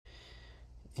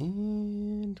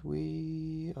And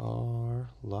we are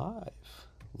live.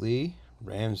 Lee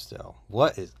Ramsdale,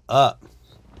 what is up?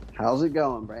 How's it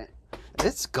going, Brant?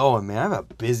 It's going, man. I have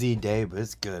a busy day, but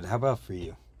it's good. How about for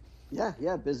you?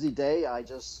 Yeah, busy day. I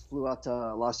just flew out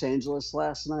to Los Angeles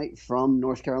last night from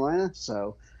North Carolina,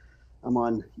 so I'm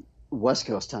on West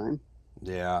Coast time.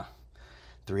 Yeah,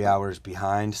 3 hours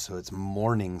behind, so it's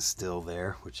morning still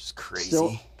there, which is crazy.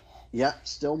 Still, yeah,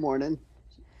 still morning.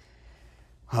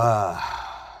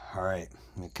 All right,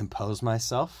 I'm gonna compose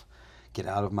myself, get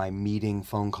out of my meeting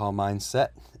phone call mindset,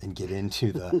 and get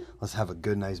into the let's have a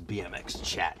good, nice BMX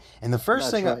chat. And the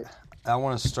first That's thing right. I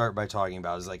want to start by talking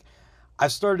about is like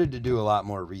I've started to do a lot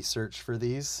more research for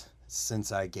these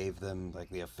since I gave them like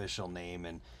the official name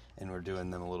and we're doing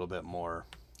them a little bit more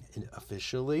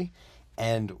officially.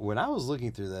 And when I was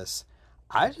looking through this,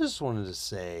 I just wanted to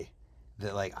say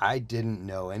that like I didn't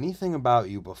know anything about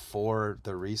you before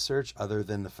the research other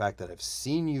than the fact that I've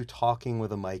seen you talking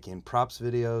with a mic in props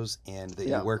videos and that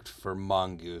you Yeah. worked for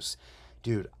Mongoose.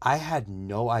 Dude, I had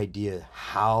no idea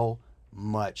how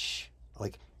much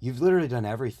like you've literally done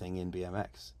everything in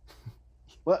BMX.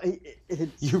 Well,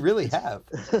 You really it's have.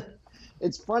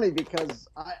 it's funny because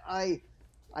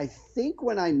I think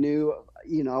when I knew,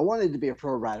 I wanted to be a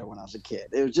pro rider when I was a kid.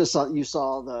 It was just you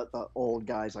saw the old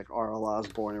guys like Arl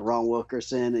Osborne and Ron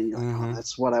Wilkerson, and you're like, oh, Mm-hmm.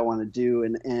 that's what I want to do.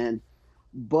 And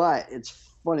but it's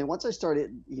funny once I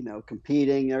started,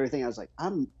 competing and everything. I was like,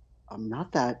 I'm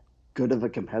not that good of a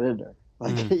competitor,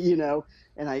 like Mm.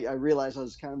 And I realized I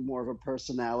was kind of more of a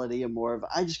personality and more of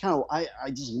I just kind of I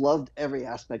just loved every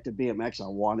aspect of BMX. I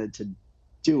wanted to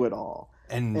do it all,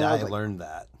 And and I I was like, learned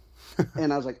that.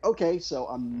 okay, so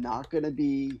I'm not going to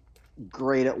be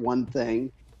great at one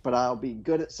thing, but I'll be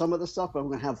good at some of the stuff, but I'm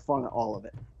going to have fun at all of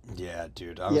it. Yeah,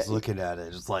 dude. I Yeah. was looking at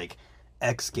it. It's like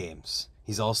X Games.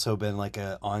 He's also been like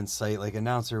a on-site like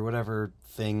announcer or whatever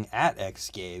thing at X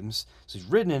Games. So he's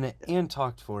ridden in it and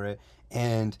talked for it.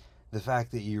 And the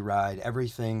fact that you ride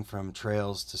everything from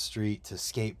trails to street to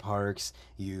skate parks,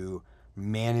 you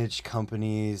manage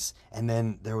companies, and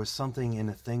then there was something in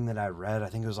a thing that I read, I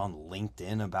think it was on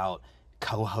LinkedIn about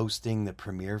co-hosting the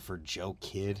premiere for Joe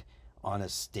Kidd on a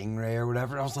Stingray or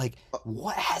whatever. And I was like,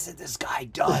 what hasn't this guy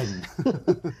done?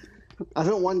 I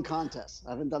haven't won contests. I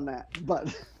haven't done that, but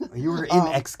You were in um,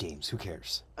 X Games. Who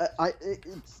cares?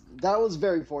 that was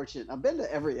very fortunate. I've been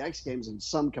to every X Games in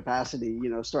some capacity.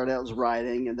 Started out as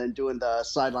riding, and then doing the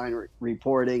sideline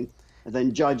reporting, and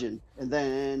then judging, and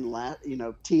then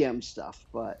TM stuff.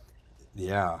 But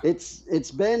Yeah. it's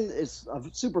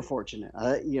I'm super fortunate.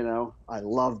 I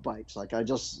love bikes. Like I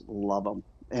just love them,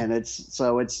 and it's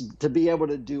to be able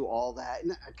to do all that.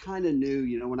 And I kind of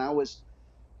knew,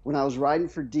 when I was riding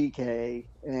for DK,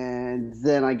 and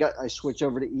then I switched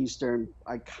over to Eastern.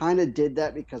 I kind of did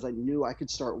that because I knew I could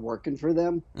start working for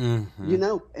them,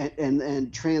 Mm-hmm.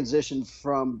 and transition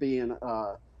from being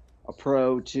a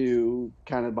pro to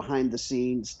kind of behind the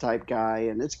scenes type guy.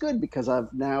 And it's good because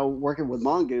I've now working with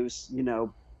Mongoose,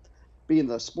 being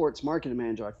the sports marketing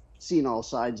manager, I've seen all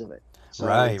sides of it. So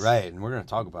Right, it's right. And we're gonna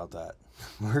talk about that.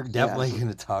 We're yeah. definitely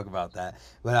gonna talk about that.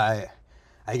 But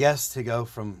I guess to go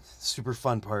from super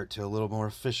fun part to a little more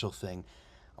official thing,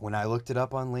 when I looked it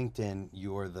up on LinkedIn,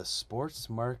 you're the sports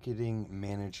marketing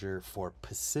manager for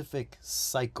Pacific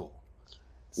Cycle.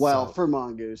 Well, So for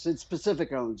Mongoose, it's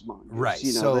Pacific owns Mongoose. right.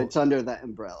 It's under that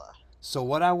umbrella. So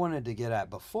what I wanted to get at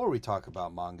before we talk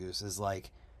about Mongoose is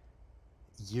like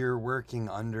you're working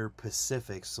under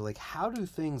Pacific. So like how do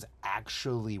things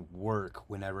actually work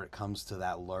whenever it comes to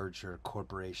that larger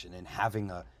corporation and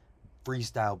having a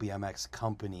freestyle BMX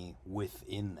company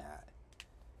within that?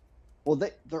 Well,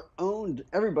 they're owned.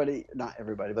 Everybody, not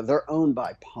everybody, but they're owned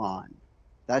by Pond.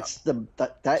 That So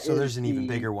there's is an even the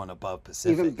bigger one above even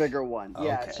Pacific. bigger one.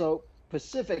 Yeah. Okay. So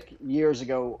Pacific years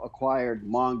ago acquired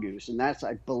Mongoose, and that's,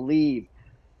 I believe,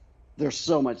 there's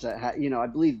so much that I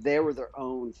believe they were their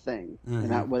own thing, and Mm-hmm.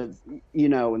 that was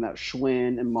and that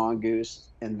Schwinn and Mongoose,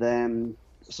 and then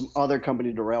some other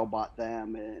company, Durrell, bought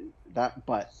them, and that.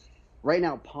 But right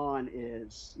now, Pond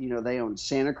is, they own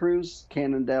Santa Cruz,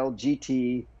 Cannondale,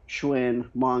 GT, Schwinn,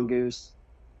 Mongoose,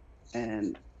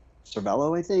 and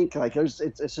Cervelo, I think. Like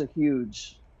it's a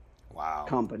huge Wow.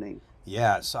 company.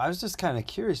 Yeah, so I was just kind of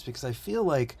curious because I feel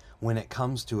like when it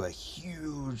comes to a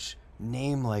huge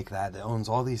name like that that owns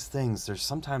all these things, there's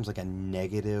sometimes like a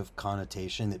negative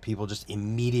connotation that people just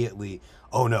immediately,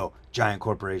 oh no, giant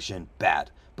corporation, bad.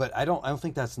 But I don't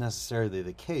think that's necessarily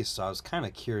the case. So I was kind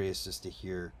of curious just to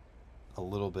hear a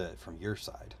little bit from your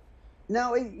side.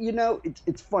 No,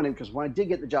 it's funny because when I did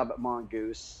get the job at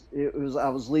Mongoose, I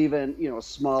was leaving, a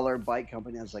smaller bike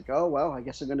company. I was like, oh well, I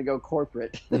guess I'm going to go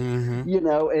corporate,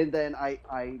 Mm-hmm. And then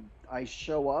I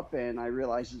show up and I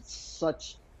realize it's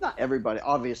such not everybody,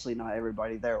 obviously not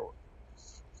everybody there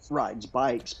rides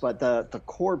bikes, but the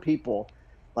core people,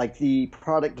 like the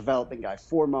product development guy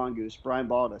for Mongoose, Brian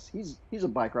Baldus, he's a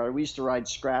bike rider. We used to ride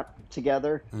Scrap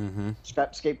together, Mm-hmm.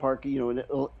 Scrap Skate Park, in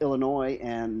Illinois,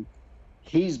 and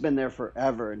he's been there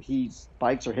forever, and he's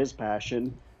bikes are his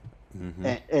passion. Mm-hmm.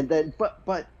 And then,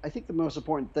 but I think the most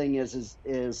important thing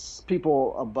is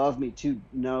people above me to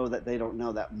know that they don't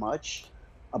know that much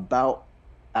about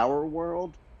our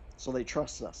world, so they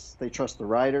trust us. They trust the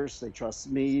riders. They trust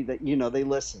me. That they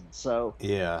listen. So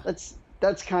Yeah.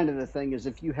 that's kind of the thing is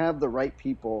if you have the right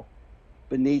people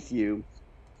beneath you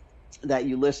that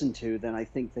you listen to, then I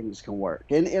think things can work.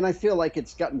 And I feel like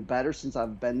it's gotten better since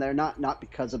I've been there. Not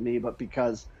because of me, but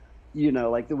because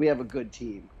like we have a good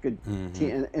Mm-hmm.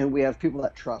 team, and we have people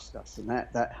that trust us, and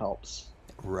that helps.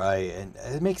 Right, and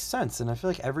it makes sense. And I feel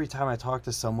like every time I talk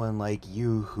to someone like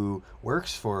you who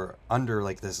works for under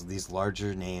like these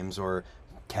larger names, or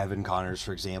Kevin Connors,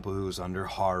 for example, who's under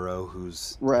Haro,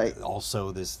 who's Right.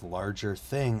 also this larger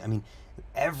thing. I mean,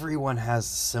 everyone has a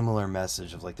similar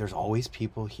message of like, there's always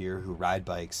people here who ride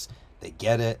bikes. They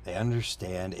get it, they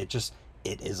understand. It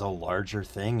is a larger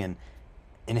thing, and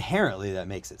inherently that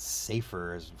makes it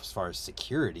safer as far as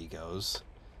security goes.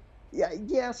 Yeah,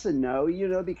 yes and no,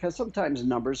 because sometimes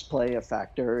numbers play a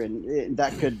factor, and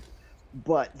that could.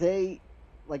 But they,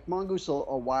 like Mongoose, a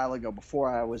while ago, before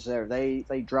I was there, they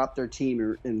dropped their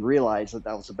team and realized that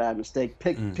was a bad mistake,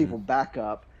 picked Mm-hmm. people back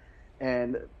up,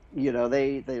 and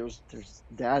there's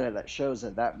data that shows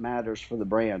that matters for the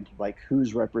brand, like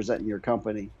who's representing your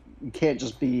company. You can't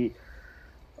just be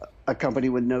a company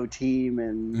with no team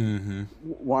and Mm-hmm.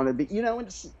 want to be, and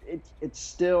it's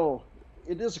still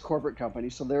it is a corporate company,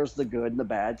 so there's the good and the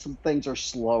bad. Some things are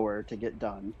slower to get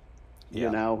done, Yeah.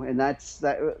 and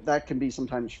that can be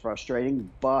sometimes frustrating.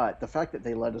 But the fact that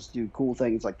they let us do cool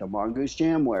things like the Mongoose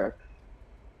Jam, where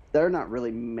they're not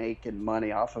really making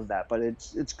money off of that, but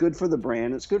it's good for the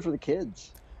brand. It's good for the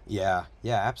kids. Yeah,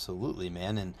 yeah, absolutely,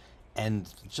 man.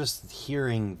 And just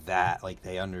hearing that, like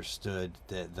they understood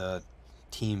that the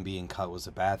team being cut was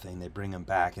a bad thing, they bring him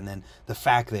back, and then the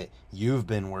fact that you've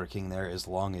been working there as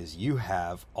long as you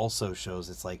have also shows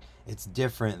it's like it's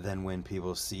different than when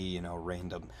people see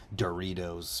random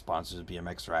Doritos sponsors a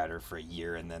BMX rider for a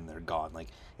year and then they're gone. Like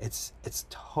it's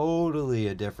totally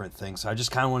a different thing. So I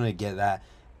just kind of wanted to get that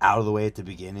out of the way at the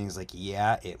beginning. Is like,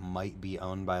 yeah, it might be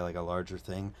owned by like a larger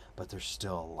thing, but there's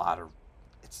still a lot of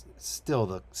it's still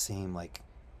the same like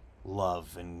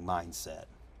love and mindset.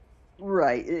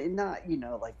 Right. Not,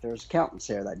 like there's accountants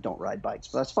there that don't ride bikes,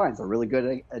 but that's fine. They're really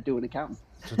good at doing accounting.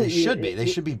 So they should be. They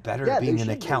should be better at Yeah, they being an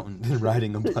should be. accountant than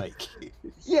riding a bike.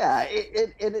 Yeah,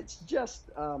 and it's just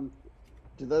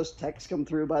do those texts come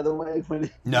through by the way when you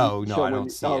No, no, show I when don't you,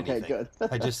 see okay, anything.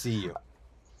 good. I just see you.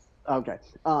 Okay.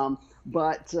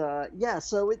 But yeah,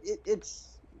 so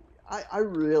it's I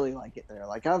really like it there.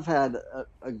 Like I've had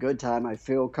a good time. I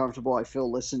feel comfortable. I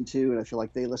feel listened to, and I feel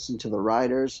like they listen to the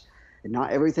riders. And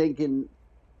not everything can,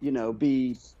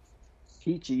 be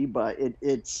peachy, but it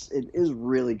is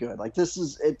really good. Like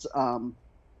it's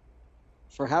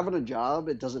for having a job,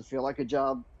 it doesn't feel like a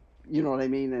job. You know what I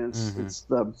mean? And Hmm. it's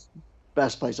the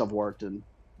best place I've worked in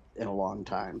a long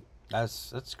time.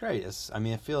 That's great. I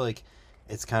mean, I feel like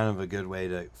it's kind of a good way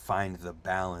to find the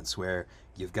balance where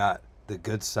you've got the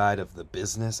good side of the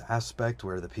business aspect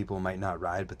where the people might not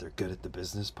ride but they're good at the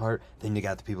business part. Then you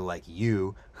got the people like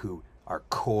you who are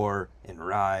core and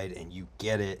ride and you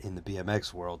get it in the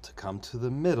BMX world to come to the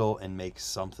middle and make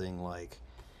something like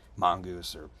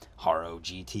Mongoose or Haro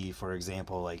GT, for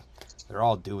example. Like they're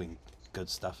all doing good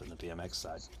stuff in the BMX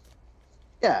side.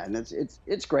 Yeah, and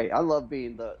it's great. I love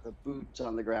being the boots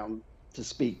on the ground to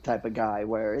speak type of guy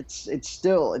where it's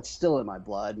still in my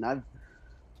blood. And I've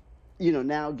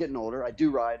now getting older, I do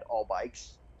ride all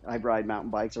bikes. I ride mountain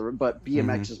bikes, but Hmm.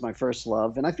 BMX is my first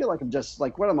love, and I feel like I'm just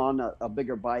like when I'm on a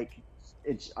bigger bike,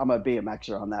 I'm a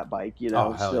BMXer on that bike.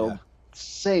 Oh hell yeah. Still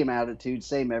same attitude,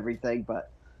 same everything,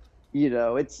 but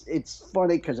it's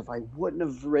funny because if I wouldn't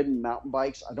have ridden mountain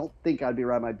bikes, I don't think I'd be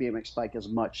riding my BMX bike as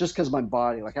much, just because my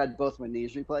body, like I had both my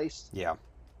knees replaced, Yeah.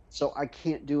 so I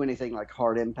can't do anything like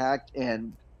hard impact,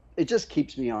 and it just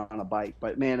keeps me on a bike.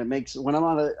 But man, it makes when I'm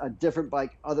on a different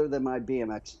bike other than my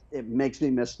BMX, it makes me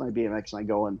miss my BMX, and I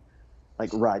go and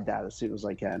like ride that as soon as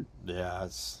I can. Yeah,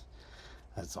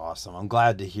 that's awesome. I'm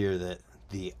glad to hear that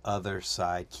the other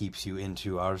side keeps you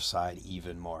into our side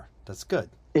even more. That's good.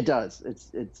 It does.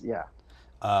 It's yeah.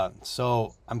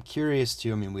 So I'm curious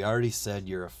too. I mean, we already said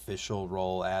your official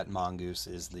role at Mongoose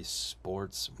is the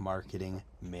sports marketing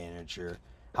manager.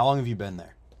 How long have you been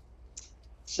there?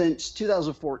 Since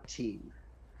 2014.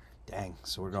 Dang.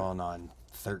 So we're going on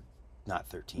not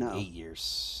 13, No, 8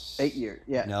 years. 8 years.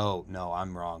 Yeah, No,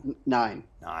 I'm wrong. 9.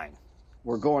 9.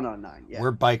 We're going on 9. Yeah.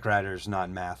 We're bike riders, not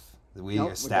math. We Nope,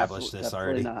 we're established this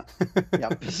definitely already.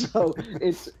 not. Yep. So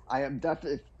I am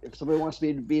definitely, if somebody wants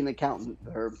me to be an accountant,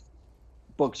 their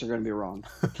books are going to be wrong.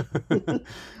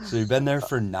 So you've been there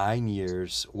for 9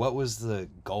 years. What was the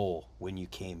goal when you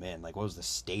came in? Like, what was the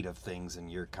state of things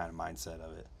and your kind of mindset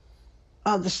of it?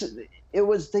 This it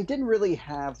was they didn't really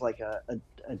have like a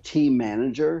team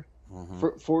manager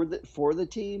Hmm. for the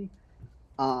team.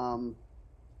 Um,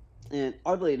 and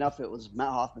oddly enough, it was Matt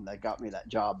Hoffman that got me that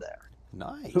job there.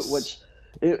 Nice. Which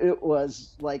it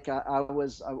was like I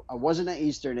wasn't at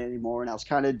Eastern anymore, and I was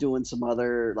kind of doing some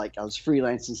other, like, I was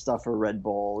freelancing stuff for Red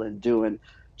Bull and doing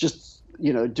just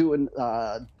doing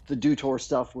the Do Tour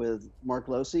stuff with Mark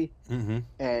Losi, Hmm.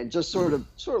 and just sort of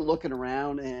looking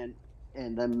around,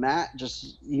 and then Matt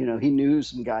just he knew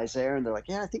some guys there, and they're like,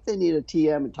 yeah, I think they need a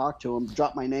TM, and talk to him,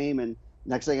 dropped my name, and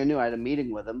next thing I knew, I had a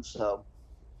meeting with him. So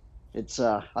it's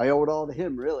I owe it all to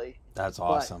him, really. That's But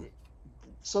awesome.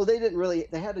 so they had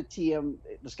a TM,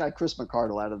 this guy Chris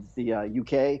McCardle out of the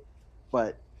UK,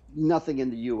 but nothing in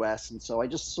the US. And so I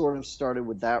just sort of started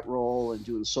with that role and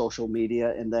doing social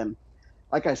media. And then,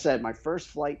 like I said, my first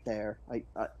flight there,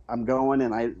 I'm going,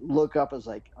 and I look up, as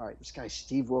like, all right, this guy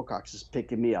Steve Wilcox is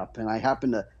picking me up, and I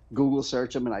happened to Google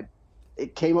search him, and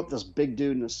it came up, this big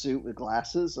dude in a suit with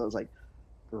glasses. So I was like,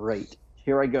 great,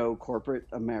 here I go, corporate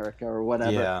America or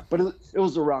whatever. Yeah. But it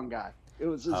was the wrong guy. It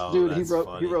was this Oh, dude. He that's rode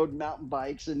funny. mountain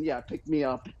bikes, and yeah, picked me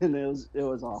up, and it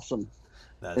was awesome.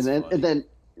 That's And then funny.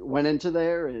 went into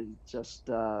there, and just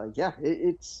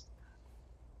it's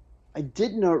I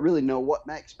didn't really know what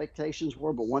my expectations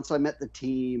were, but once I met the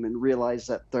team and realized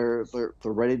that they're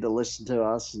ready to listen to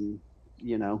us, and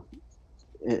you know,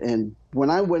 and when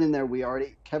I went in there,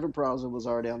 Kevin Peraza was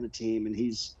already on the team, and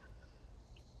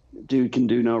dude can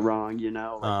do no wrong, like,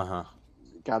 Uh-huh.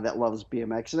 guy that loves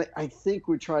BMX. And I think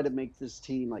we try to make this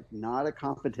team like not a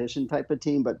competition type of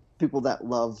team, but people that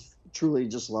truly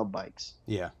just love bikes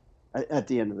Yeah. at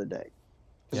the end of the day.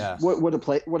 Yeah. What a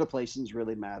placings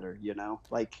really matter,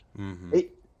 like Hmm.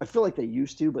 I feel like they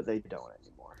used to, but they don't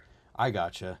anymore. I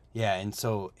gotcha. Yeah, and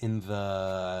so in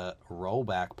the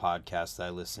rollback podcast that I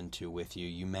listened to with you,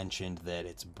 you mentioned that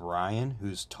it's Brian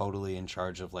who's totally in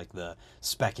charge of like the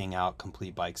specking out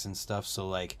complete bikes and stuff. So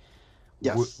like,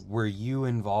 Yes. were you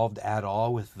involved at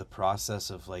all with the process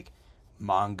of like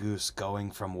Mongoose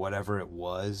going from whatever it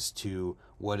was to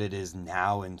what it is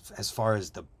now, and as far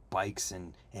as the bikes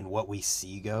and what we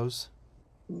see goes?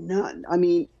 Not, I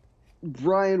mean,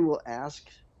 Brian will ask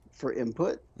for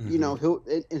input. Hmm.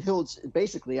 He'll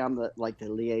basically, I'm the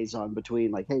liaison between,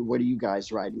 like, hey, what are you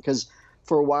guys riding? Because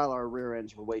for a while our rear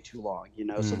ends were way too long,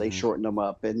 so they Hmm. shortened them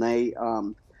up, and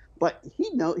but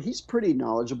he's pretty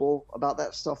knowledgeable about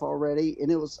that stuff already.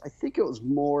 And I think it was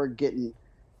more getting,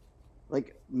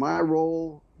 like, my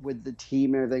role with the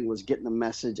team and everything was getting the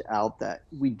message out that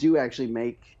we do actually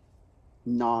make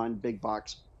non big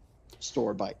box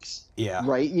store bikes, Yeah.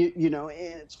 right? And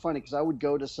it's funny because I would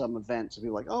go to some events and be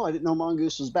like, oh, I didn't know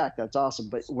Mongoose was back, that's awesome.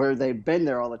 But where they've been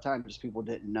there all the time, just people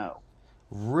didn't know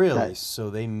Really? that. So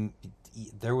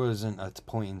there wasn't a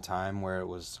point in time where it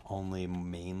was only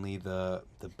mainly the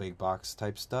big box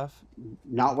type stuff?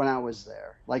 Not when I was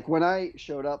there. Like, when I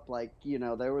showed up, like,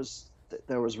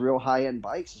 there was real high end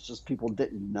bikes. It's just people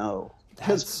didn't know That's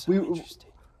because so interesting.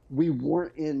 we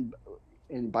weren't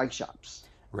in bike shops.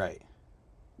 Right.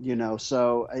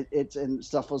 So it's and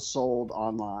stuff was sold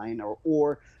online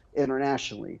or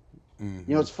internationally. Hmm.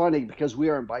 It's funny because we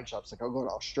are in bike shops. Like, I'll go to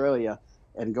Australia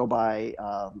and go by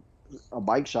a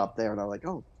bike shop there, and I'm like,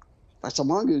 oh, that's a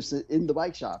Mongoose in the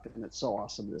bike shop, and it's so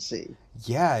awesome to see.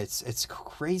 Yeah, it's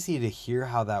crazy to hear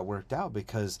how that worked out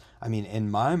because I mean, in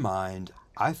my mind,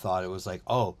 I thought it was like,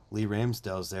 oh, Lee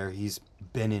Ramsdale's there. He's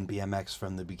been in BMX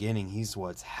from the beginning. He's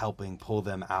what's helping pull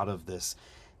them out of this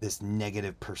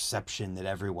negative perception that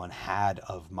everyone had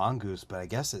of Mongoose. But I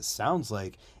guess it sounds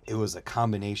like it was a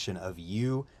combination of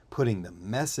you putting the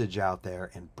message out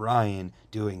there and Brian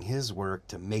doing his work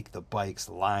to make the bikes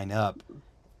line up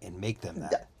and make them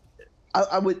that.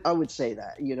 I would say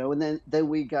that, and then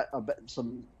we got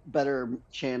some better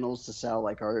channels to sell,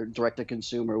 like our direct to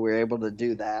consumer. We were able to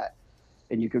do that,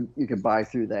 and you could buy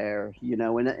through there,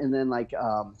 and then, like,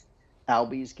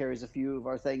 Albies carries a few of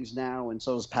our things now, and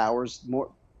so does Powers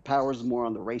more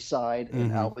on the race side,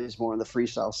 and Hmm. Albies more on the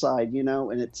freestyle side,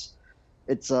 and it's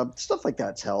stuff like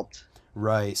that's helped.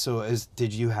 Right. So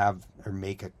did you have or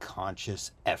make a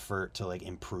conscious effort to like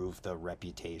improve the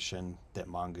reputation that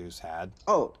Mongoose had?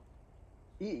 Oh,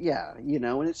 yeah,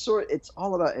 and it's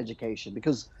all about education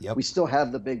because Yep. we still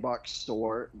have the big box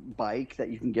store bike that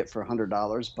you can get for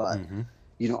 $100, but Mm-hmm.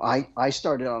 I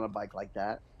started on a bike like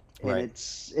that, and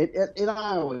Right. and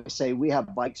I always say we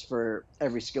have bikes for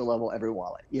every skill level, every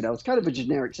wallet. It's kind of a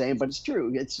generic saying, but it's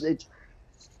true. It's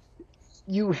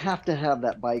you have to have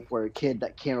that bike where a kid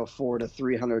that can't afford a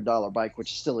 $300 bike,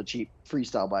 which is still a cheap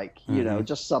freestyle bike, Mm-hmm.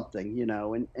 just something,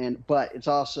 and but it's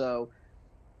also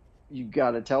you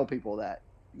got to tell people that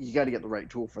you got to get the right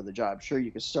tool for the job. Sure,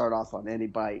 you can start off on any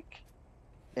bike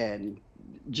and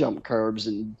jump curbs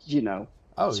and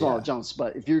Oh small yeah. jumps,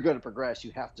 but if you're going to progress,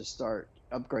 you have to start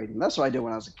upgrading. That's what I did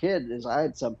when I was a kid. Is I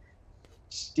had some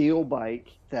steel bike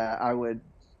that I would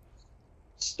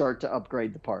start to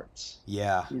upgrade the parts.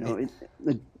 Yeah. You know,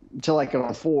 until I could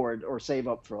afford or save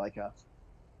up for like a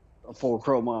full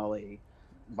chromoly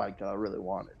bike that I really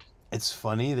wanted. It's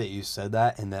funny that you said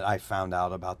that and that I found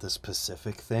out about this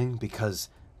Pacific thing because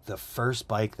the first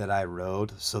bike that I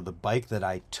rode, so the bike that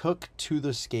I took to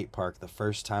the skate park the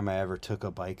first time I ever took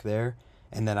a bike there,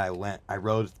 and then I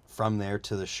rode from there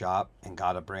to the shop and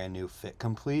got a brand new Fit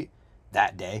Complete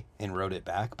that day and rode it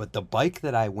back. But the bike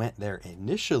that I went there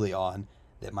initially on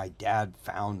that my dad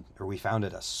found or we found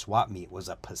at a swap meet was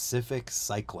a Pacific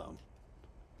Cyclone,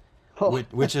 Oh,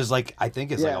 which is like I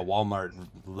think it's like a yeah, Walmart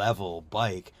level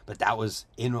bike, but that was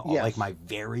in like yes, my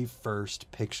very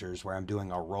first pictures where I'm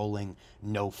doing a rolling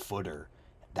no footer.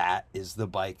 That is the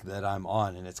bike that I'm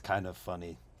on, and it's kind of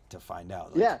funny to find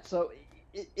out. Like, yeah. So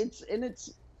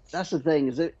it's that's the thing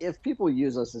is that if people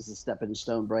use us as a stepping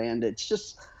stone brand, it's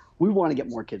just we want to get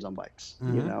more kids on bikes,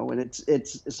 mm-hmm. and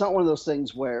it's not one of those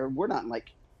things where we're not in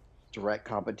like direct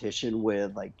competition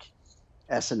with like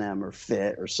S&M or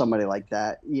Fit or somebody like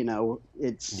that.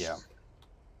 Yeah,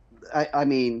 I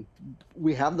mean,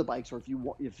 we have the bikes, or if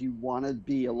you want to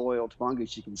be a loyal to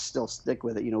Mongoose, you can still stick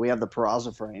with it. We have the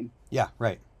Peraza frame, yeah,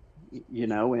 right.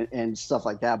 and stuff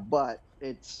like that. But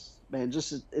it's man,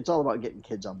 just it's all about getting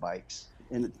kids on bikes,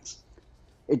 and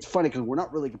it's funny because we're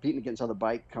not really competing against other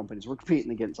bike companies. We're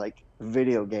competing against like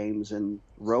video games and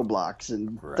Roblox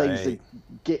and things that Right.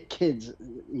 get kids.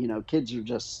 Kids are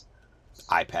just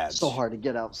so iPads. hard to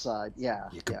get outside. Yeah,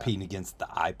 You're yeah. competing against the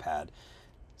iPad.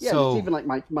 Yeah, and it's So, even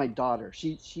like my daughter.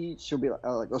 She'll be like,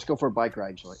 let's go for a bike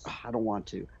ride. She's like, oh, I don't want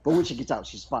to, but when she gets out,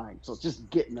 she's fine. So it's just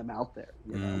getting them out there.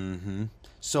 mm-hmm.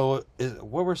 So,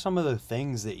 what were some of the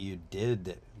things that you did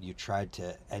that you tried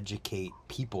to educate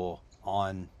people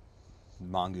on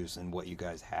Mongoose and what you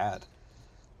guys had?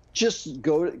 Just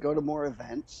go to more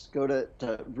events. Go to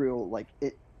real like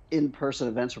in person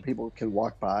events where people can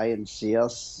walk by and see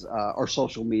us. Our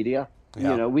social media.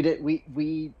 Yeah. We did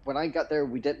we when I got there,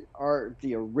 we didn't our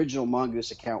the original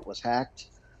Mongoose account was hacked,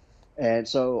 and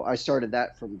so I started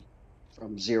that from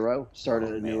zero. Started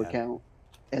Oh a new man. account,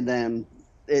 and then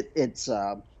it's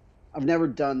I've never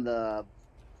done the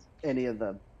any of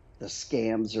the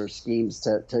scams or schemes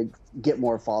to get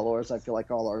more followers. I feel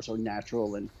like all ours are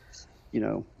natural and you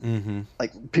know Mm-hmm.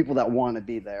 like people that want to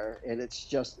be there, and it's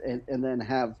just and then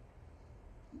have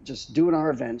just doing our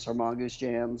events, our Mongoose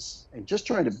jams, and just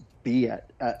trying to be at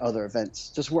other events,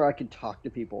 just where I can talk to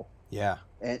people Yeah.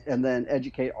 and then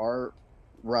educate our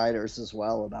riders as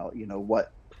well about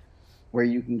what where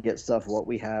you can get stuff, what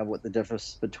we have, what the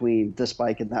difference between this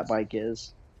bike and that bike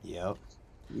is. Yep.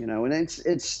 And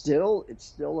it's still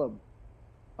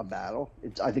a battle.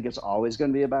 I think it's always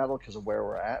going to be a battle because of where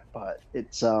we're at, but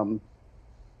it's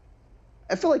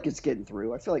I feel like it's getting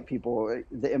through. I feel like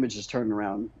the image is turning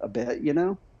around a bit.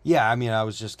 Yeah, I mean, I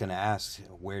was just gonna ask,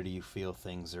 where do you feel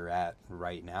things are at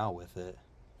right now with it?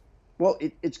 Well,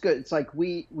 it's good. It's like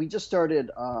we just started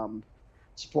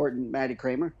supporting Maddie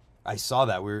Kramer. I saw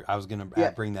that. I was gonna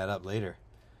Yeah, bring that up later.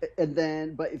 and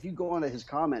then but if you go onto his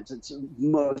comments, it's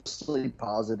mostly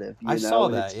positive, I saw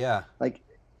and that. it's Yeah. like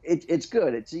it's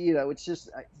good. It's just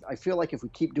I feel like if we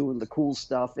keep doing the cool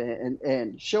stuff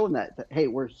and showing that hey,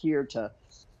 we're here to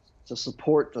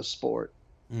support the sport,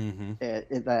 Mm-hmm.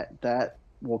 and that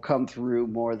will come through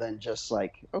more than just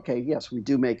like okay, yes, we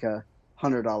do make a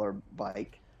 $100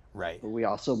 bike, Right. but we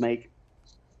also make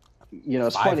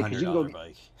it's Five funny because hundred you can dollar go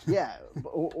bike. yeah,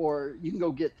 or you can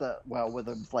go get with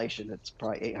inflation, it's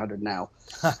probably 800 now.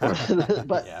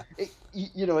 But Yeah.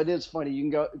 it is funny. You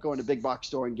can go into a big box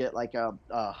store and get like a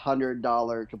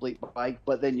 $100 complete bike,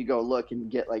 but then you go look and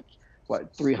get like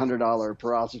what $300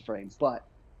 Peraza frame. But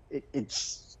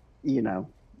it's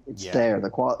it's Yeah. there. The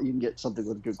quality, you can get something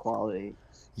with good quality.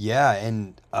 Yeah,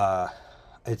 and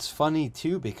it's funny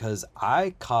too because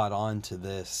I caught on to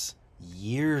this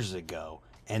years ago.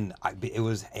 And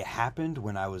it happened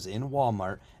when I was in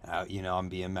Walmart. You know, I'm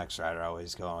BMX rider. I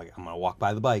always go like, I'm gonna walk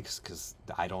by the bikes because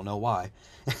I don't know why.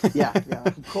 Yeah, yeah,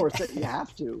 of course you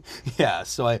have to. Yeah,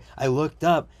 so I looked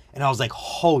up and I was like,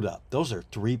 hold up, those are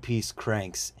three-piece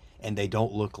cranks and they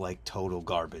don't look like total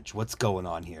garbage. What's going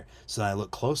on here? So I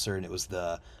looked closer and it was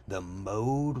the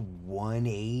Mode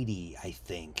 180, I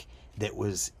think, that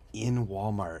was in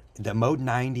Walmart. The Mode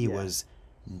 90 Yeah. was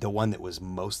the one that was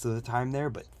most of the time there,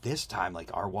 but this time like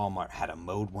our Walmart had a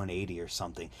Mode 180 or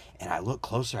something, and I looked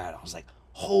closer at it. I was like,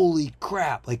 holy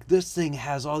crap, like this thing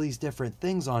has all these different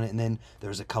things on it. And then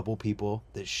there's a couple people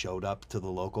that showed up to the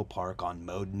local park on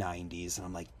Mode 90s, and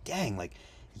I'm like, dang, like,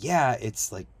 yeah,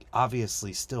 it's like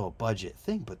obviously still a budget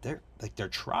thing, but they're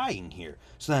trying here.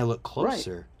 So then I looked Right.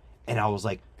 closer and I was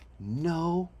like,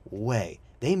 no way,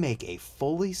 they make a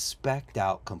fully specced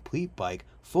out complete bike,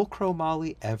 full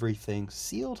chromoly, everything,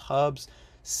 sealed hubs,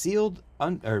 sealed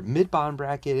or mid bottom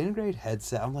bracket, integrated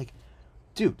headset. I'm like,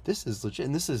 dude, this is legit,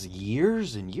 and this is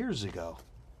years and years ago.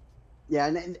 Yeah,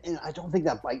 and I don't think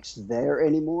that bike's there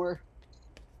anymore.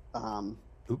 Um,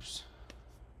 Oops.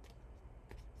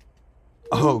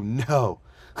 Oh no,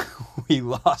 we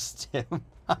lost him.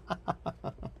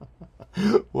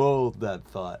 We'll hold that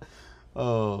thought.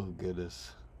 Oh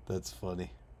goodness, that's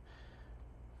funny.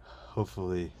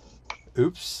 Hopefully,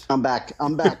 oops. I'm back.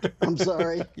 I'm back. I'm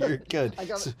sorry. You're good. I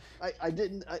got So- it. I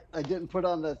didn't put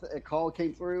on a call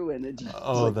came through and it just was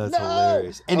oh, like, that's no!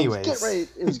 hilarious. I was Anyways, getting ready.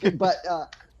 It was good, but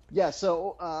yeah.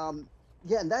 So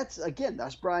yeah, and that's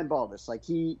Brian Baldus. Like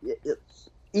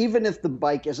even if the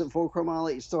bike isn't full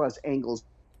chromoly, it still has angles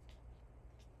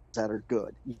that are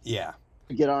good. yeah,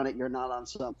 You get on it, you're not on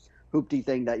some hoopty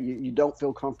thing that you don't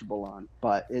feel comfortable on.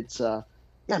 But it's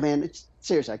yeah, man. It's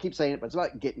seriously. I keep saying it, but it's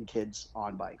about getting kids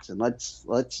on bikes and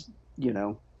let's you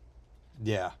know.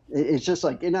 yeah, It's just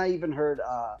like, and I even heard,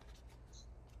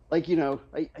 like, you know,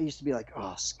 I used to be like,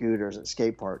 oh, scooters at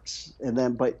skate parks. And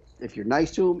then, but if you're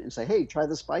nice to them and say, hey, try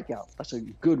this bike out, that's a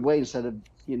good way instead of,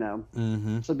 you know,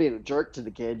 mm-hmm. instead of being a jerk to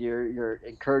the kid, you're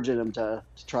encouraging them to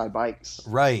try bikes.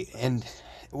 Right. And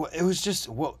it was just,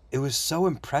 it was so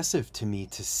impressive to me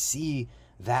to see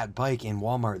that bike in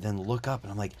Walmart, then look up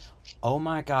and I'm like, oh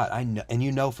my God, I know. And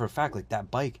you know for a fact, like that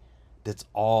bike that's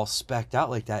all specced out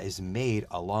like that is made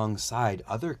alongside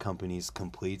other companies'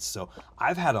 completes. So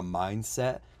I've had a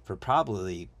mindset for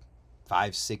probably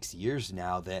 5-6 years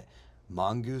now that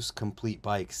Mongoose complete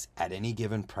bikes at any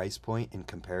given price point in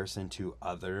comparison to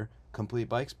other complete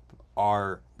bikes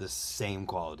are the same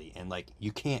quality. And like,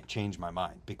 you can't change my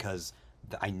mind because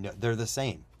I know they're the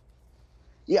same.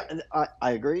 Yeah, and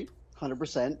I agree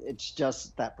 100%. It's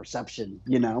just that perception,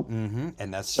 you know? Mm-hmm.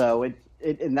 And that's So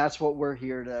and that's what we're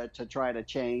here to try to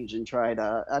change and try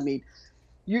to, I mean,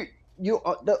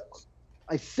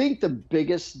 I think the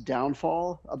biggest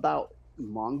downfall about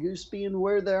Mongoose being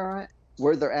where they're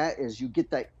at is you get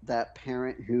that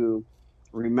parent who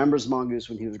remembers Mongoose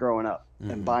when he was growing up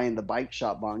Mhm. and buying the bike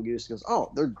shop Mongoose, goes,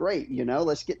 oh, they're great, you know,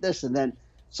 let's get this, and then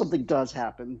something does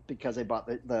happen because they bought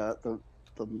the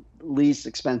least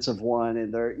expensive one,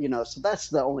 and they're, you know, so that's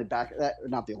the only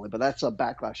not the only, but that's a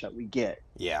backlash that we get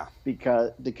yeah.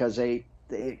 because they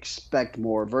expect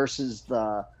more versus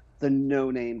the no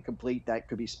name complete that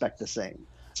could be spec the same.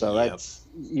 So Yep. that's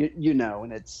you know,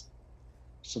 and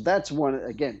that's one,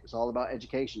 again, it's all about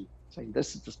education. Saying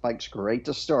this bike's great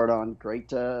to start on, great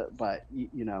to, but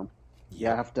you know, you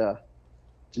Yeah. have to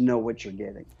know what you're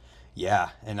getting. Yeah,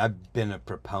 and I've been a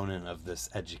proponent of this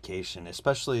education,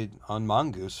 especially on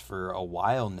Mongoose for a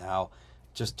while now,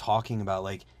 just talking about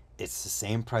like it's the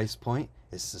same price point,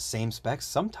 it's the same specs.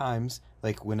 Sometimes,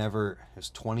 like whenever it was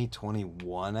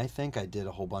 2021, I think I did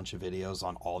a whole bunch of videos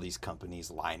on all these companies'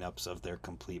 lineups of their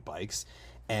complete bikes.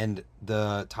 And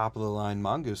the top of the line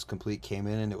Mongoose Complete came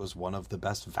in and it was one of the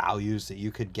best values that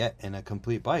you could get in a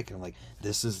complete bike. And I'm like,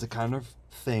 this is the kind of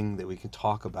thing that we can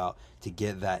talk about to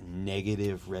get that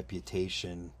negative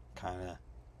reputation kind of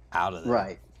out of there.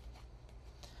 Right.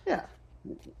 Yeah.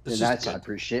 It's And just I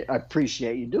good.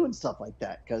 appreciate you doing stuff like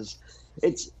that, because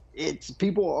it's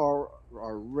people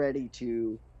are ready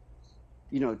to,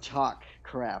 you know, talk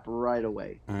crap right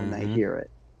away when they Mhm. hear it.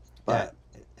 But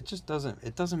It just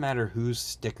doesn't matter whose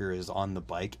sticker is on the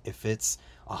bike. If it's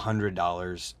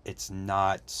 $100, it's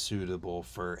not suitable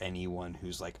for anyone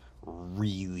who's like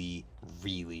really,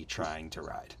 really trying to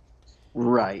ride.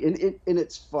 right, and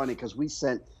it's funny because we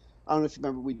sent, I don't know if you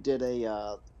remember, we did it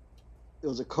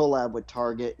was a collab with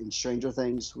Target and Stranger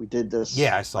Things. We did this,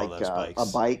 Yeah, I saw like those a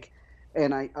bikes. bike,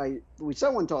 and we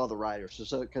sent one to all the riders,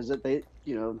 so because they,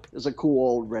 you know, it was a cool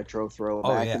old retro Oh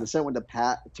throwback, yeah. and I sent one to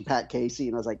Pat Casey,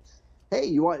 and I was like, hey,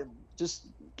 you want, just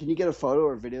can you get a photo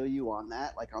or video you on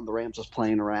that, like on the ramp just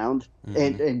playing around Hmm.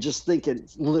 and just thinking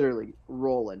literally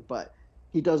rolling. But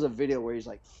he does a video where he's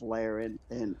like flaring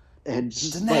and Doesn't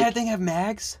just that like thing have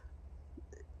mags?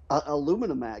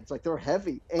 aluminum mags, like they're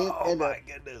heavy Oh my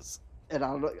goodness. and I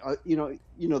don't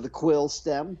know, the quill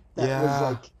stem that was Yeah.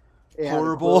 like it had a quill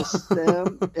Horrible.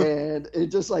 stem and it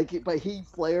just like but he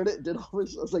flared it and did all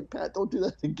this. I was like, Pat, don't do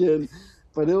that again.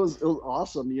 But it was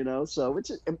awesome, So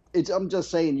it's I'm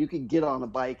just saying you can get on a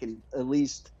bike and at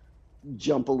least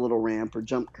jump a little ramp or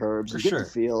jump curbs For and get the sure.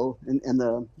 feel and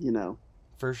the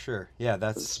For sure. Yeah,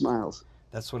 the smiles.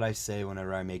 that's what I say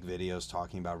whenever I make videos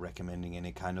talking about recommending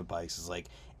any kind of bikes. Is like,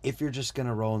 if you're just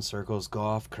gonna roll in circles, go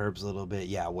off curbs a little bit,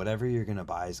 yeah, whatever you're gonna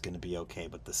buy is gonna be okay.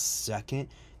 But the second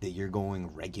that you're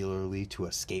going regularly to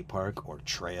a skate park or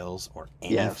trails or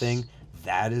anything, Yes.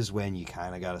 that is when you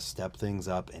kind of gotta step things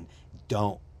up and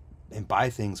don't and buy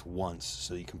things once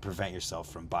so you can prevent yourself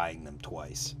from buying them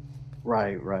twice.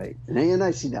 Right, right. And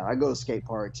I see that. I go to skate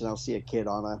parks and I'll see a kid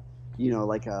on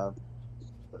like a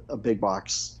big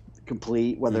box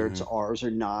complete, whether it's Hmm. ours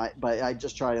or not. But I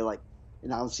just try to like,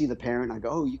 and I'll see the parent. And I go,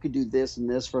 oh, you could do this and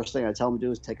this. First thing I tell them to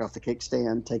do is take off the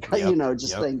kickstand, Yep.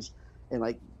 just Yep. things, and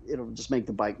like it'll just make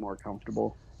the bike more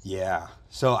comfortable. Yeah.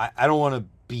 So I don't want to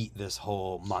beat this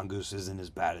whole mongoose isn't as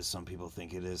bad as some people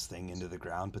think it is thing into the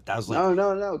ground, but that was like No,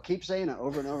 no, no. Keep saying it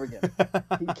over and over again.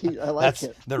 I like that's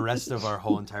it. the rest of our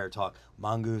whole entire talk.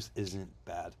 Mongoose isn't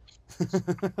bad.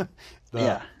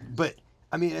 Yeah. But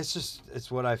I mean,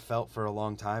 it's what I felt for a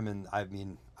long time, and I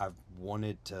mean, I've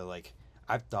wanted to like.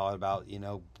 I've thought about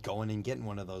going and getting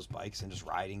one of those bikes and just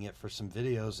riding it for some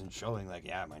videos and showing like,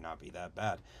 yeah, it might not be that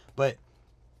bad. But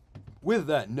with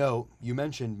that note, you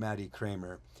mentioned Maddie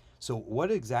Kramer. So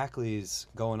what exactly is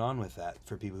going on with that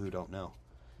for people who don't know?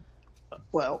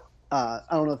 Well, I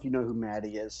don't know if you know who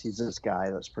Maddie is. He's this guy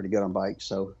that's pretty good on bikes,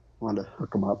 so I wanted to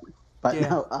hook him up. But Yeah.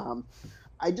 no,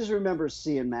 I just remember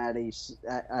seeing Maddie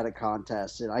at a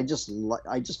contest, and I just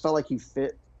felt like he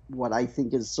fit what I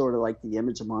think is sort of like the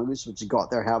image of Mongoose, which is go out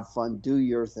there, have fun, do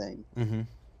your thing.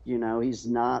 Mm-hmm. He's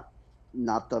not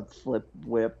the flip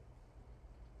whip,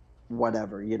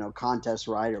 whatever, contest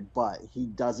rider, but he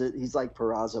does it. He's like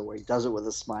Peraza, where he does it with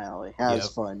a smile. He has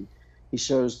Yep. fun. He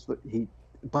shows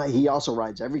but he also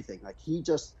rides everything. Like we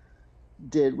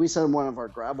sent him one of our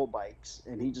gravel bikes,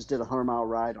 and he just did a 100-mile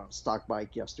ride on a stock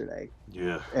bike yesterday.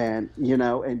 Yeah. And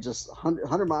and just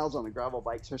 100 miles on a gravel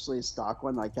bike, especially a stock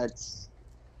one, like that's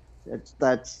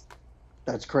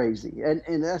crazy.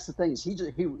 And that's the thing is he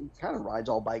kind of rides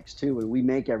all bikes too, and we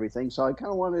make everything. So I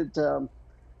kind of wanted to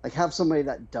like have somebody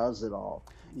that does it all.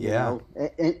 Yeah.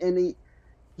 And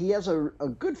he has a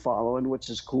good following, which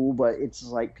is cool. But it's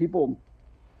like people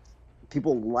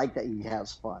like that he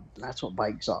has fun. And that's what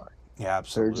bikes are. Yeah,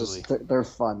 absolutely. They're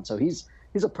fun. So he's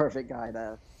a perfect guy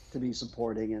to be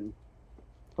supporting and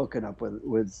hooking up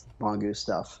with Mongoose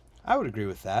stuff. I would agree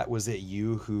with that. Was it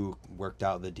you who worked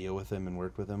out the deal with him and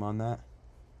worked with him on that?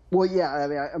 Well, yeah, I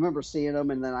mean, I remember seeing him,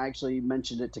 and then I actually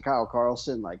mentioned it to Kyle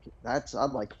Carlson. Like, I'd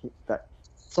like that.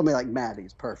 Somebody like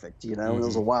Maddie's perfect, And it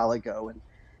was a while ago,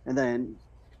 and then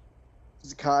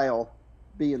Kyle,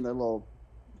 being the little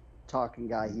talking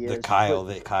guy he is, The Kyle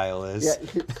that Kyle is.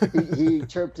 yeah, he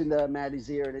chirped into Maddie's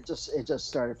ear, and it just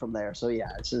started from there. So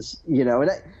yeah, it's just and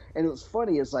it was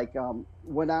funny. Is like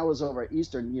when I was over at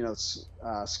Eastern,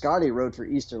 Scotty rode for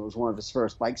Eastern, was one of his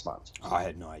first bike sponsors. Oh, I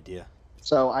had no idea.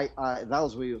 So I that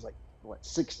was when he was like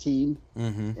 16,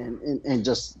 Mm-hmm. and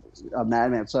just a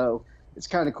madman. So it's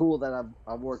kind of cool that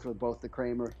I've worked with both the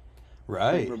Kramer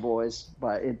boys,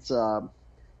 but it's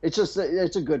just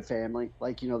it's a good family.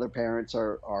 Like their parents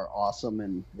are awesome,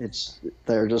 and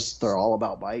they're all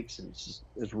about bikes, and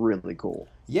it's really cool.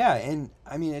 Yeah, and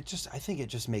I mean, I think it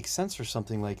just makes sense for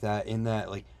something like that. In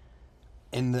that, like,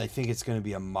 and I think it's going to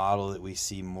be a model that we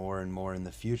see more and more in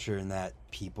the future. In that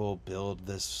people build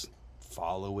this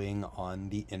following on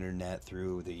the internet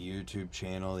through the YouTube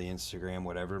channel, the Instagram,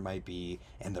 whatever it might be,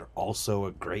 and they're also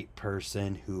a great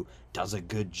person who does a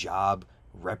good job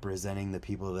representing the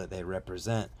people that they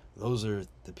represent. Those are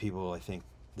the people I think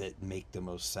that make the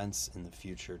most sense in the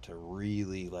future to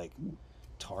really like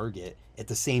target at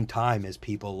the same time as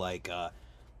people like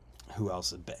who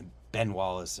else, Ben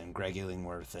Wallace and Greg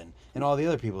Illingworth and all the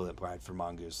other people that ride for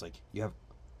Mongoose. Like, you have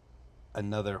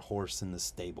another horse in the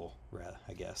stable,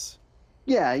 I guess.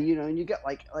 Yeah, and you got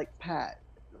like Pat.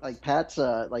 Like Pat's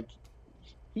like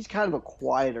he's kind of a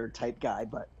quieter type guy,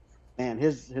 but man,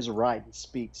 his riding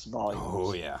speaks volumes.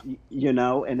 Oh yeah.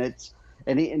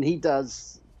 And he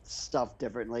does stuff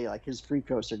differently. Like his free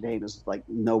coaster game is like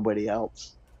nobody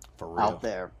else For real. out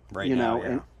there. Right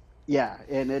now, yeah.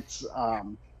 And it's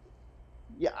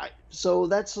Yeah, so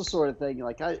that's the sort of thing.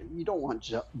 Like, you don't want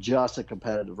just a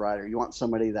competitive rider. You want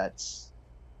somebody that's,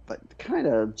 but kind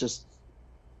of just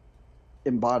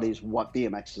embodies what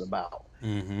BMX is about.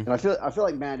 Mm-hmm. And I feel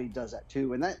like Maddie does that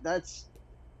too. And that's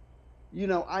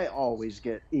I always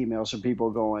get emails from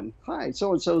people going, "Hi,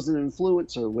 so and so's an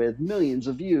influencer with millions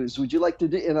of views. Would you like to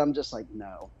do?" And I'm just like,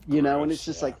 "No," and it's Gross.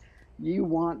 just Yeah. like you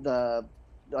want the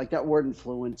like that word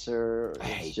influencer. I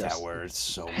It's hate that just word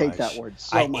so hate that much. word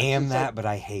so I much. am It's like that, but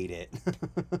I hate it.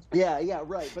 yeah,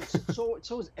 right. But so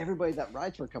is everybody that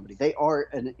rides for a company. They are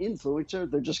an influencer.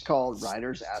 They're just called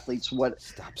riders, athletes, what?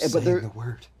 Stop But saying the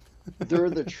word. they're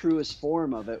the truest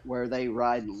form of it, where they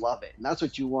ride and love it, and that's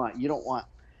what you want. You don't want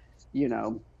you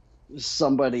know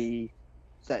somebody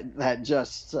that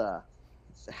just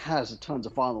has tons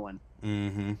of following.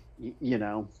 Mm-hmm.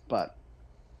 But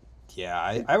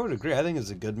Yeah, it, I would agree. I think it's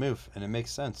a good move, and it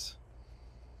makes sense.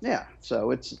 yeah,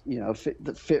 so it's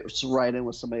that fits right in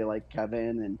with somebody like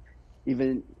Kevin, and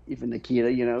even Nikita.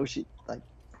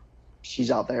 She's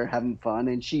out there having fun,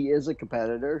 and she is a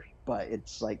competitor, but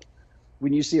it's like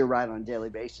when you see her ride on a daily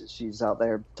basis, she's out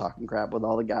there talking crap with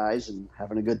all the guys and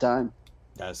having a good time.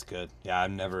 That's good. Yeah,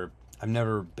 I've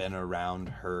never been around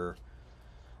her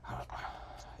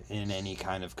in any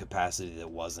kind of capacity that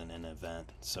wasn't an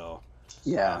event, so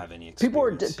I don't Yeah, have any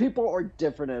experience. people are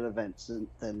different at events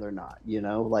than they're not.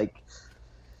 Like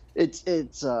it's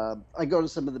I go to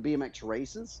some of the BMX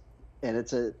races, and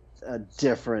it's a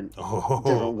different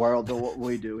Oh, world than what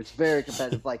we do. It's very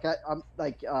competitive. Like I'm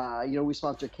like we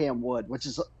sponsor Cam Wood, which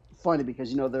is funny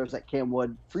because there's that Cam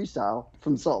Wood freestyle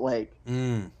from Salt Lake,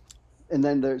 mm, and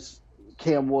then there's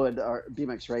Cam Wood, our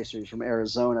BMX racer. He's from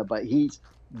Arizona, but he's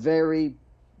very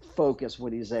focused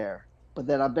when he's there. But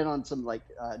then I've been on some like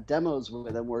demos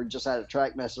with him. We're just at a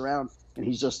track messing around, and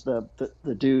he's just the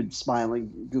dude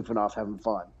smiling, goofing off, having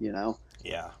fun.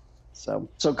 yeah. So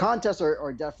contests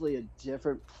are definitely a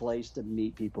different place to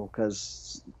meet people,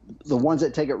 because the ones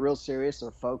that take it real serious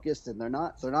are focused, and they're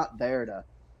not there to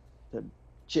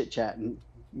chit chat and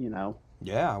you know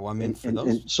Yeah, well, I mean,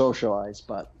 and socialize.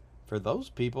 But for those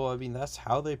people, I mean, that's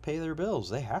how they pay their bills.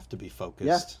 They have to be yeah,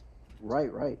 focused.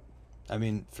 right. I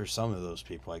mean, for some of those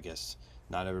people, I guess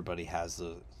not everybody has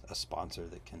a sponsor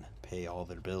that can pay all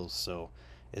their bills, so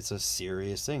it's a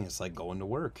serious thing. It's like going to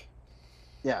work.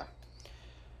 Yeah.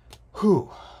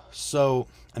 Whew. So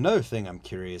another thing I'm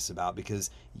curious about, because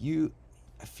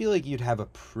I feel like you'd have a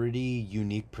pretty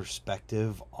unique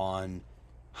perspective on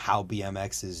how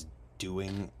BMX is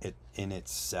doing it in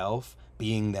itself,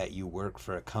 being that you work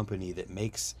for a company that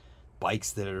makes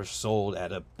bikes that are sold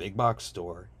at a big box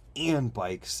store and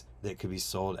bikes that could be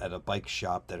sold at a bike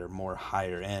shop that are more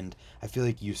higher end. I feel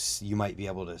like you might be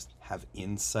able to have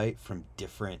insight from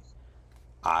different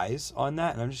eyes on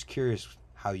that, and I'm just curious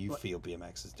how you feel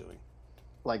BMX is doing.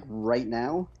 Like right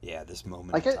now, Yeah, this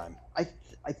moment like of time.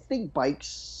 I think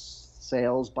bikes,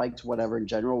 whatever in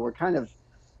general, we're kind of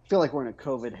feel like we're in a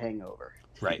COVID hangover.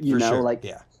 Right, for sure. Like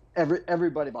Yeah.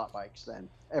 everybody bought bikes then.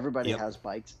 Everybody Yep. has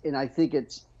bikes, and I think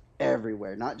it's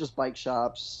everywhere, not just bike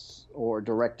shops or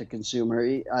direct to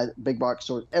consumer, big box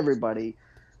stores. Everybody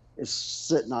is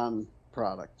sitting on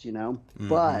product. Mm-hmm.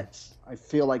 But I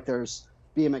feel like there's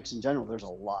BMX in general. There's a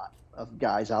lot of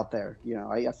guys out there.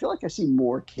 I feel like I see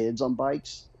more kids on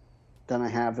bikes than I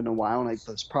have in a while, and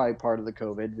that's probably part of the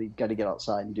COVID. We got to get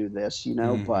outside and do this.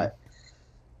 Mm-hmm. But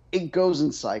it goes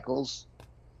in cycles.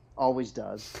 Always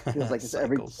does. Feels like it's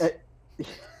every Cycles.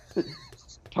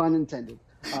 pun intended.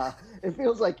 It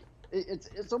feels like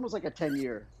it's almost like a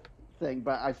 10-year thing,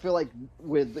 but I feel like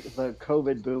with the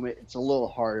COVID boom, it's a little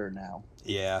harder now.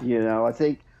 Yeah. I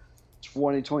think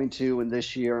 2022 and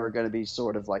this year are going to be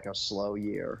sort of like a slow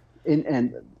year,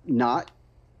 and not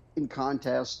in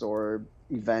contests or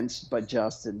events, but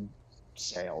just in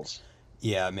sales.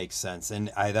 Yeah, it makes sense.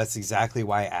 And that's exactly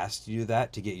why I asked you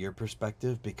that, to get your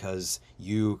perspective, because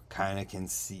you kind of can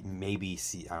maybe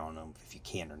see, I don't know if you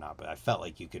can or not, but I felt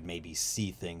like you could maybe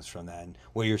see things from that. And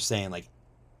what you're saying, like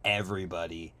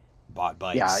everybody bought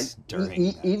Yeah, bikes during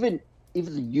that. even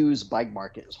the used bike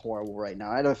market is horrible right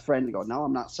now. I had a friend go, "No,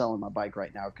 I'm not selling my bike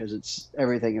right now because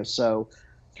everything is so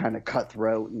kind of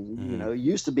cutthroat." And Mm-hmm. you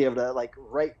used to be able to, like,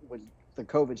 right when the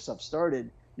COVID stuff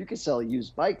started, you could sell a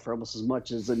used bike for almost as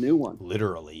much as a new one.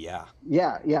 Literally, yeah.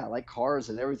 Yeah, like cars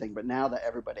and everything. But now that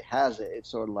everybody has it, it's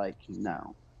sort of like,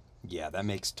 no. Yeah, that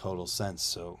makes total sense.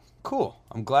 So cool.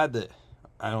 I'm glad that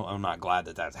I'm not glad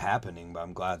that that's happening, but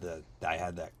I'm glad that I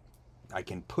had that. I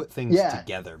can put things Yeah,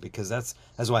 together, because that's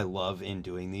what I love in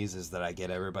doing these, is that I get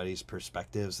everybody's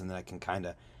perspectives, and then I can kind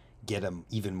of get them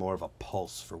even more of a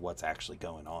pulse for what's actually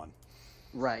going on.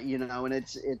 right. And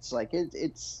it's like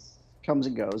it's comes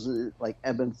and goes, like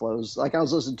ebb and flows. Like I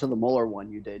was listening to the Mueller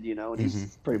one you did, and Hmm.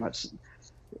 he's pretty much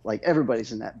like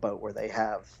everybody's in that boat where they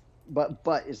have, but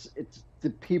it's the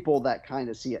people that kind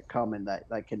of see it coming that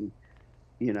can,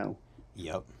 you know,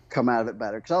 Yep. come out of it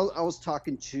better. Because I was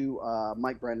talking to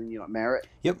Mike Brennan, at Merritt,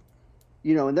 Yep.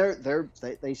 and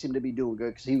they seem to be doing good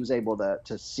because he was able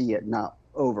to see it, not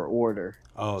over order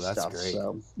Oh, that's stuff. great.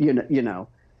 So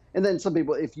and then some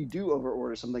people, if you do over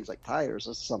order some things like tires,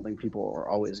 that's something people are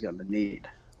always going to need.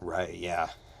 Right. Yeah.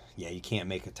 Yeah. You can't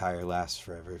make a tire last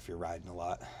forever if you're riding a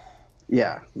lot.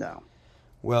 Yeah, no.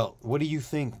 Well, what do you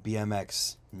think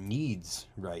BMX needs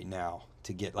right now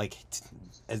to get like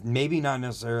maybe not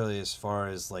necessarily as far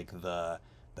as like the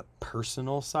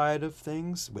personal side of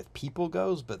things with people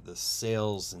goes, but the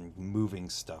sales and moving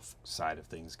stuff side of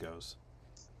things goes.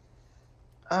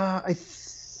 I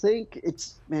think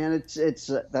it's man,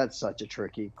 it's that's such a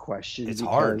tricky question It's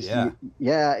hard, because yeah.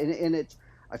 yeah, and it's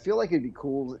I feel like it'd be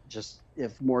cool just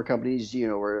if more companies,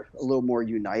 were a little more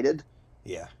united.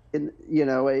 Yeah. And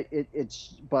it's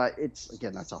but it's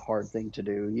again that's a hard thing to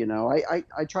do.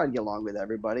 I try to get along with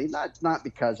everybody, not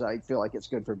because I feel like it's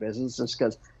good for business, just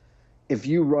because if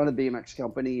you run a BMX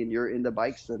company and you're into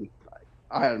bikes, then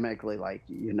I automatically like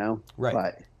you. Right.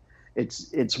 But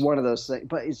it's one of those things.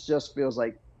 But it just feels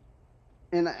like,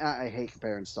 and I hate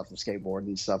comparing stuff to skateboard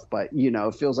and stuff, but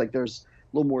it feels like there's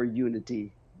a little more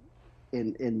unity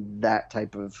in that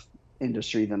type of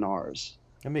industry than ours.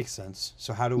 That makes sense.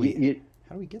 So how do we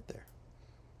get there?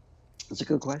 It's a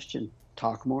good question.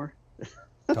 Talk more.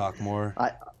 Talk more.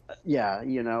 I Yeah,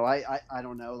 I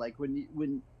don't know. Like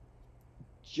when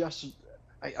just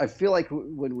I feel like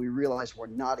when we realize we're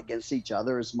not against each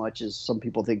other as much as some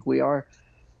people think we are,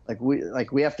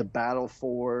 like we have to battle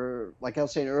for, like I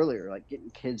was saying earlier, like getting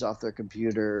kids off their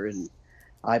computer and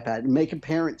iPad and making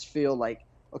parents feel like,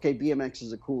 okay, BMX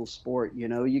is a cool sport.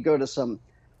 You go to some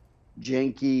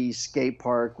janky skate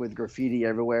park with graffiti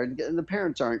everywhere, and the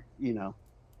parents aren't,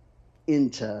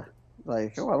 into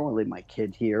like, oh, I don't want to leave my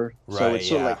kid here. So Right, it's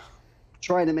sort of yeah. like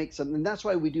trying to make something. And that's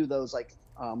why we do those like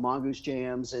Mongoose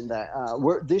Jams, and that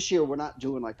we're this year we're not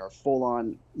doing like our full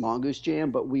on Mongoose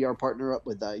Jam, but we are partner up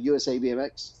with USA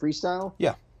BMX Freestyle.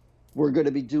 Yeah. We're going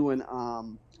to be doing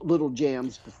little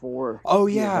jams before Oh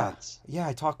the yeah. events. Yeah,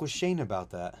 I talked with Shane about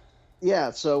that.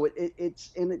 Yeah, so it's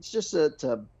just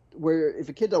to where if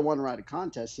a kid don't want to ride a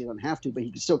contest, he doesn't have to, but he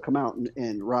can still come out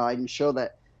and ride and show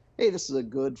that, hey, this is a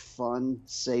good, fun,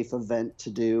 safe event to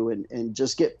do, and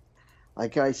just get,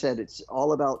 like I said, it's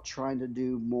all about trying to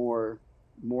do more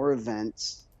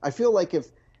events. I feel like if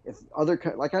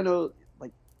like I know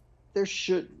like there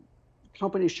should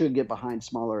companies should get behind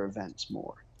smaller events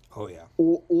more, Oh yeah.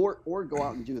 or go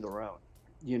out and do their own,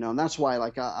 and that's why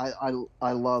like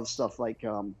I love stuff like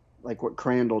what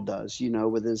Crandall does,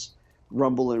 with his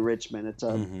Rumble in Richmond.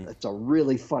 Hmm. It's a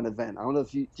really fun event. I don't know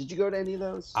if did you go to any of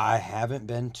those? I haven't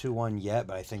been to one yet,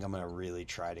 but I think I'm gonna really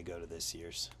try to go to this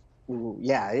year's. Ooh,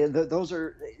 yeah, those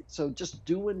are, so just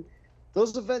doing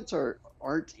those events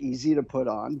aren't easy to put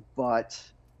on, but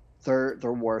they're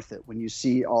worth it when you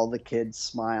see all the kids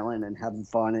smiling and having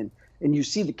fun, and you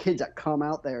see the kids that come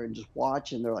out there and just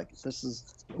watch, and they're like, this is,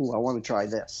 ooh, I want to try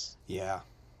this. Yeah,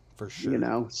 for you sure.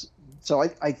 know so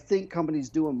I think companies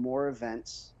doing more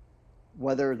events,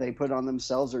 whether they put on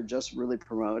themselves or just really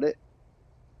promote it,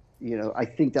 I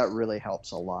think that really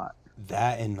helps a lot.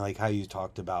 That and like how you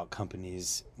talked about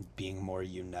companies being more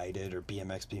united or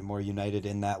BMX being more united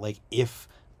in that, like if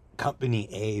company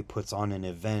A puts on an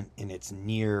event and it's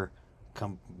near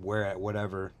where at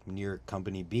whatever near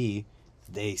company B,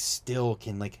 they still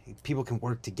can, like, people can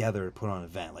work together to put on an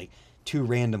event. Like two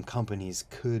random companies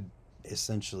could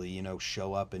essentially,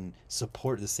 show up and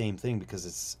support the same thing because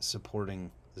it's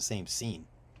supporting the same scene.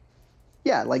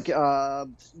 Yeah, like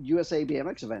USA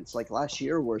BMX events like last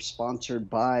year were sponsored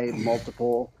by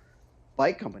multiple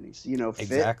bike companies. Fit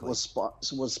Exactly.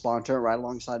 was sponsored right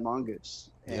alongside Mongoose,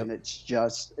 Yep. and it's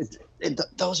just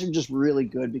those are just really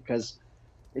good because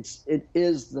it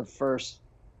is the first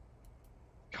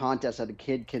contest that a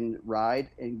kid can ride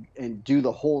and do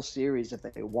the whole series if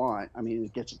they want. I mean,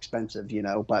 it gets expensive,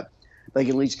 but they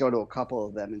can at least go to a couple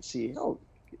of them and see, oh,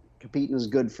 competing is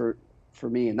good for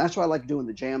me. And that's why I like doing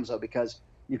the jams, though, because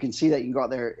you can see that you can go out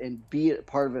there and be a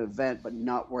part of an event but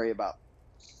not worry about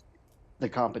the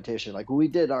competition. Like when we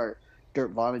did our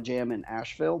Dirt Vana jam in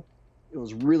Asheville, it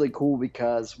was really cool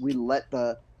because we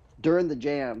during the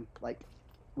jam, like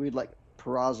we'd like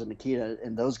Peraz and Nikita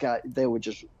and those guys, they would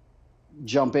just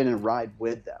jump in and ride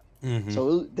with them. Hmm.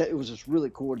 So it was just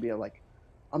really cool to be like,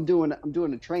 I'm doing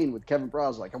a train with Kevin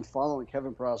Peraz. Like I'm following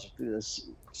Kevin Peraz through this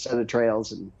set of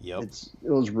trails, and Yep. it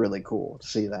was really cool to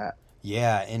see that.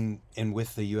 Yeah, and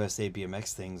with the USA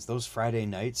BMX things, those Friday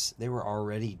nights, they were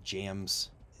already jams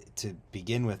to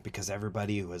begin with because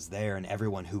everybody was there and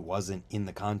everyone who wasn't in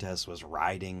the contest was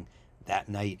riding that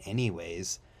night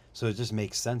anyways. So it just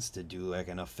makes sense to do like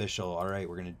an official, all right,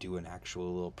 we're going to do an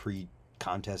actual little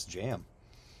pre-contest jam.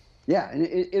 Yeah, and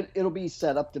it'll be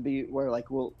set up to be where like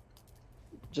we'll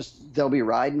just they'll be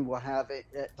riding. We'll have it.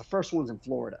 The first one's in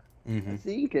Florida, I Hmm.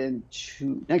 think, and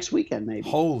next weekend maybe.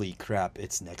 Holy crap,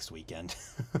 it's next weekend.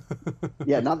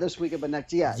 Yeah, not this weekend, but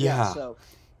next. Yeah, yeah. Yeah. So,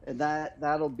 and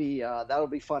that'll be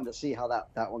fun to see how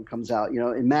that one comes out. You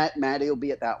know, and Matty will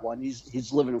be at that one.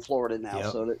 He's living in Florida now,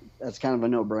 Yep. so that's kind of a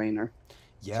no brainer.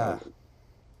 Yeah. So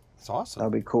It's awesome.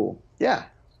 that'll be cool. Yeah.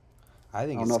 I I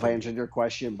think don't know it's if I going to be. answered your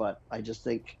question, but I just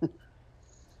think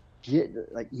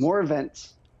get like more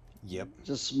events, Yep.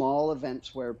 just small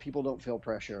events where people don't feel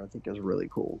pressure. I think is really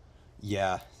cool.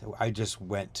 Yeah. I just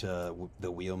went to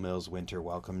the Wheel Mills Winter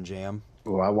Welcome Jam.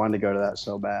 Oh, I wanted to go to that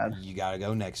so bad. You got to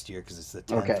go next year because it's the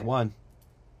 10th Okay. one.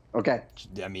 Okay.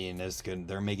 I mean, it's good.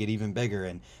 They're make it even bigger.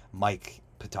 And Mike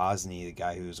Potosny, the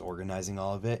guy who's organizing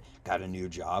all of it, got a new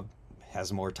job,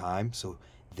 has more time. So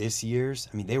this year's,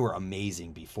 I mean, they were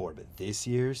amazing before, but this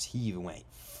year's, he even went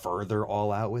further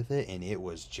all out with it, and it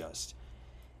was just,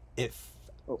 it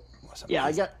Oh, was yeah.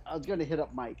 amazing. I was going to hit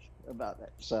up Mike about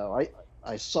that. So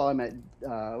I saw him at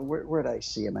where did I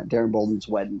see him at Darren Bolden's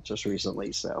wedding just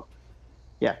recently. So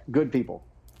yeah, good people.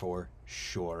 For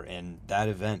sure. And that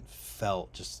event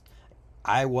felt just,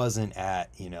 I wasn't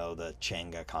at, the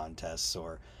Changa contests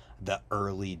or the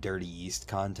early Dirty East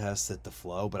contests at the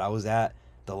Flow, but I was at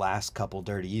the last couple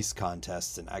Dirty East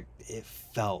contests, and it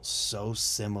felt so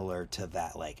similar to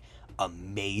that like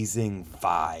amazing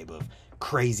vibe of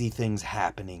crazy things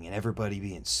happening and everybody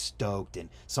being stoked and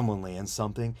someone lands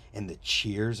something and the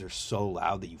cheers are so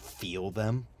loud that you feel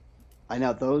them. I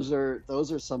know those are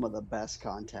some of the best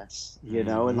contests, you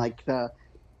know, and Hmm. like I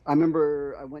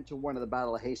remember I went to one of the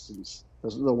Battle of Hastings,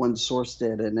 those are the ones Source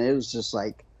did, and it was just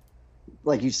like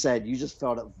you said, you just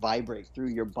felt it vibrate through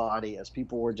your body as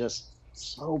people were just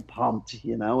so pumped,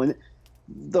 you know. And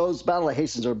those Battle of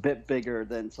Hastings are a bit bigger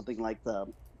than something like the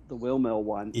Will Mill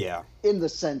one, Yeah. in the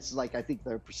sense like I think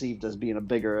they're perceived as being a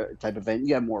bigger type event.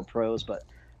 You have more pros, but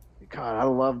God,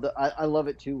 I love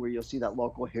it too, where you'll see that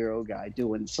local hero guy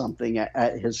doing something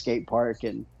at his skate park,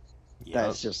 and Yep.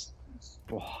 that's just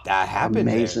oh, That happened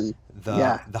there. amazing. The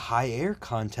Yeah, the high air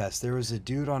contest, there was a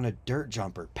dude on a dirt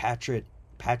jumper, Patrick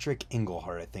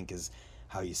Engelhart, I think is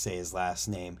how you say his last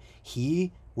name.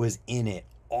 He was in it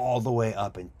all the way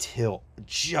up until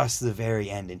just the very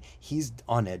end, and he's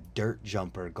on a dirt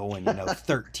jumper going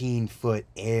 13-foot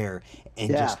air and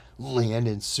yeah, just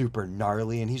landing super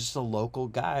gnarly, and he's just a local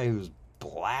guy who's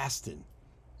blasting.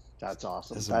 that's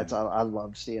awesome. This I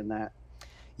love seeing that.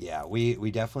 Yeah,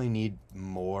 we definitely need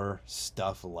more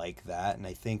stuff like that, and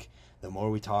I think the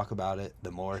more we talk about it, the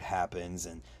more it happens,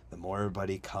 and the more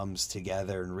everybody comes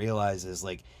together and realizes,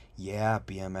 like, yeah,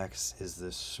 BMX is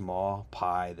this small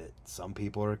pie that some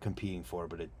people are competing for,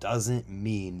 but it doesn't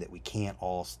mean that we can't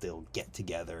all still get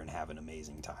together and have an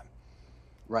amazing time.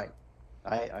 Right,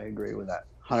 I agree with that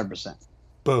 100%.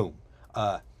 Boom.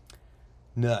 Uh,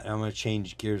 No, I'm going to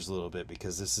change gears a little bit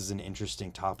because this is an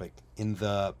interesting topic. In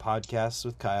the podcast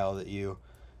with Kyle that you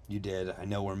did, I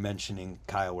know we're mentioning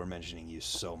Kyle, we're mentioning you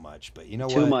so much, but you know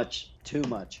Too what? much, too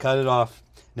much. Cut it off.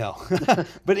 No.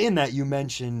 But in that you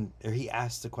mentioned, or he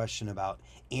asked a question about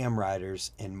AM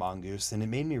riders and Mongoose, and it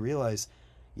made me realize,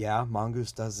 yeah,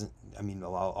 Mongoose doesn't, I mean,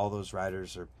 all those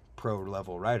riders are pro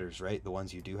level riders, right? The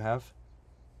ones you do have?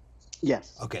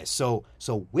 Yes, Okay, so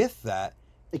with that,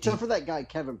 except for that guy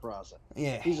Kevin Peraza.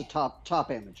 yeah, He's a top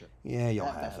amateur yeah, you'll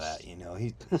at have best. that.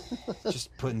 He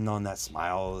just putting on that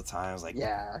smile all the time. I was like,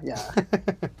 Yeah, yeah.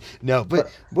 no. But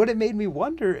But what it made me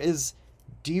wonder is,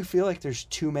 do you feel like there's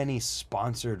too many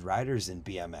sponsored riders in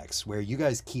BMX where you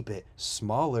guys keep it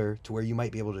smaller to where you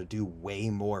might be able to do way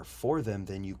more for them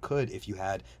than you could if you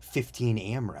had 15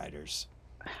 AM riders?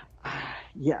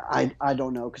 yeah, I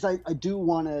don't know, because I do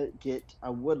want to I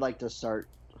would like to start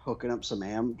hooking up some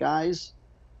AM guys,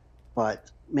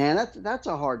 but man, that's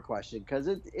a hard question because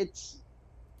it's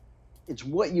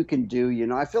what you can do. You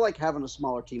know, I feel like having a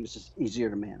smaller team is just easier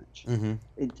to manage. Mm-hmm.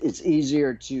 It's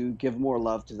easier to give more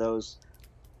love to those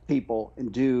people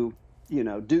and do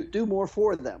more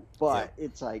for them. Yeah. But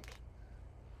it's like,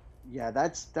 yeah,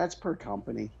 that's per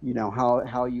company. You know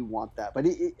how you want that. But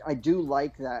I do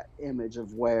like that image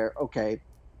of where okay,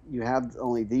 you have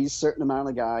only these certain amount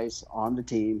of guys on the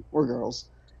team or girls,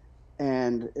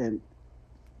 and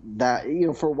that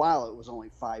for a while it was only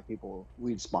 5 people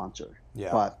we'd sponsor,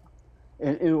 Yeah. but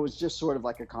and it was just sort of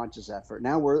like a conscious effort.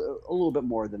 Now we're a little bit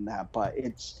more than that, but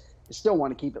I still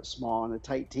want to keep it small and a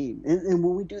tight team. And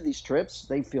when we do these trips,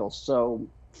 they feel so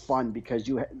fun because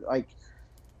like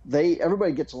they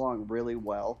everybody gets along really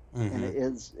well, and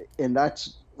Mm-hmm. and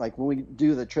that's like when we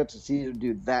do the trips, it's easy to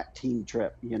do that team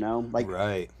trip. Like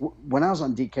Right. when I was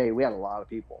on DK, we had a lot of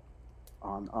people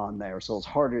on there, so it's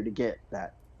harder to get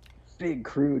that big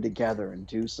crew together and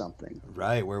do something.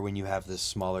 Right, where when you have this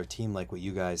smaller team like what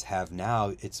you guys have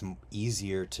now, it's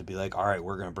easier to be like, all right,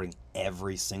 we're going to bring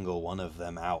every single one of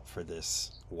them out for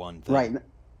this one thing. Right,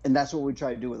 and that's what we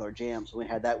try to do with our jams. When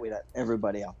we had that, we had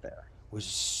everybody out there.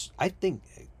 Which I think,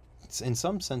 in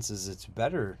some senses, it's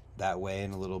better that way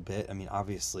in a little bit. I mean,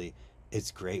 obviously, it's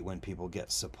great when people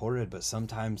get supported, but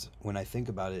sometimes when I think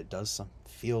about it, it does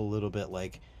feel a little bit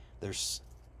like there's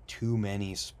too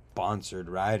many sponsored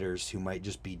riders who might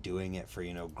just be doing it for,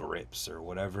 grips or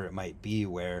whatever it might be,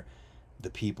 where the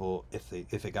people, if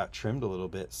it got trimmed a little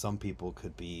bit, some people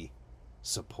could be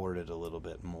supported a little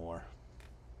bit more.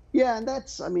 Yeah, and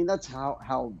I mean, that's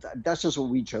how that's just what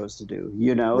we chose to do.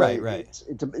 Right, right.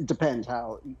 It depends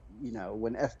how,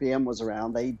 when FBM was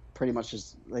around, they pretty much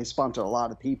they sponsored a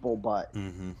lot of people. But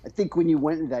Mm-hmm. I think when you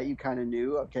went into that, you kind of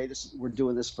knew, okay, we're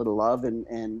doing this for the love, and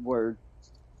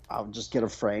I'll just get a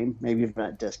frame, maybe even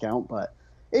at discount. But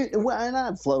and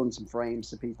I've flown some frames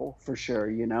to people for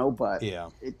sure, but Yeah.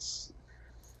 it's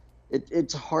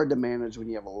hard to manage when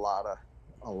you have a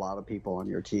lot of people on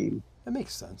your team. That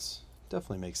makes sense.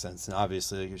 Definitely makes sense. And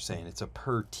obviously, like you're saying, it's a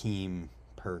per team,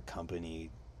 per company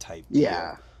type deal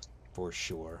Yeah. for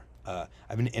sure. I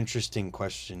have an interesting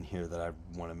question here that I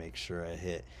want to make sure I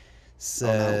hit. Oh no.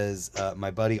 Says my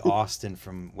buddy Austin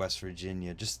from West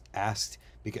Virginia just asked,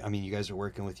 because I mean, you guys are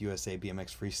working with USA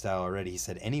BMX Freestyle already. He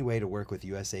said, any way to work with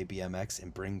USA BMX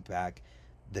and bring back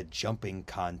the jumping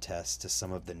contest to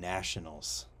some of the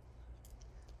nationals?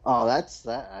 Oh, that's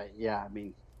that. Yeah, I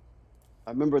mean,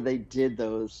 I remember they did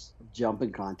those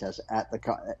jumping contests at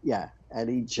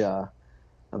each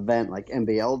event. Like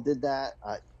NBL did that.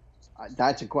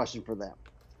 That's a question for them.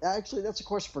 Actually, that's a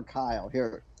question for Kyle.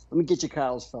 Here, let me get you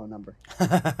Kyle's phone number.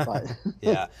 But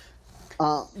Yeah.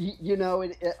 I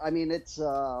mean, it's.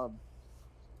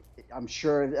 I'm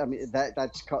sure. I mean,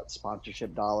 that's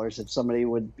sponsorship dollars. If somebody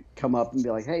would come up and be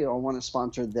like, "Hey, I want to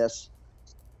sponsor this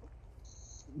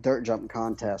dirt jump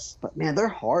contest," but man, they're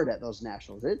hard at those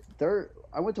nationals.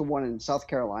 I went to one in South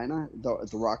Carolina, the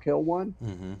Rock Hill one.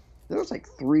 Mm-hmm. There was like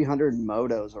 300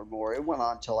 motos or more. It went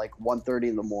on till like 1:30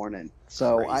 in the morning.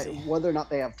 So Crazy. whether or not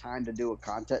they have time to do a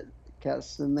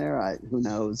contest in there, who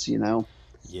knows,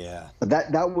 Yeah. But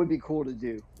that would be cool to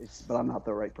do. But I'm not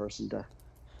the right person to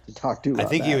talk to I about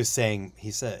think he that. was saying,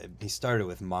 he said he started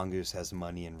with Mongoose has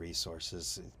money and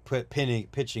resources,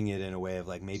 pitching it in a way of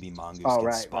like maybe Mongoose Oh, can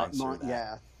right. sponsor that.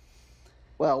 Yeah.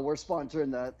 Well, we're sponsoring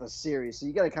the series, so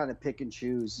you got to kind of pick and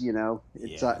choose.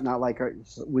 It's Yeah. not like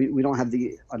we don't have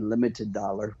the unlimited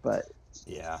dollar, but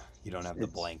Yeah. You don't have the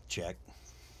it's blank check.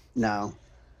 no,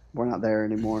 we're not there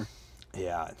anymore.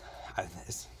 Yeah.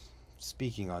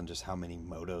 Speaking on just how many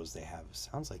motos they have, it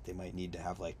sounds like they might need to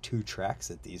have like 2 tracks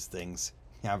at these things.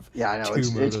 Have Yeah, I know two it's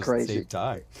motos at the crazy. same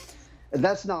time. And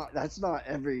that's not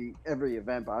every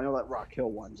event, but I know that Rock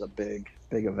Hill one's a big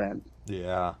event.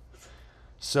 Yeah.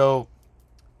 So,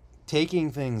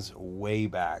 taking things way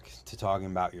back to talking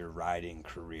about your riding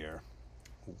career,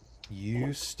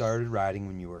 you started riding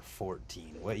when you were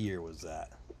 14. What year was that?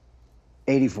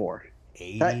 84.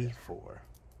 That 84.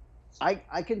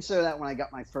 I consider that when I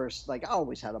got my first, like, I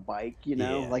always had a bike,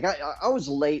 Yeah. like I was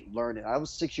late learning. I was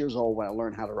 6 years old when I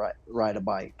learned how to ride a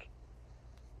bike,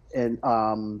 and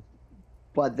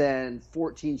but then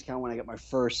 14 is kind of when I got my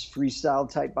first freestyle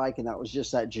type bike, and that was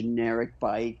just that generic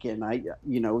bike. And I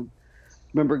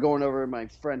remember going over, my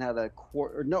friend had a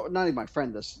quarter, no, not even my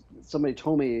friend, somebody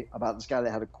told me about this guy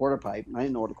that had a quarter pipe, and I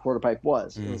didn't know what a quarter pipe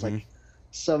was. It was Mm-hmm. like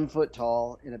 7 foot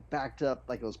tall, and it backed up,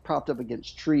 like it was propped up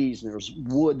against trees, and there was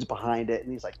woods behind it.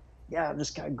 And he's like, "Yeah, this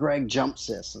guy Greg jumps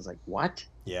this." I was like, "What?"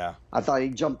 Yeah. I thought he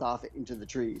jumped off it into the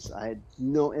trees. I had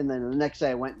no. And then the next day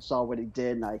I went and saw what he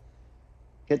did, and I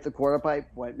hit the quarter pipe,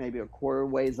 went maybe a quarter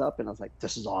ways up, and I was like,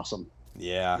 "This is awesome."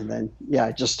 Yeah. And then yeah,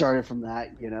 I just started from that.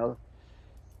 And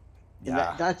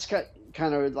Yeah. that's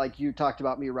kind of like you talked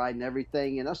about me riding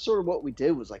everything, and that's sort of what we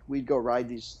did. Was like we'd go ride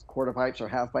these quarter pipes or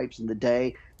half pipes in the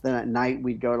day, then at night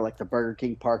we'd go to like the Burger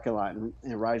King parking lot and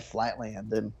ride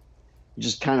Flatland, and you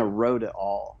just kind of rode it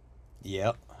all.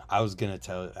 Yep. I was gonna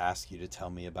ask you to tell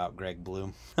me about Greg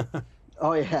Bloom.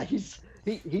 Oh yeah, he's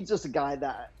just a guy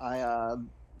that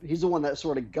he's the one that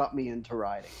sort of got me into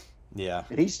riding. Yeah.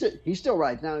 And he still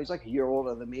rides now. He's like a year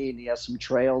older than me, and he has some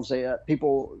trails. They're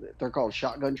called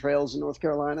shotgun trails in North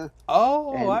Carolina.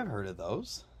 Oh, And I've heard of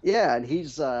those. yeah, and he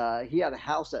had a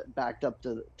house that backed up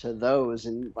to those,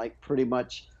 and like pretty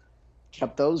much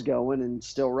kept those going and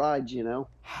still rides, you know.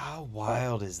 How But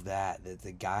wild is that? That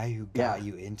the guy who got yeah,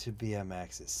 you into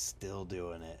BMX is still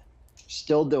doing it.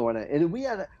 still doing it. And we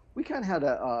kind of had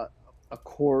a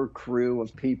core crew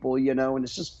of people, you know, and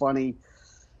it's just funny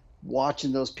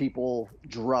watching those people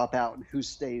drop out and who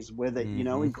stays with it, you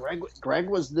know. Mm-hmm. And Greg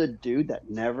was the dude that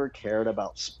never cared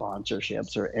about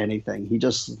sponsorships or anything. He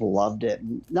just loved it.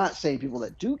 Not saying people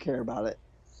that do care about it,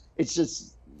 it's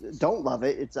just don't love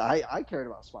it. It's I cared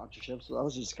about sponsorships. So that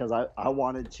was just because I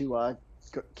wanted to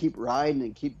keep riding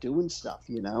and keep doing stuff,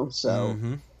 you know. So,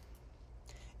 Mm-hmm.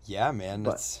 Yeah, man,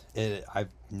 but that's it. I'm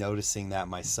noticing that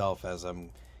myself as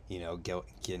I'm,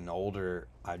 getting older.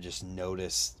 I just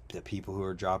notice the people who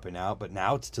are dropping out, but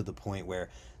now it's to the point where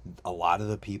a lot of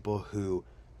the people who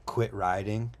quit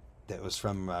riding, that was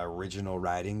from my original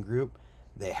riding group,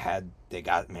 they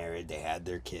got married, they had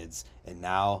their kids, and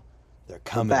now they're they're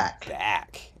coming back.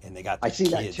 back and they got I their see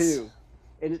that kids. too,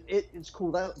 and it's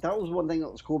cool. That was one thing that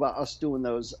was cool about us doing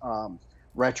those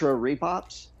retro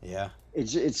repops. Yeah.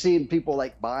 It's seeing people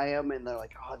like buy them and they're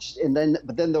like, oh, and then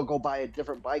but then they'll go buy a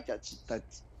different bike that's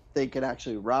they could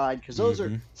actually ride, because those are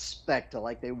Mm-hmm. spec to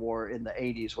like they wore in the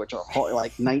 80s, which are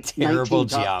like Terrible 19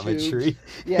 top tubes. geometry.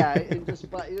 Yeah,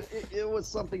 but it was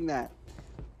something that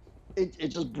it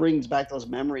just brings back those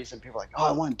memories, and people are like, oh,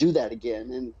 I want to do that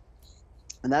again,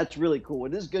 and that's really cool.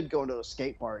 It is good going to a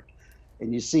skate park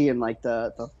and you see in like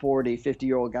the 40,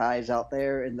 50-year-old guys out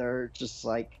there, and they're just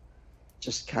like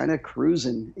just kind of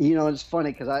cruising. You know, it's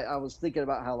funny because I was thinking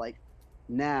about how like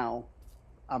now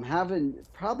I'm having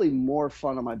probably more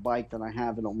fun on my bike than I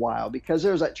have in a while, because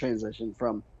there's that transition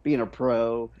from being a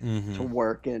pro Mm-hmm. to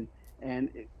working. And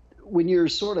when you're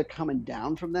sort of coming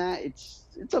down from that, it's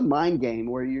a mind game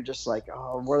where you're just like,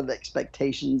 oh, what are the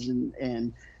expectations?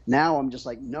 And now I'm just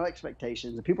like, no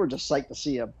expectations. And people are just psyched to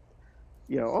see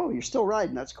oh, you're still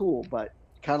riding. That's cool. But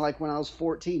kind of like when I was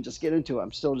 14, just get into it.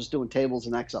 I'm still just doing tables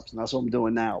and X ups, and that's what I'm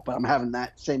doing now. But I'm having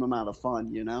that same amount of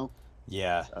fun, you know?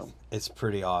 Yeah, So, it's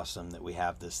pretty awesome that we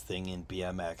have this thing in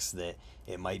BMX that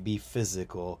it might be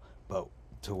physical, but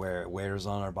to where it wears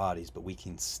on our bodies, but we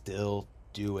can still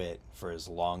do it for as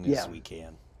long as yeah. we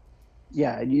can.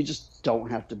 Yeah. And you just don't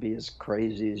have to be as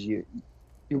crazy as you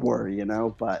were, you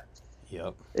know? But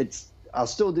Yep. I'll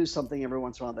still do something every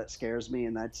once in a while that scares me.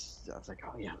 And I was like,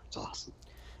 oh, yeah, that's awesome.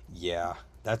 Yeah,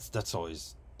 that's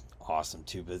always awesome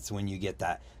too. But it's when you get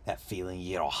that feeling, you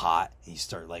get all hot, and you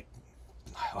start like,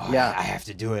 oh, Yeah. I have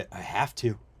to do it. I have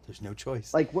to. There's no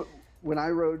choice. Like when I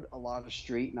rode a lot of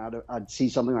street and I'd see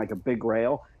something like a big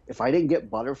rail, if I didn't get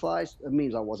butterflies, it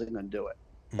means I wasn't going to do it.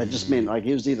 That just Mm, meant like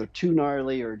it was either too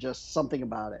gnarly or just something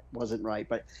about it wasn't right.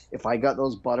 But if I got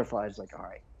those butterflies, like, all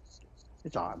right,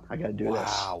 it's on. I got to do this.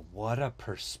 wow, what a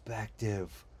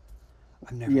perspective.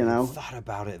 I've never You even know, thought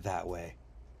about it that way.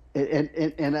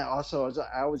 and also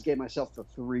I always gave myself the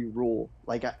three rule.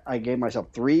 Like I gave myself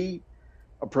three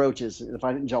approaches, and if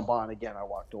I didn't jump on again, I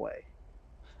walked away.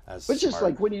 That's But just smart.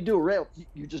 like when you do a rail,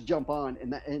 you just jump on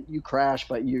and you crash,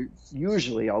 but you're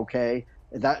usually okay.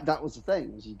 And that was the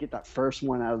thing, was you get that first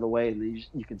one out of the way, and then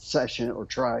you can session it or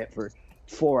try it for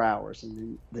 4 hours,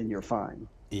 and then you're fine.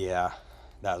 Yeah,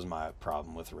 that was my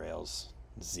problem with rails.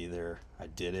 It's either I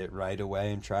did it right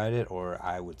away and tried it, or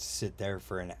I would sit there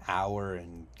for an hour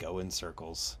and go in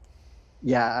circles.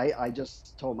 Yeah, I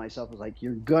just told myself, I was like,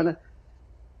 you can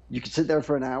sit there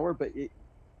for an hour, but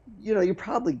you're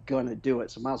probably gonna do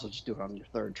it, so might as well just do it on your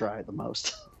third try at the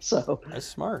most. So, That's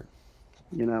smart.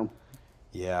 you know,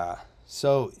 Yeah.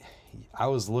 So I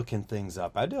was looking things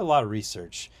up. I did a lot of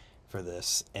research for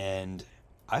this, and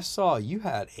I saw you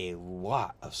had a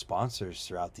lot of sponsors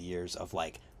throughout the years of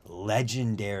like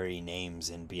legendary names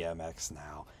in BMX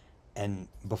now. And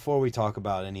before we talk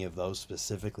about any of those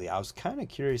specifically, I was kind of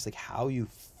curious like how you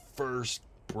first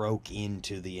broke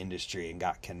into the industry and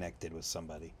got connected with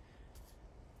somebody.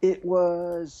 it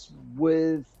was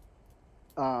with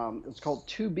it's called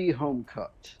To Be Home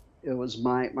Cooked. It was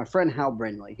my friend Hal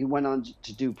Brindley. He went on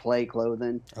to do Play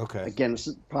Clothing. Okay. Again, it's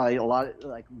probably a lot of,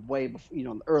 like way before, in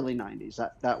the early '90s.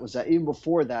 That was that. Even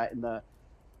before that,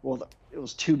 it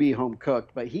was To Be Home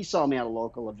Cooked. But he saw me at a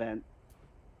local event,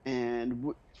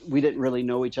 and we didn't really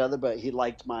know each other, but he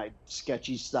liked my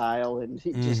sketchy style, and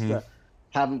he just Mm-hmm.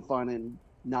 having fun and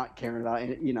not caring about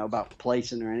about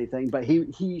placing or anything. But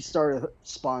he started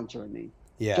sponsoring me,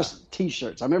 Yeah. just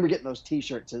T-shirts. I remember getting those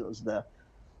T-shirts. It was the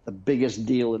biggest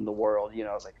deal in the world.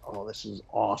 I was like, oh, this is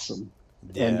awesome.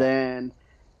 And Yeah. then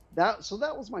that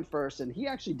was my first, and he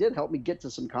actually did help me get to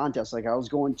some contests. Like I was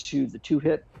going to the two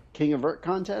hit King of Vert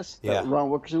contest that Yeah. Ron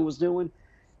Wilkerson was doing,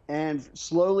 and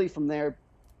slowly from there,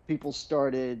 people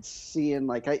started seeing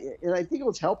and I think it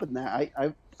was helping that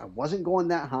I wasn't going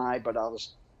that high, but I was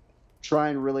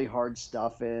trying really hard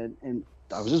stuff, and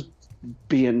I was just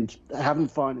having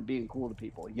fun and being cool to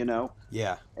people, you know.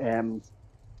 Yeah. And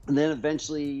then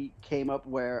eventually came up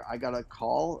where I got a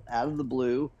call out of the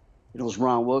blue. It was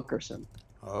Ron Wilkerson.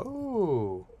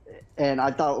 Oh. And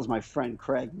I thought it was my friend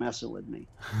Craig messing with me.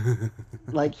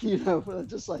 Like, you know,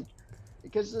 just like,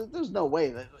 because there's no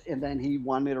way that, and then he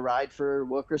wanted me to ride for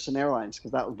Wilkerson Airlines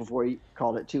because that was before he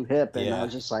called it Too Hip. And I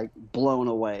was just like blown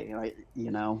away,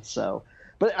 so,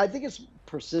 but I think it's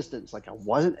persistence. Like I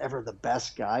wasn't ever the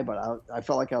best guy, but I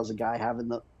felt like I was a guy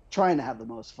trying to have the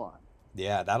most fun.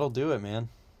 Yeah, that'll do it, man.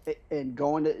 And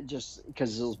going to just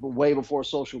because it was way before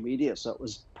social media, so it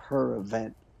was per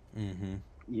event. Mm-hmm.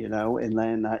 You know, and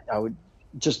then I would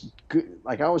just,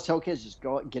 like I always tell kids, just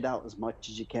go get out as much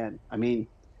as you can. I mean,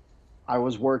 I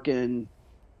was working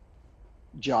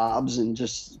jobs and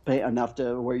just pay enough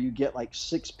to where you get like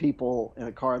 6 people in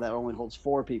a car that only holds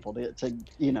 4 people to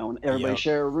you know, and everybody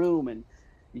share a room, and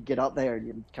you get out there and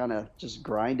you kind of just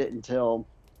grind it until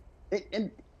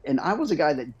and I was a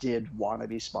guy that did want to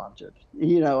be sponsored.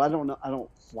 You know, I don't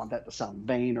want that to sound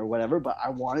vain or whatever, but I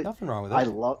wanted, nothing wrong with it.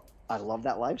 I love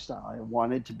that lifestyle. I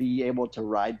wanted to be able to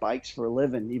ride bikes for a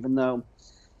living, even though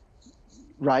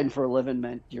riding for a living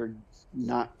meant you're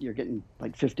getting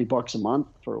like $50 a month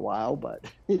for a while, but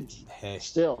it's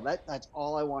still that's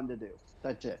all I wanted to do.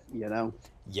 That's it, you know?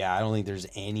 Yeah, I don't think there's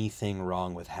anything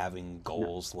wrong with having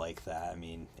goals like that. I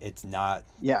mean, it's not.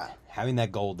 Yeah. Having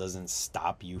that goal doesn't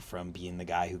stop you from being the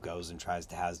guy who goes and tries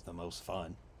to have the most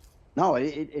fun. No,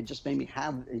 it just made me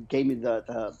it gave me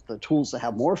the tools to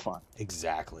have more fun.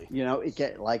 Exactly. You know,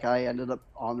 I ended up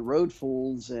on the Road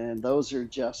Fools, and those are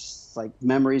just like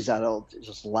memories that'll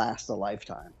just last a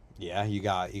lifetime. Yeah, you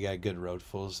got a good Road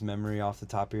Fools memory off the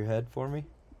top of your head for me?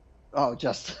 Oh,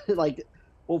 just like,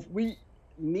 well,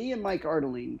 me and Mike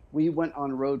Ardeline, we went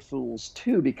on Road Fools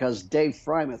too because Dave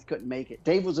Frymouth couldn't make it.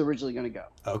 Dave was originally going to go.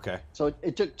 Okay. So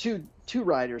it took two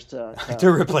riders to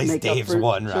replace Dave's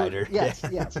one rider. Yes,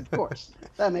 yes, of course.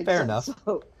 That makes fair sense. enough.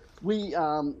 So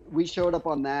we showed up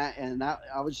on that, and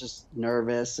I was just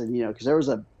nervous, and you know, because there was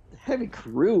a heavy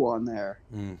crew on there.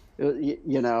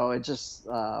 You know, it just.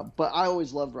 But I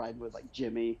always loved riding with like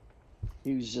Jimmy.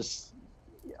 He was just.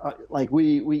 Like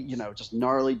we you know, just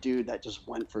gnarly dude that just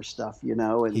went for stuff, you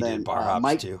know. And he then did bar hops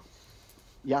Mike too.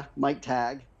 Yeah, Mike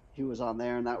Tag, he was on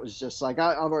there, and that was just like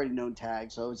I've already known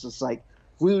Tag, so it's just like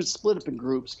we would split up in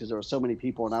groups because there were so many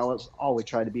people, and I was always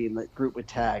trying to be in the group with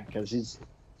Tag because he's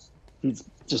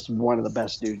just one of the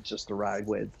best dudes just to ride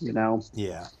with, you know.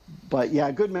 Yeah. But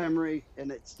yeah, good memory,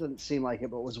 and it doesn't seem like it,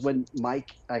 but it was when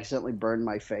Mike accidentally burned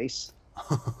my face.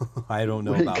 I don't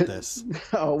know about this.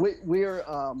 Oh, we were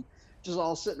just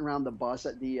all sitting around the bus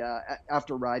at the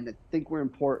after riding. I think we're in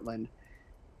Portland,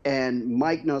 and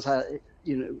Mike knows how to,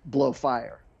 you know, blow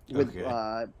fire with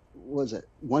what was it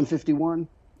 151?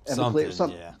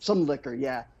 Some liquor,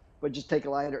 yeah. But just take a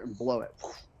lighter and blow it.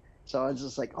 So I was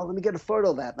just like, oh, let me get a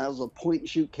photo of that. And that was a point and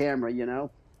shoot camera, you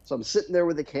know. So I'm sitting there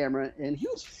with the camera, and he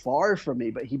was far from me,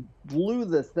 but he blew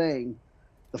the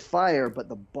fire, but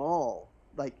the ball,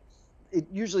 like, it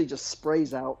usually just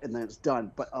sprays out and then it's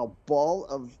done. But a ball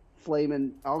of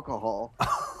flaming alcohol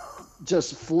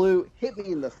just hit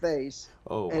me in the face,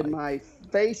 and my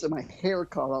face and my hair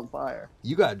caught on fire.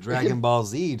 You got Dragon Ball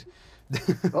Z'd.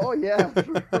 Oh yeah,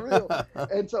 for real.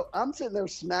 And so I'm sitting there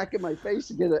smacking my face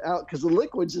to get it out because the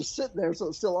liquid's just sitting there, so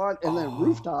it's still on. And then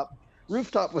rooftop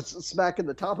was smacking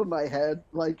the top of my head,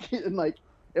 and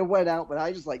it went out, but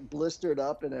I just like blistered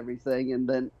up and everything. And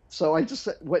then so I just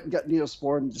went and got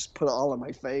Neosporin and just put it all on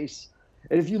my face.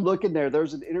 And if you look in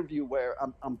there's an interview where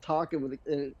I'm talking with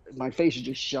my face is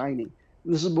just shining.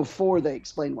 And this is before they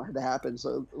explained why that happened,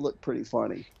 so it looked pretty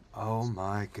funny. Oh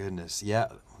my goodness, yeah,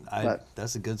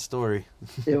 that's a good story.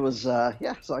 It was so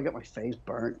I got my face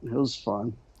burnt. It was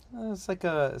fun. It's like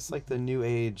the new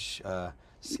age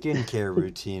skincare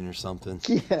routine or something.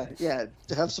 Yeah.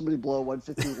 To have somebody blow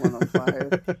 151 on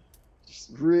fire,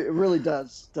 it really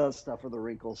does stuff for the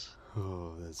wrinkles.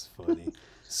 Oh, that's funny.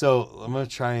 So I'm going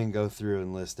to try and go through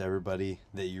and list everybody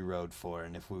that you rode for,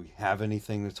 and if we have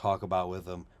anything to talk about with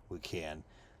them, we can.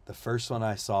 The first one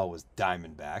I saw was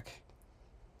Diamondback.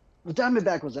 Well,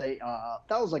 Diamondback was that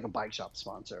was like a bike shop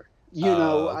sponsor. You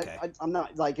know, okay. I'm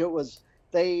not like it was.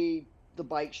 The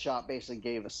bike shop basically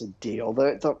gave us a deal.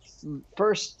 The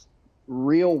first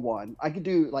real one I could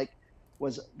do, like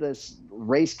was this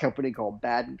race company called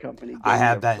Baden Company. I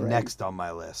have that next on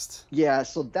my list. Yeah,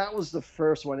 so that was the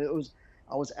first one.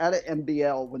 I was at an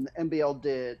MBL when the MBL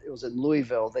did. It was in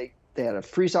Louisville. They had a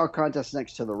freestyle contest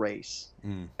next to the race,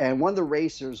 and one of the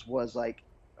racers was like,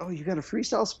 "Oh, you got a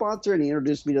freestyle sponsor?" And he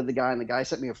introduced me to the guy, and the guy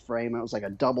sent me a frame. And it was like a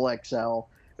double XL.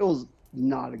 It was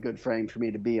not a good frame for me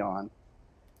to be on.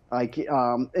 Like,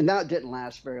 and that didn't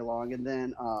last very long. And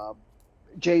then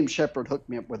James Shepard hooked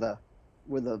me up with a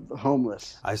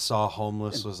Homeless. I saw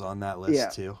Homeless was on that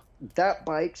list too. That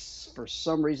bike's, for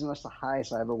some reason, that's the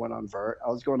highest I ever went on vert. I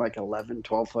was going like 11,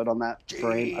 12 foot on that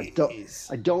frame.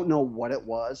 I don't know what it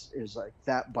was. It was like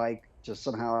that bike just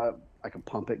somehow I could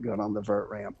pump it good on the vert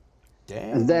ramp.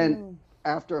 Damn. And then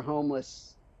after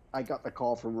Homeless, I got the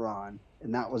call from Ron,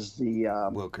 and that was the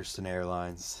Wilkerson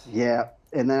Airlines. Yeah,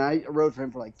 and then I rode for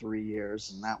him for like 3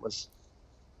 years, and that was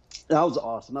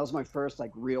awesome. That was my first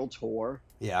like real tour.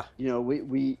 Yeah. You know,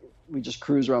 we just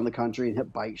cruised around the country and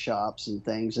hit bike shops and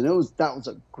things, and that was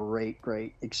a great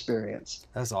experience.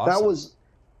 That's awesome.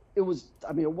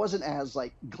 I mean, it wasn't as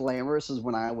like glamorous as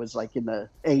when I was like in the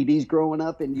 80s growing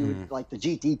up, and you would, like the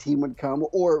GT team would come,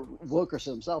 or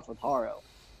Wilkerson himself with Haro.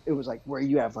 It was like where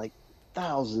you have like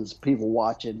thousands of people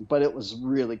watching, but it was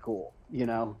really cool, you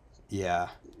know? Yeah.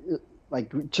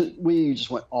 Like we just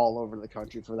went all over the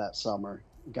country for that summer.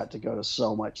 Got to go to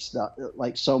so much stuff,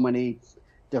 like so many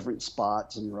different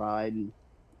spots and ride. And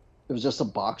it was just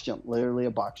literally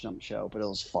a box jump show, but it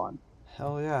was fun.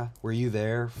 Hell yeah. Were you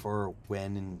there for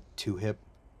when Two Hip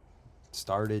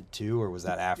started too, or was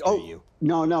that after you?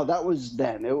 No, that was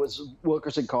then. It was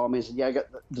Wilkerson called me and said, "Yeah, I got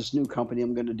this new company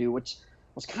I'm going to do," which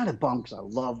I was kind of bummed because I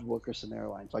loved Wilkerson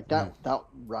Airlines. Like that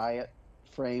Riot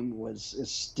frame is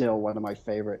still one of my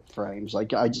favorite frames.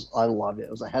 Like I loved it.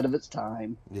 It was ahead of its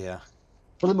time. Yeah.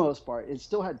 For the most part, it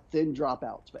still had thin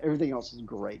dropouts, but everything else is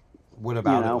great. What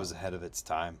about it was ahead of its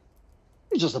time?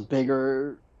 It's just a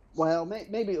bigger. Well,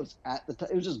 maybe it was at the time.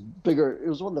 It was just bigger. It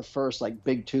was one of the first like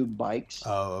big tube bikes.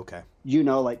 Oh, okay. You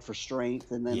know, like for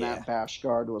strength, and then that bash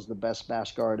guard was the best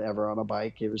bash guard ever on a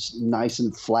bike. It was nice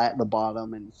and flat at the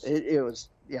bottom, and it was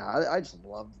I just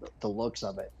loved the looks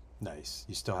of it. Nice.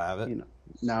 You still have it? You know,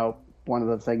 no. One of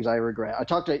the things I regret. I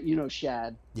talked to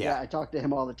Shad. Yeah. I talked to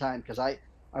him all the time because I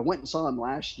went and saw him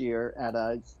last year at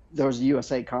there was a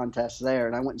USA contest there,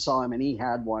 and I went and saw him, and he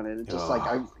had one, and it just like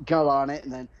I got on it,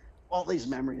 and then all these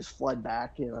memories flood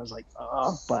back, and I was like,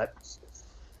 but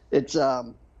it's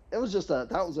it was just that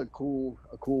was a cool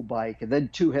bike. And then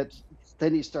Two Hips,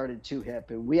 then he started Two Hip,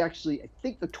 and we actually, I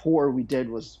think the tour we did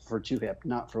was for Two Hip,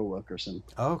 not for Wilkerson.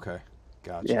 Oh, okay,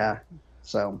 gotcha. Yeah,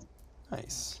 so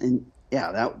nice. And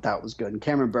yeah, that was good. And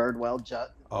Cameron Birdwell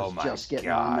just getting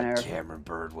on there. Cameron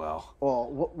Birdwell.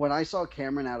 Well, when I saw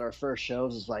Cameron at our first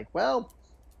shows, it's like, well,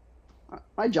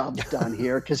 my job's done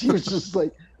here, because he was just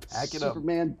like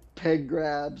Superman peg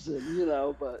grabs,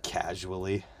 and but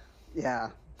casually.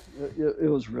 Yeah, it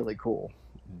was really cool.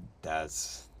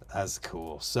 That's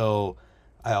cool. So,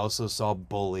 I also saw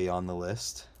Bully on the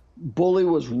list. Bully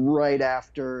was right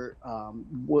after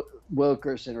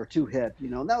Wilkerson or Two Hip,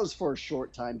 and that was for a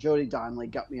short time. Jody Donnelly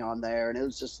got me on there, and it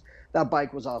was just that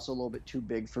bike was also a little bit too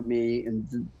big for me.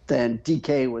 And then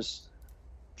DK was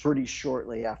pretty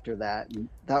shortly after that, and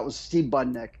that was Steve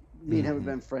Budnick. Me and him have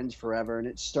been friends forever, and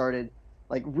it started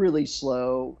like really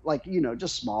slow, like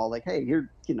just small, like, hey,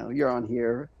 you're on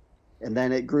here, and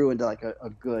then it grew into like a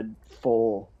good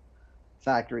full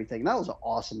factory thing. That was an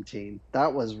awesome team.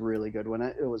 That was really good. When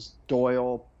it was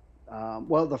Doyle.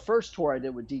 Well, the first tour I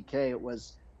did with DK, it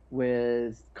was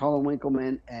with Colin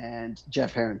Winkleman and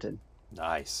Jeff Harrington.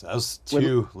 Nice. Those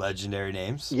two legendary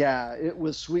names. Yeah, it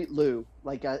was Sweet Lou.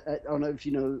 Like I don't know if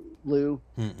you know Lou.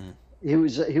 Mm-mm. He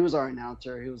was our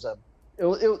announcer. It was a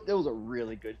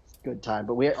really good time.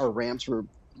 But our ramps were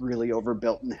really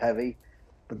overbuilt and heavy.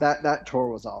 But that tour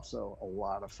was also a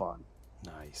lot of fun.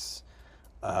 Nice.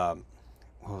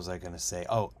 What was I going to say?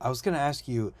 Oh, I was going to ask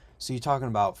you, so you're talking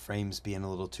about frames being a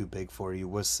little too big for you.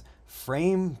 Was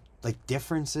frame, like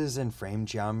differences in frame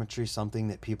geometry, something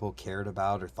that people cared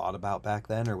about or thought about back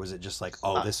then? Or was it just like,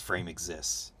 this frame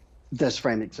exists? This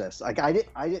frame exists. Like I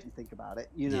didn't think about it,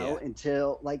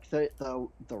 until like the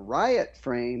Riot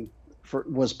frame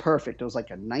was perfect. It was like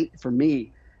for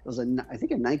me, it was I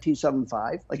think a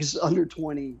 1975, like it's under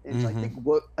 20 inch.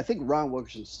 Mm-hmm. I think Ron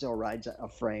Wilkerson still rides a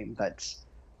frame that's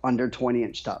under 20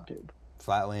 inch top tube.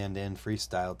 Flatland and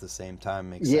freestyle at the same time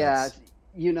makes sense.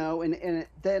 And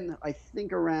then I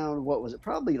think around, what was it,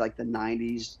 probably like the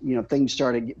 90s, things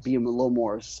started being a little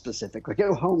more specific. Like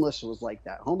Homeless was like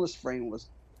that. Homeless frame was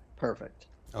perfect.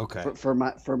 Okay. For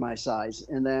my size.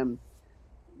 And then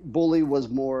Bully was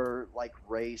more like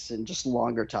race and just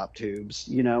longer top tubes,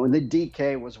 you know. And the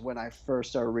DK was when I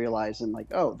first started realizing, like,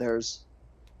 oh, there's,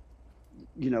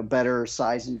 you know, better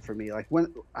sizing for me. Like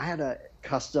when I had a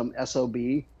custom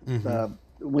SOB, Mm-hmm. the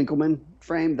Winkleman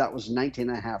frame, that was 19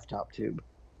 and a half top tube.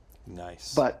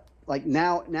 Nice. But like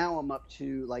now I'm up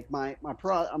to like my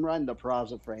pro. I'm riding the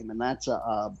Peraza frame, and that's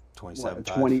a 27.5.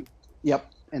 20.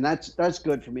 Yep, and that's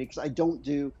good for me because I don't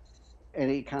do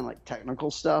any kind of like technical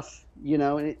stuff, you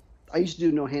know. And I used to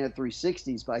do no handed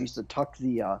 360s, but I used to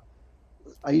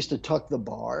tuck the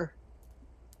bar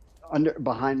under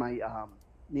behind my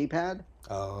knee pad.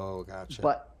 Oh, gotcha.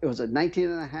 But it was a 19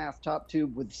 and a half top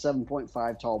tube with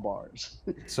 7.5 tall bars.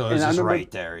 So it was just right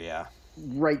there, yeah.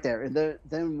 Right there. And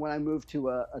then when I moved to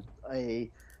a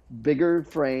bigger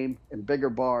frame and bigger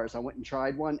bars, I went and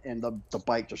tried one, and the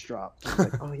bike just dropped. I was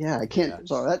like, oh yeah, I can't. Yeah.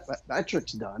 So that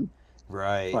trick's done.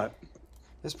 Right. But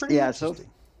it's pretty interesting. So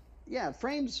yeah,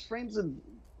 frames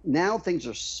now things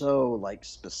are so like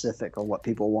specific on what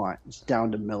people want. It's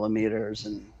down to millimeters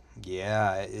and.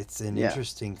 Yeah, it's an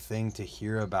interesting thing to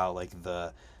hear about, like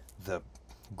the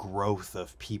growth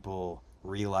of people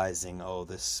realizing, oh,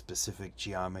 this specific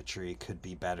geometry could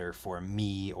be better for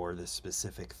me, or this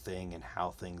specific thing, and how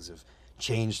things have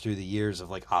changed through the years of,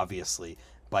 like, obviously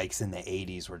bikes in the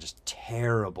 80s were just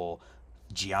terrible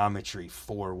geometry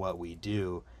for what we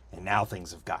do, and now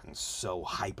things have gotten so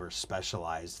hyper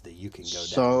specialized that you can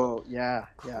go down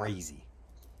crazy.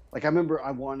 Like I remember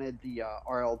I wanted the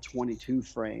RL22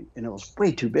 frame, and it was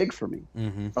way too big for me.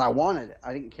 Mm-hmm. But I wanted it.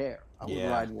 I didn't care. I would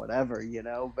ride whatever, you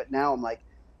know. But now I'm like,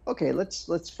 okay,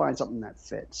 let's find something that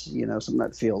fits, you know, something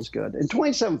that feels good. And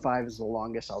 27.5 is the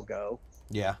longest I'll go.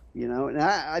 Yeah. You know, and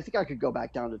I think I could go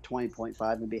back down to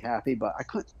 20.5 and be happy, but I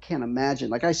can't imagine.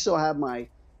 Like I still have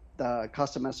the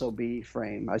custom SOB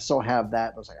frame. I still have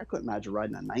that. I was like, I couldn't imagine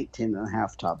riding a 19 and a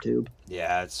half top tube.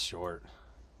 Yeah, it's short.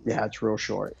 Yeah, it's real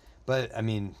short. But, I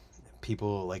mean,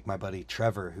 people like my buddy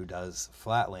Trevor, who does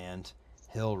Flatland,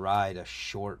 he'll ride a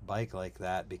short bike like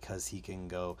that because he can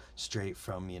go straight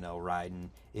from, you know,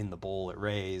 riding in the bowl at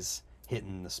Ray's,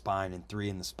 hitting the spine and 3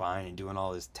 in the spine and doing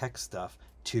all his tech stuff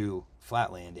to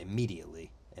Flatland immediately.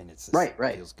 And it's just, right.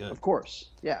 feels good. Of course,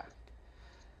 yeah.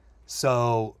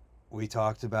 So we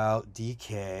talked about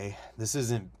DK. This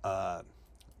isn't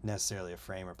necessarily a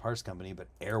frame or parts company, but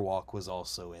Airwalk was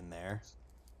also in there.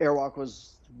 Airwalk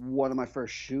was one of my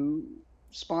first shoe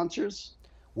sponsors.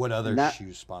 What other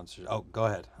shoe sponsors? Oh, go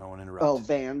ahead. I don't want to interrupt. Oh,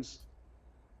 Vans.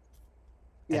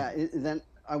 Yeah, then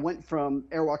I went from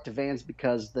Airwalk to Vans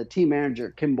because the team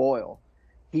manager, Kim Boyle,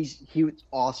 he was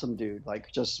awesome dude,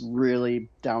 like just really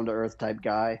down to earth type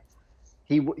guy.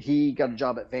 He got a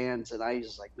job at Vans, and I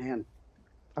was like, man,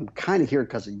 I'm kind of here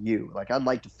because of you. Like I'd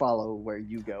like to follow where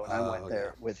you go, and I went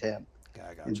there with him.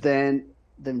 I gotcha. And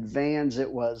then Vans, it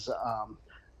was.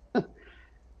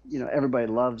 You know, everybody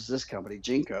loves this company,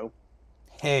 Jinko.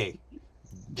 Hey,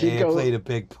 they played a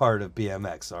big part of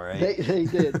BMX, all right? They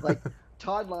did. Like,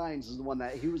 Todd Lyons is the one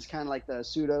that, he was kind of like the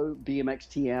pseudo BMX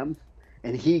TM,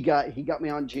 and he got me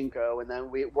on Jinko, and then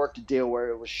we worked a deal where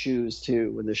it was shoes,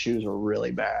 too, when the shoes were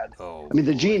really bad. Oh, I mean,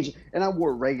 the jeans, and I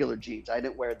wore regular jeans. I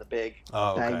didn't wear the big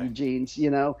baggy jeans, you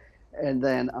know? And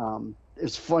then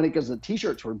it's funny because the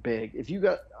T-shirts were big.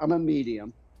 I'm a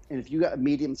medium. And if you got a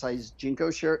medium-sized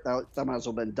Jinko shirt, that might as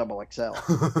well have been double XL.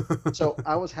 So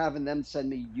I was having them send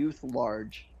me youth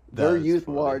large. Their youth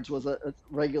large was a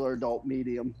regular adult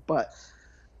medium. But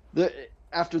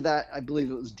after that, I believe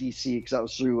it was DC because that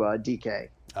was through DK.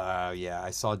 Yeah, I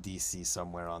saw DC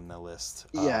somewhere on the list.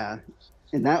 Yeah,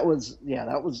 and that was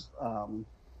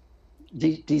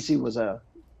DC was I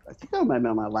think that might have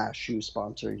been my last shoe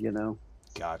sponsor, you know.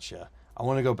 Gotcha. I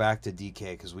want to go back to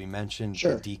DK because we mentioned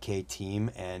the DK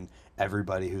team, and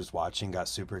everybody who's watching got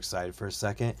super excited for a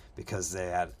second because they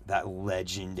had that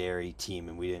legendary team,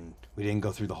 and we didn't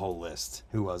go through the whole list.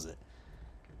 Who was it?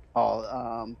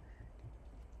 Oh,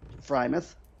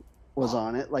 Frymouth was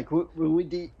on it. Like when we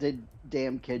did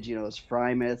Damn Kids, you know, it was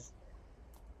Frymouth,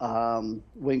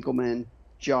 Winkleman,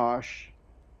 Josh,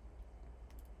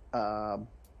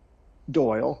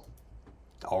 Doyle.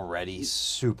 Already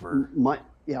super.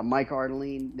 Mike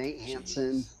Ardeline, Nate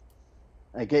Hansen.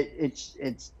 Like it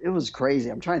was crazy.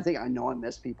 I'm trying to think. I know I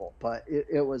missed people, but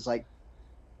it was like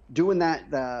doing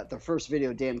that. The first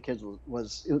video, Damn Kids,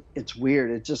 it's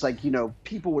weird. It's just like, you know,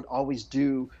 people would always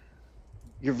do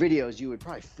your videos. You would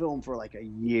probably film for like a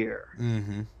year.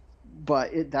 Mm-hmm.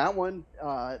 But that one,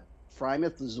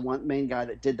 Frymouth was the one main guy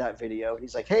that did that video.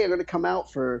 He's like, hey, I'm going to come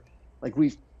out for like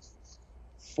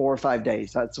 4 or 5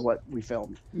 days. That's what we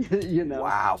filmed. You know.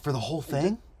 Wow, for the whole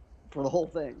thing? For the whole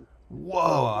thing.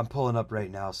 Whoa, I'm pulling up right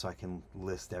now so I can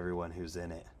list everyone who's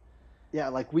in it. Yeah,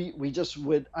 like we just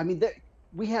would. I mean,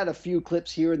 we had a few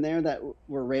clips here and there that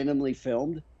were randomly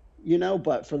filmed,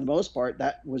 but for the most part,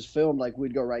 that was filmed. Like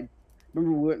we'd go ride.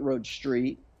 Remember, we went and rode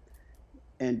Street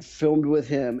and filmed with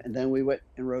him, and then we went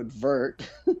and rode Vert,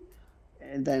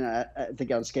 and then I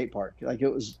think on a skate park. Like it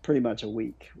was pretty much a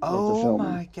week worth of Oh filming.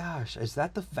 my gosh, is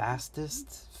that the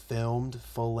fastest filmed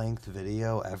full-length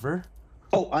video ever?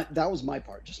 Oh, that was my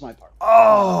part, just my part.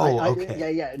 Oh, Yeah,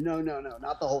 okay. yeah. No, no, no,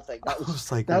 not the whole thing. I was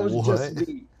like, That was just what?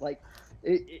 me. Like,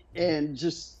 and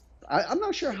just I'm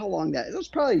not sure how long that. It was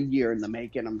probably a year in the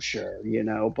making. I'm sure,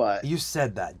 but You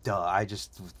said that, duh. I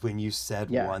just, when you said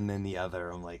yeah, one then the other,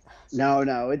 I'm like, no,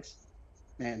 no. It's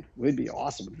man, it would be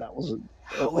awesome if that was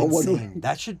how a insane. one.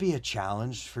 That should be a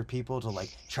challenge for people to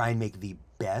like try and make the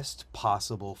best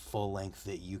possible full length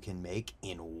that you can make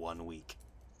in 1 week.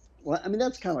 Well, I mean,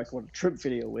 that's kind of like what a trip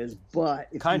video is. But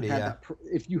Kinda, yeah.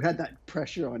 if you had that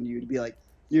pressure on you to be like,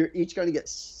 you're each going to get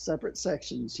separate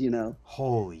sections,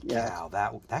 Holy yeah,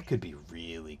 cow, that could be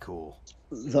really cool.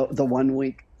 the 1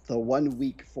 week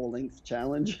full length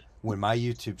challenge. When my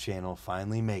YouTube channel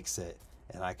finally makes it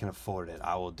and I can afford it,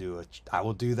 I will do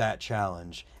that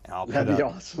challenge and That'd be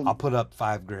awesome. I'll put up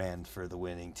 $5,000 for the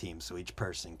winning team so each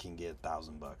person can get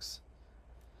 $1,000.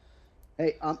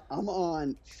 Hey, I'm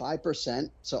on 5%,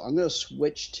 so I'm gonna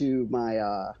switch to my.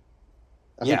 I'm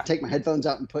Yeah. gonna take my headphones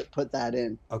out and put that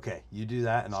in. Okay, you do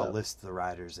that and I'll So list the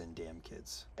riders and damn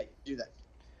kids. hey, do that.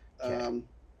 Okay.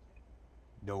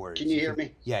 No worries. Can you hear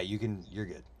me? Yeah, you can. You're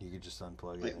good. You can just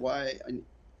unplug it. Wait, why?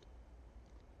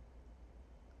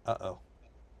 Uh-oh.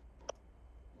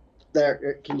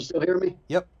 There. Can you still hear me?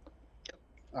 Yep.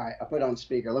 All right, I put it on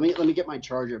speaker. Let me get my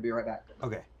charger. I'll be right back.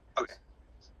 Okay. Okay.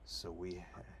 So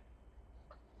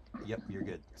yep, you're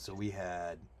good. So we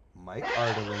had Mike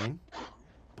Ardeline,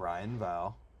 Brian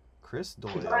Val, Chris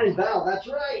Doyle. Brian Val, that's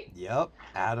right. Yep.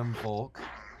 Adam Volk,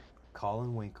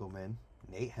 Colin Winkleman,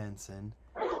 Nate Henson,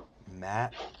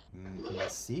 Matt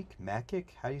Makic.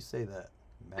 How do you say that?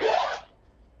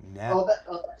 Matt. Oh,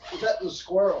 is that the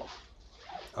squirrel?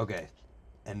 Okay.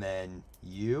 And then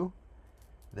you,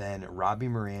 then Robbie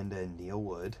Miranda and Neil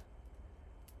Wood,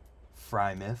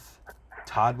 Frymouth,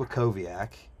 Todd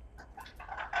Wakowiak.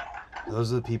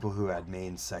 Those are the people who had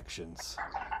main sections.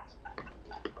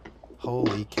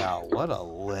 Holy cow, what a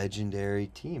legendary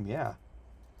team, yeah.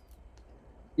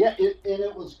 Yeah, and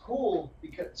it was cool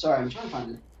because. Sorry, I'm trying to find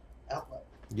an outlet.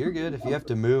 You're good. If you have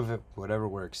to move it, whatever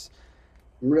works.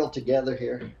 I'm real together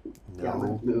here. Yeah, I'm No,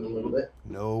 gonna move a little bit.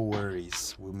 no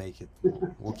worries.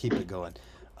 We'll keep it going.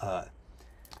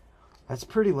 That's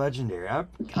pretty legendary.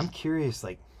 I'm curious,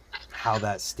 like, how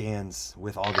that stands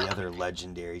with all the other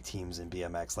legendary teams in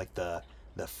BMX. Like the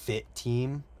Fit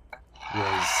team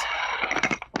was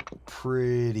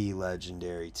pretty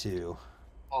legendary too.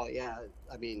 Oh yeah,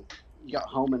 I mean, you got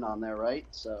Homan on there, right?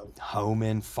 So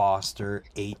Homan, Foster,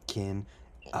 Aitken,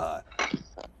 why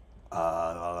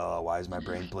is my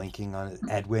brain blinking on it?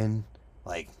 Edwin,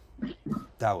 like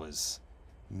that was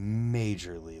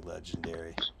majorly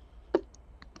legendary.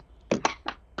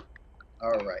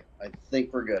 all right, I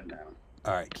think we're good now.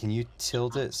 All right, can you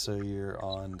tilt it so you're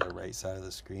on the right side of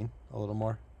the screen a little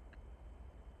more?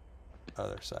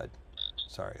 Other side.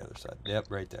 Sorry, other side. Yep,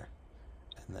 right there.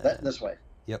 And then This way.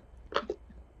 Yep.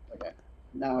 Okay.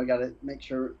 Now I gotta make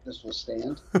sure this will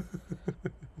stand.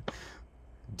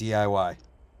 DIY.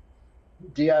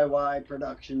 DIY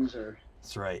productions are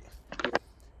That's right.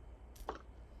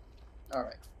 all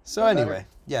right. So That better? anyway,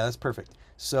 yeah, that's perfect.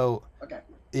 So Okay.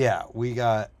 yeah, we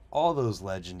got all those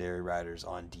legendary riders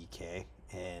on DK,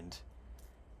 and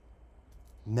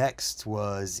next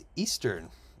was Eastern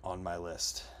on my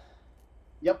list.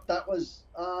 Yep, that was.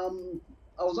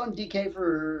 I was on DK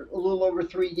for a little over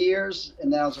 3 years,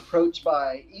 and then I was approached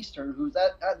by Eastern, who's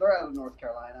they're out of North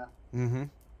Carolina. Mm-hmm.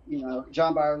 You know,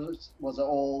 John Byers was an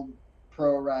old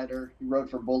pro rider. He rode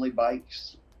for Bully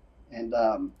Bikes, and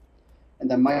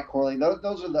then Mike Corley.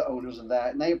 Those are the owners of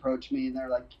that, and they approached me, and they're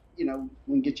like, we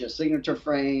can get you a signature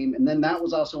frame, and then that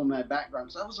was also in my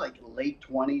background. So I was like late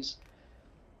 20s,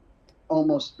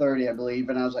 almost 30, I believe,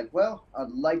 and I was like, well,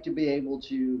 I'd like to be able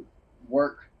to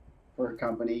work for a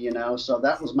company, so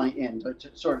that was my end to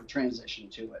sort of transition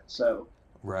to it. So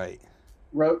Right.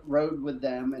 rode with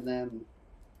them, and then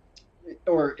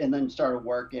started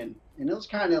working, and it was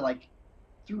kind of like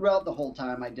throughout the whole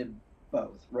time I did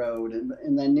both rode,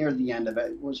 and then near the end of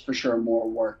it was for sure more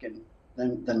working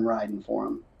than riding for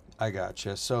them. I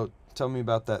gotcha. So tell me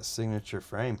about that signature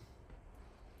frame.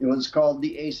 It was called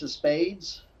the Ace of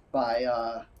Spades by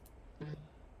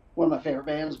one of my favorite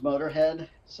bands, Motorhead.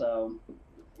 So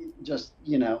just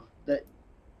that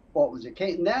what was it?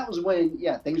 And that was when,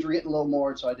 yeah, things were getting a little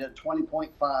more. So I did a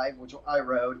 20.5, which I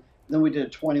rode. Then we did a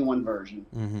 21 version.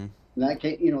 Mm-hmm. And that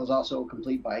came, you know, was also a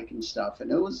complete bike and stuff.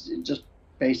 And it was just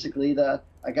basically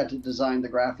I got to design the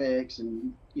graphics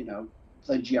and, you know,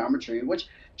 the geometry, which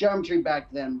geometry back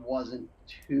then wasn't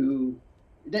too,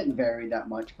 it didn't vary that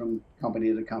much from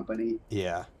company to company.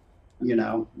 Yeah. You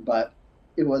know, but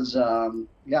it was,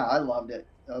 yeah, I loved it.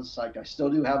 I was like, I still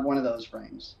do have one of those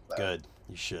frames. So, Good.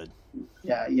 You should.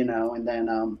 yeah, you know, and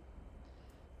then,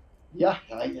 yeah,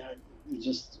 it's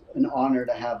just an honor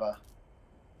to have a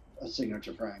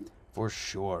signature frame. For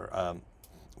sure.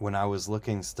 When I was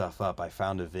looking stuff up, I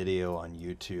found a video on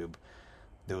YouTube.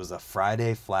 There was a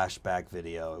Friday flashback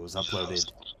video. It was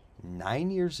uploaded 9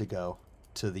 years ago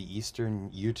to the Eastern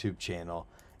YouTube channel,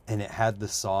 and it had the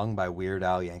song by Weird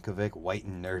Al Yankovic, White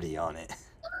and Nerdy, on it.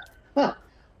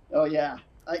 Oh, yeah.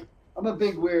 I'm a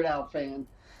big Weird Al fan.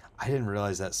 I didn't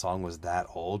realize that song was that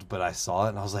old, but I saw it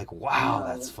and I was like, wow,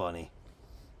 that's funny.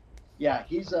 Yeah,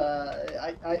 he's,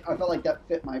 I felt like that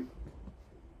fit my,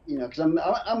 you know, because I'm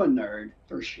a nerd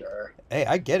for sure. Hey,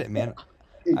 I get it, man.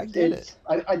 I get it.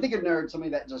 I think a nerd, somebody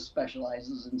that just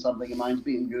specializes in something, and mine's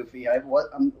being goofy. I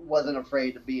wasn't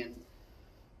afraid of being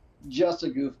just a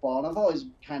goofball, and I've always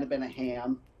kind of been a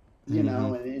ham, you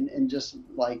know, and just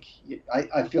like,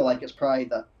 I feel like it's probably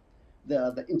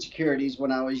the insecurities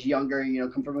when I was younger, you know,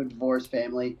 come from a divorced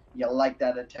family. You like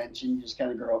that attention. You just kind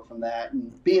of grow up from that.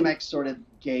 And BMX sort of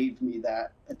gave me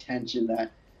that attention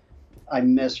that I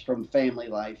missed from family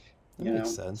life. That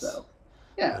makes sense. So,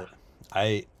 yeah.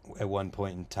 I, at one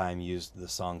point in time, used the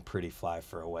song Pretty Fly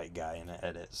for a White Guy in an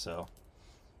edit, so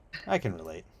I can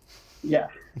relate. Yeah.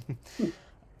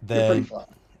 Then, Pretty fly.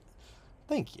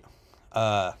 Thank you.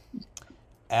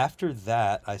 After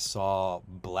that, I saw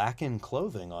Blackened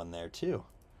Clothing on there, too.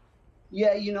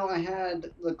 Yeah, you know, I had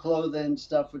the clothing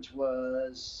stuff, which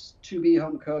was To Be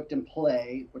Home Cooked and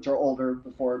Play, which are older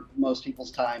before most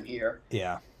people's time here.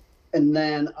 Yeah. And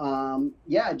then,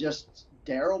 yeah, just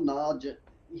Daryl Nodgett,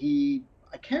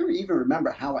 I can't even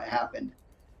remember how it happened,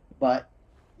 but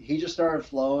he just started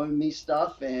flowing me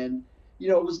stuff. And, you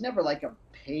know, it was never like a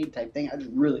paid type thing. I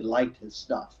just really liked his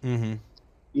stuff. Mm-hmm.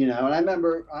 You know, and I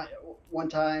remember one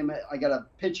time I got a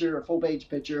full page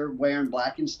picture wearing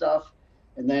black and stuff,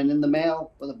 and then in the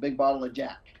mail with a big bottle of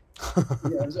Jack. You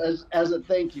know, as a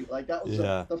thank you. Like, that was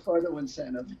the further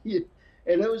incentive. And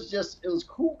it was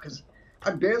cool because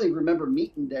I barely remember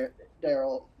meeting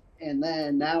Daryl, and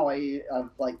then now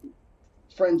I'm like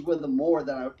friends with him more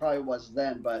than I probably was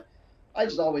then. But I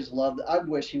just always loved it. I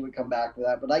wish he would come back for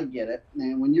that, but I get it.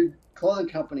 And when your clothing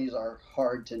companies are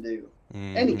hard to do.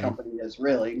 Mm-hmm. Any company is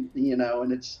really, you know,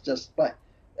 and it's just, but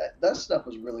that stuff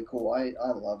was really cool. I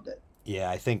loved it. Yeah,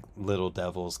 I think Little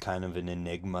Devil's kind of an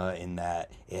enigma in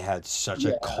that it had such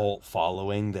a cult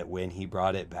following that when he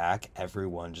brought it back,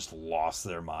 everyone just lost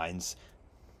their minds.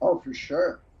 Oh, for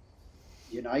sure.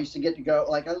 You know, I used to get to go,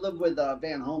 like, I lived with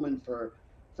Van Homan for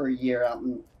a year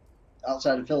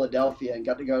outside of Philadelphia, and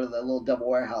got to go to the Little Devil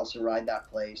Warehouse and ride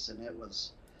that place, and it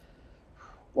was,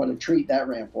 what a treat that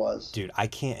ramp was. Dude, I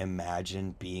can't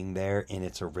imagine being there in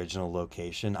its original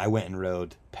location. I went and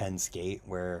rode Penn Skate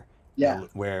where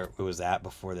it was at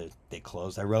before they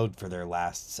closed. I rode for their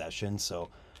last session, so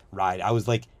I was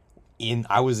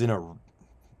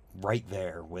right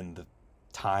there when the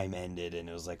time ended, and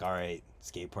it was like, all right,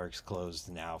 skate park's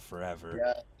closed now forever.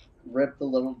 Yeah, rip the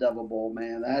Little Devil Bowl,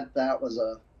 man. That was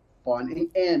a fun,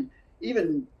 and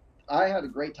even I had a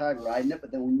great time riding it,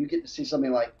 but then when you get to see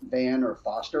something like Van or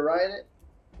Foster ride it,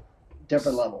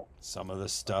 different level. Some of the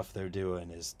stuff they're doing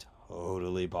is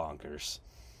totally bonkers.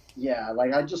 Yeah,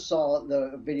 like I just saw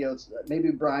the videos.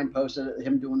 Maybe Brian posted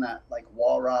him doing that like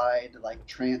wall ride, like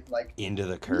into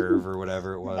the curve or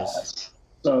whatever it was. Yes,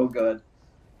 so good.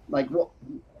 Like, well,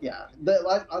 yeah,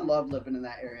 I love living in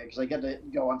that area because I get to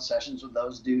go on sessions with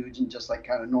those dudes and just like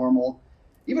kind of normal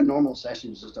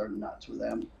sessions just are nuts with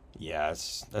them. Yeah,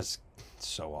 that's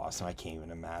so awesome. I can't even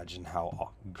imagine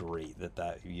how great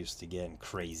that used to get, and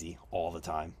crazy all the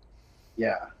time.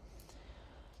 Yeah.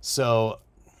 So,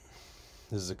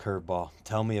 this is a curveball.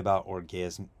 Tell me about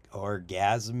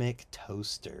Orgasmic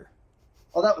Toaster.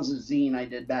 Oh, that was a zine I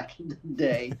did back in the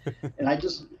day, and I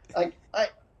just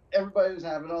everybody was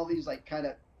having all these like kind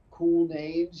of cool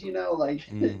names, you know, like.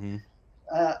 Mm-hmm.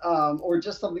 Or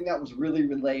just something that was really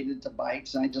related to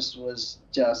bikes, and I just was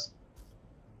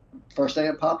first thing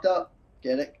it popped up,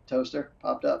 get it, toaster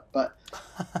popped up, but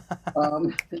I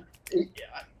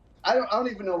don't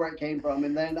even know where it came from.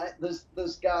 And then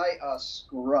this guy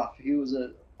Scruff, he was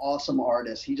an awesome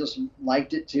artist. He just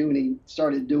liked it too, and he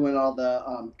started doing all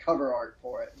the cover art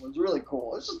for it. It was really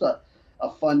cool. It's just a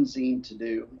a fun zine to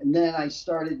do. And then I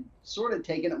started sort of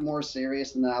taking it more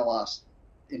serious, and then I lost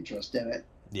interest in it.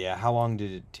 Yeah, how long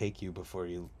did it take you before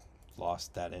you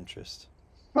lost that interest?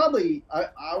 Probably,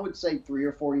 I would say 3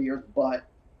 or 4 years, but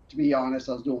to be honest,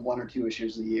 I was doing 1 or 2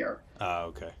 issues a year. Oh,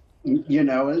 okay. You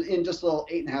know, in just a little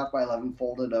 8.5 by 11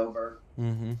 folded over.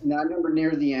 Mm-hmm. And I remember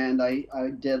near the end, I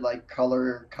did like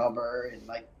color cover, and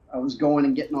like I was going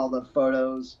and getting all the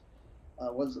photos.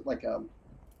 Was it like a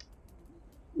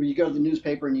where you go to the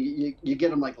newspaper and you get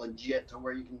them like legit to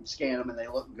where you can scan them and they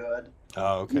look good.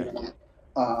 Oh, okay. You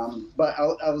know? But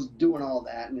I was doing all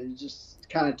that, and it just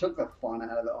kind of took the fun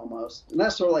out of it almost. And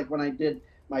that's sort of like when I did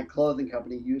my clothing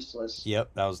company, Useless.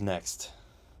 Yep, that was next.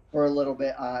 For a little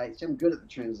bit. I'm good at the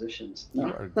transitions. You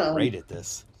are great at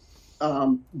this.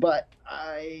 But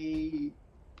it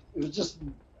was just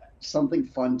something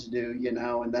fun to do, you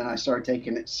know, and then I started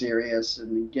taking it serious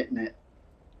and getting it.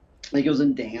 Like, it was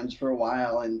in Dan's for a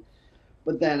while,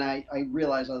 but then I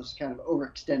realized I was kind of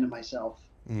overextending myself.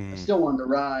 I still wanted to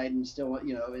ride and still,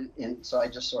 you know, and so I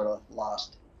just sort of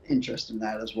lost interest in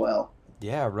that as well.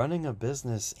 Yeah, running a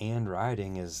business and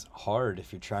riding is hard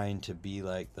if you're trying to be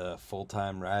like the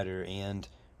full-time rider and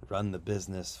run the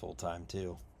business full-time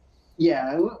too.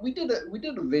 Yeah, we did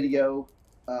a video,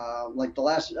 like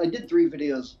I did 3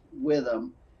 videos with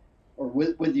them, or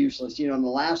with Useless, you know, and the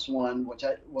last one, which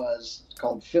was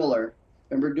called Filler.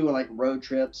 I remember doing like road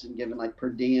trips and giving like per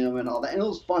diem and all that, and it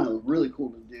was fun. It was really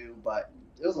cool to do, but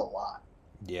it was a lot.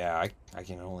 Yeah, I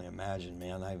can only imagine,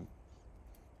 man.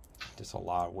 Just a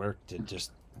lot of work to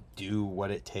just do what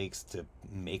it takes to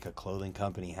make a clothing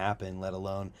company happen, let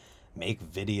alone make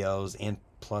videos and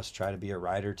plus try to be a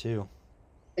rider too.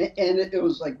 And it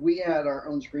was like we had our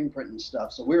own screen print and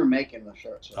stuff, so we were making the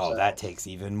shirts ourselves. Oh, that takes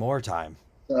even more time.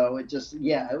 So it was just,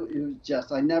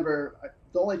 the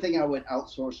only thing I would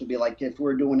outsource would be like if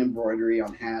we're doing embroidery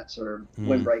on hats or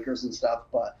windbreakers and stuff.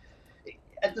 But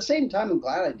at the same time, I'm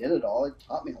glad I did it all. It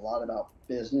taught me a lot about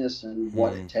business and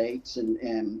what it takes,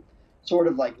 and sort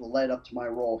of like led up to my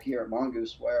role here at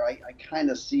Mongoose, where I kind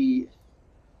of see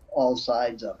all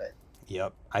sides of it.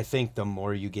 Yep. I think the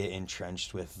more you get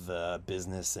entrenched with the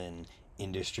business and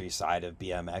industry side of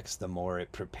BMX, the more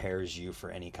it prepares you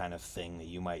for any kind of thing that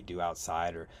you might do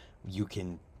outside, or you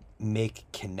can make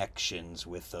connections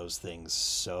with those things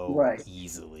so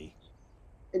easily.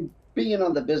 And being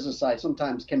on the business side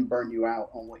sometimes can burn you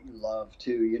out on what you love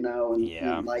too, you know,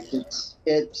 and like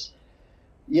it's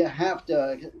you have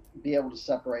to be able to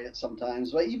separate it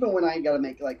sometimes. But even when I got to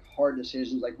make like hard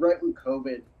decisions, like right when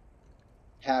COVID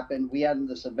happened, we had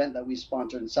this event that we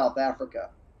sponsored in South Africa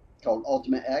called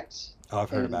Ultimate X. Oh, I've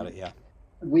heard about it, yeah.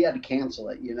 We had to cancel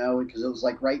it, you know, because it was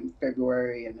like right in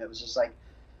February, and it was just like,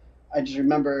 I just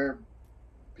remember,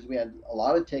 because we had a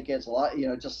lot of tickets, you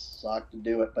know, it just sucked to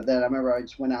do it. But then I remember I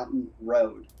just went out and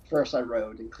rode. First I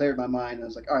rode and cleared my mind, and I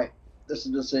was like, all right, this is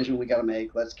a decision we got to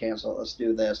make. Let's cancel it. Let's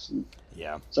do this. And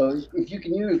yeah. So if you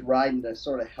can use riding to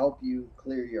sort of help you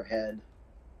clear your head,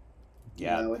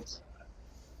 yeah, you know,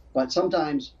 but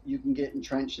sometimes you can get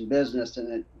entrenched in business and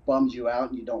it bums you out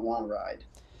and you don't want to ride.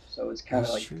 So it's kind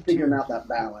of like figuring out that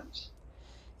balance.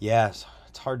 Yes,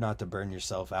 it's hard not to burn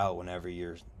yourself out whenever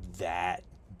you're that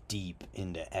deep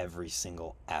into every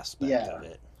single aspect of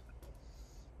it.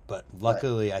 But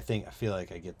luckily, I feel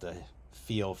like I get the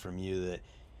feel from you that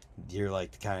you're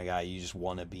like the kind of guy you just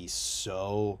want to be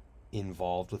so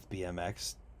involved with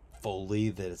BMX fully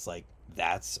that it's like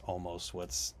that's almost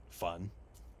what's fun.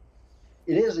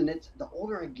 It is, and it's the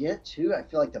older I get too, I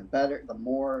feel like the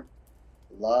more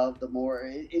love, the more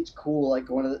it's cool. Like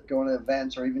going to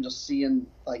events, or even just seeing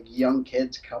like young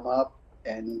kids come up,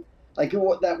 and like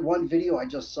that one video I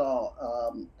just saw,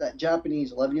 that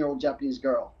 11-year-old Japanese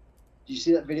girl. Did you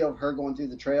see that video of her going through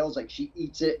the trails? Like she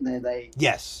eats it, and then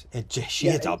she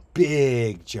hits a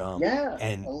big jump. Yeah,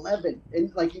 and 11,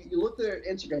 and like you look at her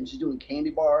Instagram, she's doing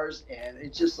candy bars, and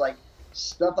it's just like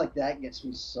stuff like that gets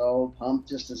me so pumped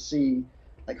just to see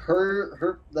like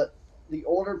the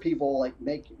older people like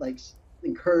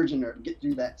encouraging her to get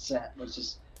through that set. It's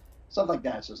just stuff like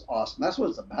that's just awesome. That's what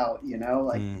it's about, you know,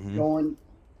 like going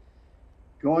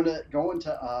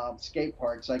to skate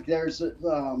parks. Like there's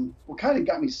what kind of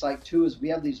got me psyched too is we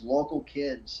have these local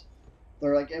kids.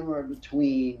 They're like anywhere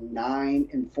between 9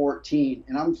 and 14,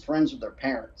 and I'm friends with their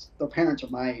parents. Their parents are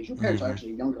my age. Their parents are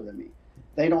actually younger than me.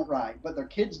 They don't ride, but their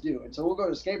kids do. And so we'll go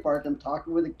to a skate park. I'm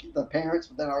talking with the parents,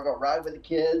 but then I'll go ride with the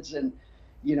kids, and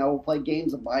you know, we'll play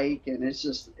games of bike. And it's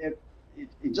just it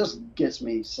just gets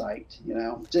me psyched, you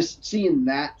know, just seeing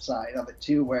that side of it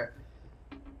too. Where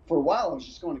for a while I was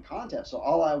just going to contests, so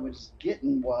all I was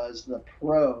getting was the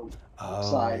pro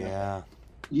side. Yeah.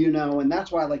 And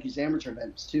that's why I like these amateur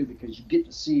events too, because you get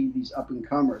to see these up and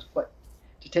comers. But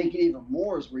to take it even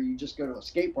more is where you just go to a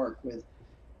skate park with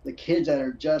the kids that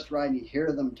are just riding. You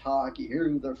hear them talk, you hear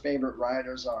who their favorite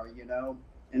riders are,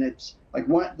 and it's like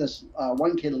one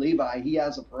kid, Levi, he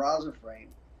has a Peraza frame,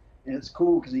 and it's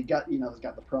cool because he's got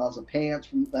the Peraza pants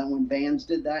from that when Vans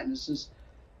did that, and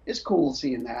it's cool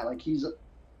seeing that. Like he's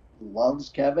loves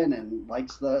Kevin and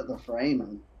likes the frame,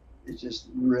 and it's just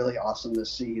really awesome to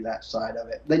see that side of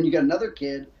it. Then you got another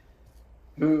kid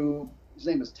who his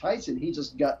name is Tyson. He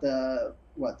just got the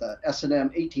S&M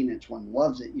 18-inch one,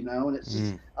 loves it, and it's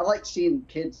just, I like seeing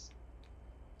kids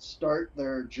start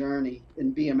their journey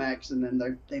in BMX, and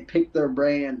then they pick their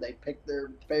brand, they pick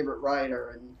their favorite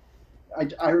rider,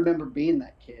 and I remember being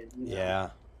that kid. Yeah.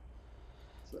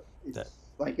 So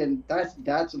and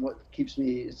that's what keeps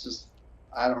me. It's just,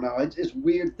 I don't know. It's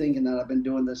weird thinking that I've been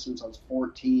doing this since I was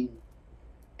 14,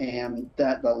 and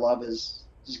that the love just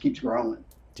keeps growing.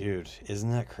 Dude,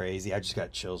 isn't that crazy? I just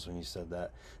got chills when you said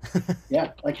that.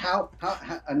 Yeah, like how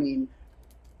I mean,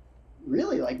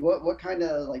 really, like what kind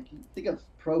of, like, you think of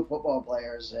pro football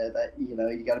players that you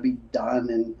got to be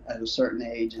done at a certain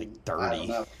age, and like 30. I don't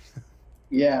know.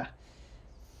 Yeah.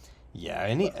 Yeah,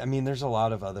 I mean, there's a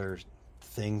lot of other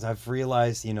things I've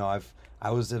realized. I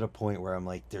was at a point where I'm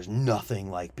like, there's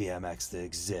nothing like BMX that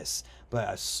exists. But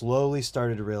I slowly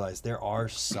started to realize there are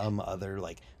some other,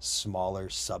 like, smaller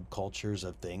subcultures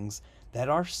of things that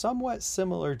are somewhat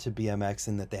similar to BMX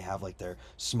in that they have, like, their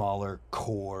smaller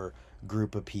core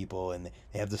group of people, and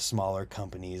they have the smaller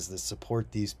companies that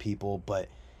support these people, but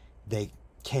they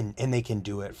can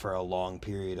do it for a long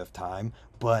period of time.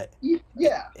 But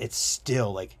yeah, it's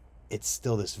still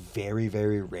this very,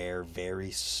 very rare,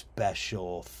 very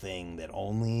special thing that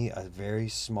only a very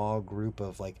small group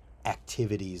of, like,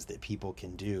 activities that people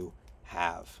can do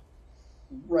have.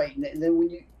 Right. And then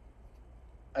you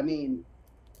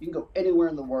can go anywhere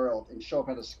in the world and show up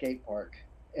at a skate park,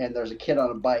 and there's a kid on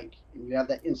a bike, and you have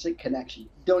that instant connection. You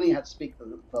don't even have to speak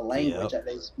the language that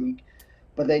they speak,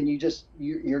 but then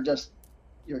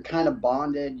you're kind of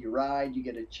bonded. You ride, you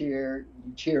get a cheer,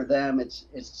 you cheer them.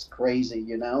 It's crazy,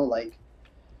 like.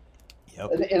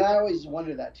 Yep. And I always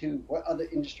wonder that too. What other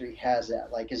industry has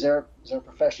that? Like, is there a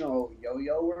professional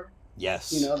yo-yoer?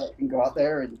 Yes. That can go out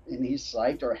there and he's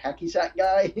psyched, or a hacky sack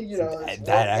guy.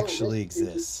 That actually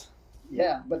exists.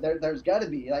 Yeah, but there's got to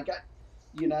be, like,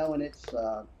 and it's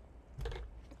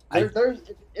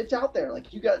it's out there.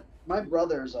 Like, you got my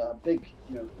brother's big,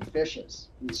 fishes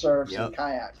and surfs and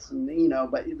kayaks,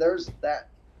 and but there's that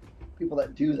people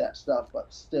that do that stuff.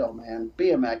 But still, man,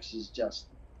 BMX is just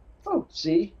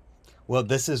see. Well,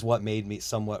 this is what made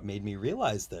me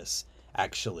realize this,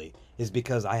 actually, is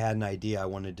because I had an idea I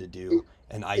wanted to do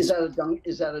an ice.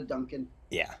 Is that a Duncan?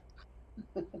 Yeah.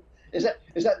 Is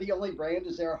that the only brand?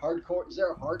 Is there a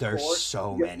hardcore? There's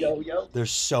so many. Yo-yo?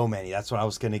 There's so many. That's what I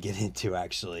was going to get into,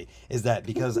 actually, is that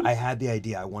because I had the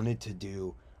idea I wanted to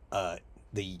do a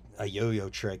yo-yo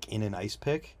trick in an ice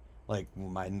pick, like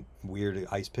my weird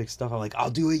ice pick stuff. I'm like,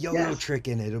 I'll do a yo-yo trick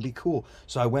in it. It'll be cool.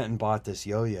 So I went and bought this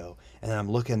yo-yo, and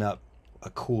I'm looking up a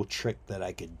cool trick that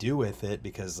I could do with it,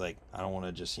 because, like, I don't want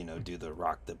to just do the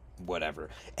rock the whatever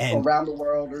and around the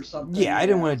world or something. Yeah, I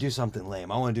didn't want to do something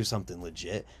lame. I want to do something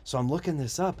legit. So I'm looking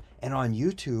this up, and on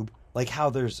YouTube, like how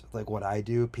there's, like, what I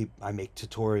do, I make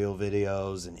tutorial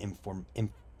videos and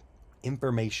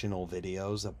informational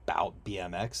videos about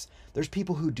BMX. There's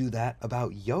people who do that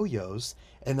about yo-yos,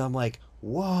 and I'm like,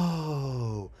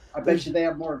 whoa. I bet you they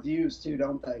have more views too,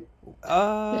 don't they?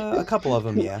 A couple of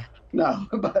them, yeah. No,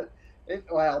 but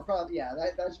probably, yeah.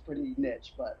 That's pretty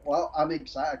niche, but I'm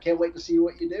excited. I can't wait to see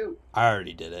what you do. I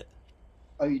already did it.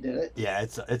 Oh, you did it? Yeah,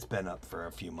 it's been up for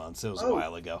a few months. It was a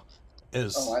while ago. It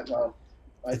was.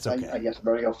 It's okay. I guess I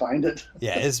better go find it.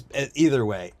 Yeah, either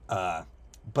way.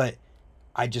 But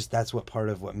that's what part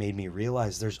of what made me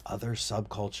realize there's other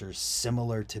subcultures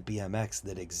similar to BMX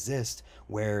that exist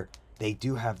where they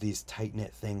do have these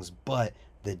tight-knit things, but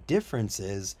the difference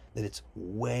is that it's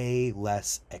way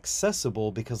less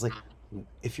accessible, because, like,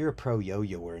 if you're a pro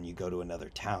yo-yoer and you go to another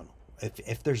town,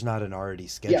 if there's not an already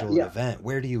scheduled event,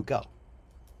 where do you go?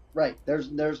 Right.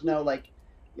 There's no, like,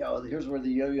 here's where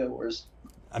the yo-yoers.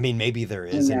 I mean, maybe there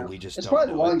is, and we just don't know. It's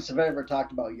probably the longest I've ever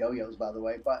talked about yo-yos, by the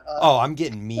way. But I'm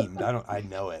getting memed. I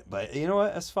know it, but you know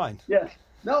what? That's fine. Yeah.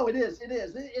 No, it is.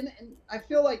 And I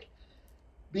feel like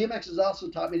BMX has also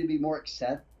taught me to be more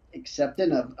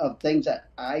accepting of things that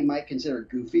I might consider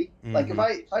goofy. Mm-hmm. Like, if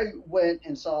I went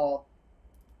and saw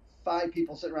 5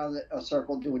 people sitting around a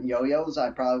circle doing yo-yos, I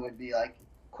probably would be, like,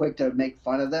 quick to make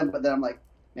fun of them. But then I'm like,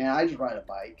 man, I just ride a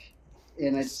bike,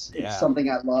 and it's something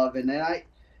I love. And then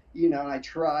And I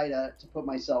try to put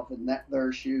myself in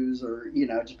their shoes, or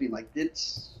just being like,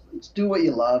 it's do what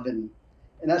you love, and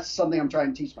that's something I'm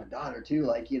trying to teach my daughter too.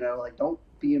 Like, like don't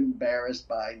be embarrassed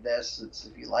by this. It's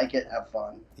if you like it, have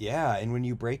fun. Yeah, and when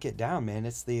you break it down, man,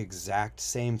 it's the exact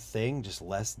same thing, just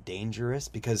less dangerous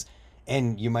because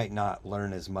and you might not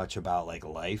learn as much about like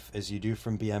life as you do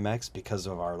from BMX because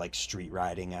of our like street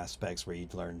riding aspects where you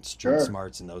learn street Sure.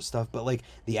 smarts and those stuff, but like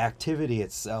the activity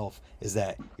itself is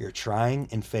that you're trying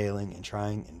and failing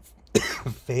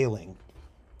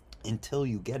until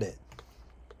you get it.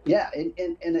 Yeah, and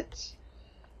it's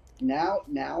now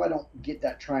I don't get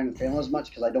that trying to fail as much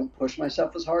because I don't push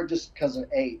myself as hard just because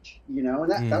of age, and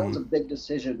that was Mhm. a big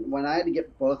decision when I had to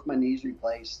get both my knees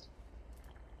replaced.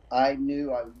 I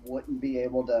knew I wouldn't be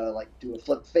able to like do a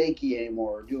flip fakie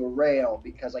anymore, or do a rail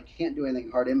because I can't do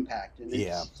anything hard impact, and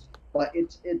Yeah. but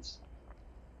it's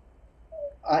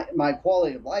my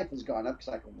quality of life has gone up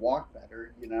because I can walk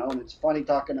better, and it's funny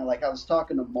talking to like I was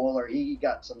talking to Moeller, he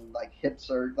got some like hips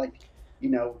or like, you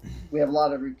know, we have a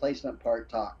lot of replacement part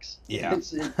talks. Yeah.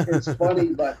 It's funny,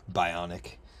 but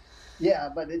Bionic. yeah,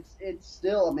 but it's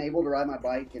still I'm able to ride my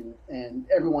bike and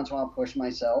every once in a while push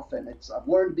myself, and it's I've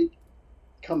learned to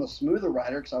become a smoother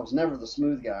rider because I was never the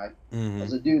smooth guy. I Mhm.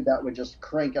 was a dude that would just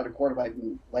crank out a quarter pipe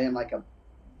and land like a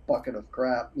bucket of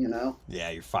crap. Yeah,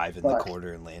 you're five in the But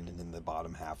quarter and landing in the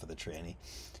bottom half of the tranny.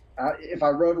 if I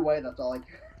rode away, that's all I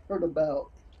cared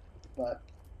about. But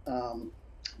um,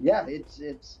 yeah, it's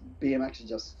BMX is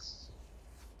just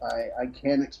I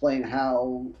can't explain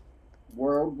how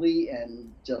worldly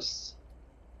and just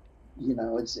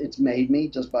it's made me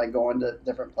just by going to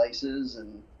different places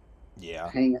and Yeah.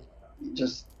 hanging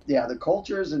just yeah the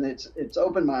cultures, and it's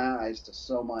opened my eyes to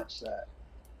so much that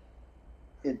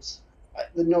it's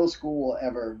no school will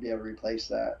ever be able to replace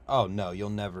that. Oh no, you'll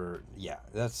never. Yeah,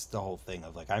 that's the whole thing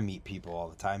of like I meet people all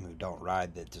the time who don't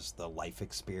ride that just the life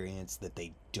experience that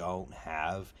they don't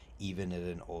have even at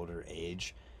an older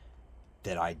age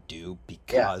that I do Yeah,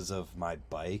 because of my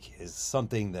bike is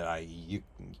something that I you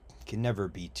can never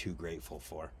be too grateful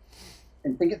for.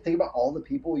 and think about all the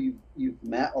people you've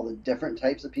met, all the different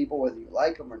types of people, whether you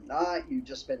like them or not. You've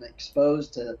just been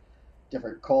exposed to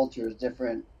different cultures,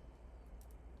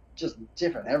 just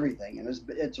different everything, and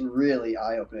it's really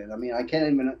eye opening. I mean, I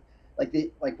can't even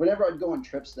like whenever I'd go on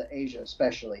trips to Asia,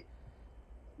 especially,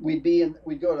 we'd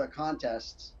go to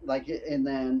contests like, and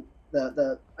then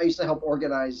the I used to help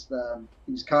organize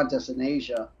these contests in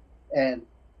Asia, and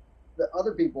the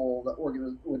other people that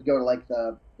would go to like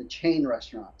the chain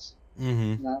restaurants.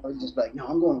 Mm-hmm. And I would just be like, no,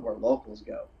 I'm going where locals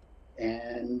go.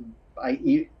 And I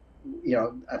eat,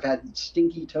 I've had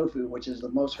stinky tofu, which is the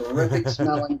most horrific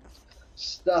smelling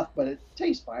stuff, but it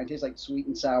tastes fine. It tastes like sweet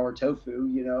and sour tofu,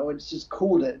 It's just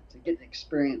cool to get to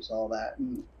experience all that.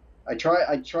 And I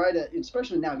try to,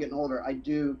 especially now getting older, I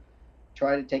do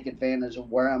try to take advantage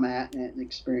of where I'm at and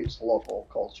experience local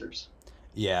cultures.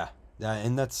 Yeah,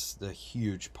 and that's the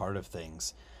huge part of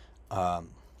things. Um,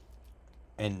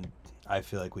 and I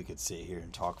feel like we could sit here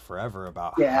and talk forever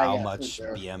about Yeah, how yeah, for much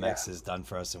sure. Yeah. BMX has done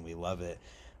for us and we love it.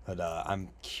 But I'm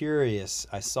curious.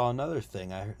 I saw another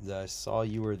thing. I saw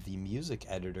you were the music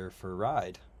editor for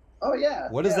Ride. Oh yeah,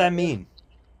 What does yeah. that mean?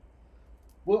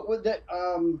 What would that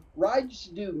Ride used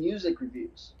to do music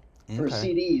reviews for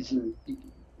Okay. CDs, and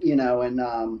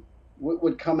and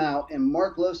would come out, and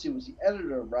Mark Losey was the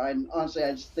editor of Ride, and honestly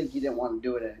I just think he didn't want to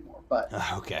do it anymore. But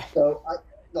Okay. so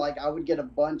I would get a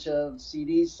bunch of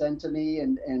CDs sent to me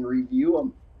and review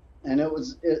them, and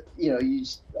you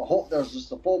just a whole there was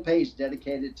just a full page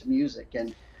dedicated to music,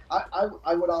 and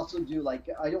I would also do like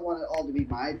I don't want it all to be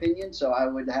my opinion, so I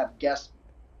would have guest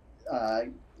uh,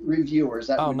 reviewers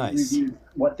that Oh, would nice. review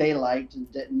what they liked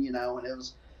and didn't, and it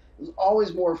was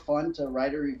always more fun to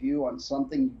write a review on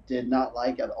something you did not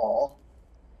like at all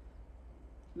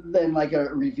than like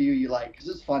a review you like, because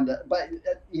it's fun to. But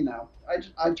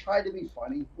I try to be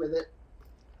funny with it,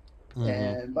 Mm-hmm.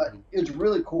 and but it's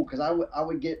really cool because I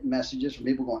would get messages from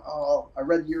people going, "Oh, I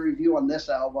read your review on this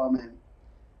album and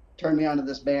turned me on to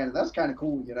this band," and that's kind of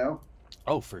cool.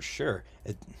 Oh, for sure.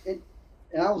 It,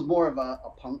 and I was more of a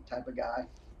punk type of guy.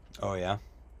 Oh yeah.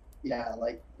 Yeah,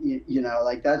 like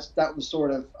like that was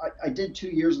sort of I did 2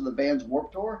 years of the band's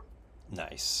Warp Tour,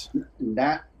 Nice. and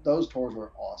that those tours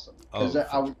were awesome because Oh,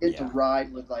 I would get to yeah.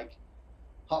 ride with like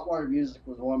Hot Water Music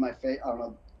was one of my favorite. I don't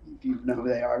know if you know who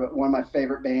they are, but one of my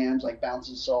favorite bands like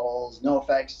Bouncing Souls, No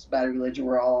Effects, Bad Religion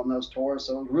were all on those tours,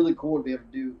 so it was really cool to be able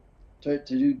to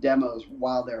do demos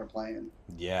while they were playing.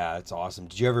 Yeah, it's awesome.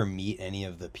 Did you ever meet any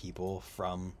of the people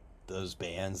from those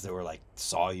bands that were like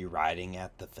saw you riding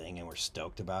at the thing and were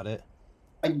stoked about it?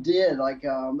 I did like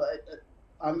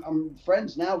I'm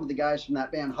friends now with the guys from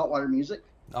that band Hot Water Music.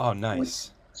 Oh, Which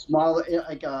nice. smaller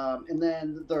like and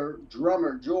then their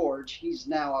drummer George, he's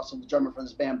now also the drummer for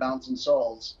this band Bouncing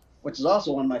Souls, which is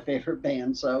also one of my favorite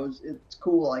bands. So it's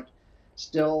cool, like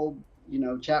still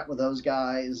chat with those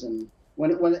guys, and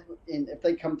and if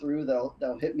they come through,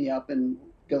 they'll hit me up and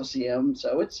go see them.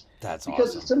 So it's That's because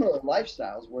awesome. it's similar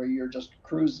lifestyles where you're just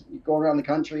going around the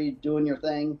country doing your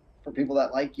thing for people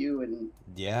that like you and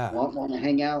Yeah, want to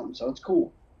hang out, and so it's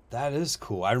cool. that is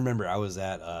cool. I remember I was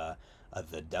at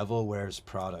the Devil Wears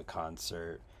Prada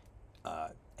concert uh,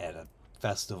 at a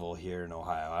festival here in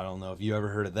Ohio. I don't know if you ever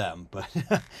heard of them, but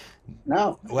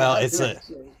No, well, I it's didn't a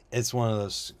actually. it's one of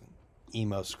those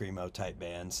emo screamo type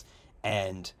bands,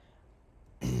 and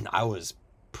I was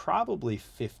probably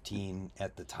 15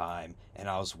 at the time, and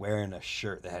I was wearing a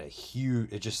shirt that had a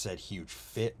huge, it just said huge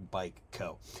Fit Bike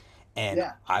Co. And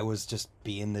Yeah. I was just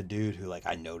being the dude who, like,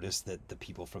 I noticed that the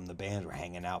people from the band were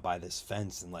hanging out by this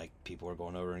fence, and like people were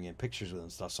going over and getting pictures with them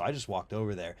and stuff. So I just walked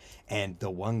over there, and the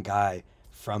one guy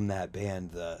from that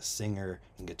band, the singer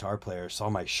and guitar player, saw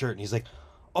my shirt, and he's like,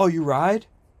 "Oh, you ride?"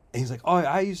 And he's like, "Oh,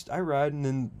 I ride," and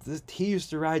then he used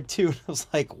to ride too. And I was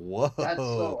like, That's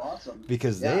so "Whoa." awesome.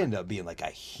 Because they Yeah. end up being like a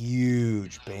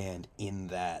huge band in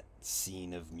that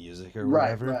scene of music or Right,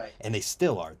 whatever, right. and they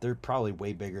still are. They're probably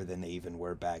way bigger than they even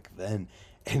were back then,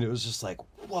 and it was just like,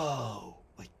 whoa,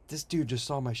 like this dude just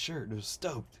saw my shirt and was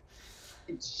stoked.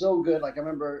 It's so good. Like I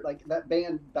remember like that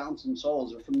band Bouncing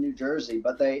Souls are from New Jersey,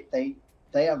 but they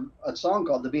have a song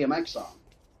called the BMX song,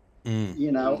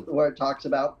 Mm, where it talks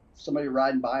about somebody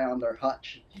riding by on their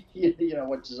hutch, which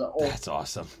is an old. that's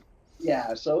awesome.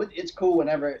 Yeah, so it's cool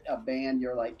whenever a band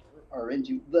you're like are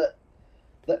into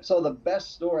so the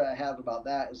best story I have about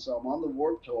that is, so I'm on the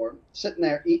Warp Tour, sitting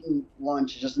there eating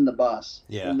lunch just in the bus,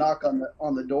 Yeah. and knock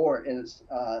on the door, and it's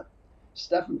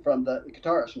Stefan from the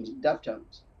guitarist from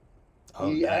Deftones. Oh,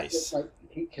 He acted nice. like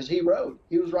because he rode,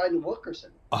 he was riding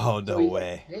Wilkerson. Oh, So no he's like,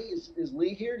 way. "Hey, is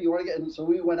Lee here? Do you want to get?" And so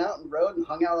we went out and rode and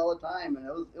hung out all the time, and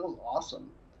it was awesome.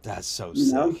 That's so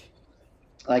You know, sick.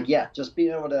 like yeah, just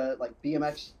being able to like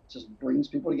BMX just brings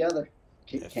people together.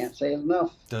 If Can't say it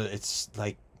enough. it's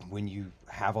like when you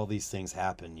have all these things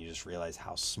happen, you just realize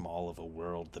how small of a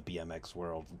world the BMX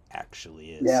world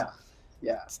actually is. Yeah,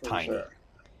 yeah, It's for tiny. sure.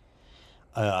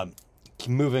 Um,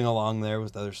 moving along there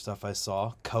with other stuff I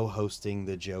saw, co-hosting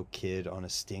the Joe Kid on a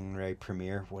Stingray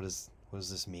premiere. What does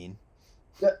this mean?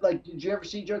 Like, did you ever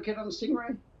see Joe Kid on the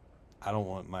Stingray? I don't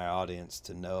want my audience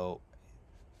to know.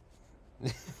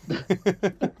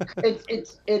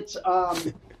 It's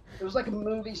it was like a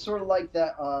movie sort of like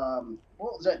that.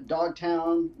 What was that?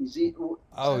 Dogtown. Is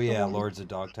Oh that the yeah, one? Lords of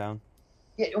Dogtown.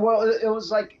 Yeah. Well, it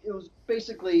was like it was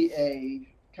basically a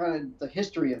kind of the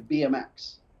history of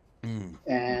BMX. Mm,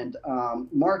 And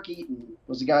Mark Eaton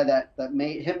was the guy that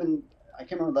made him, and I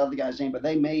can't remember the other guy's name, but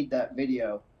they made that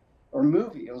video or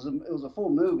movie. It was a full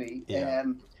movie, yeah,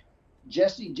 and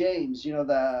Jesse James,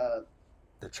 the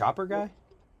Chopper guy.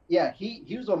 yeah, he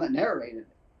was the one that narrated it.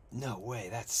 No way,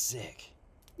 that's sick.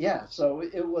 Yeah, so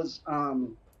it was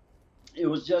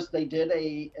just they did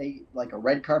a like a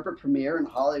red carpet premiere in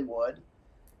Hollywood,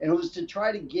 and it was to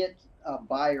try to get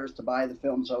buyers to buy the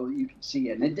film so you could see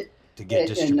it. And it did, To get and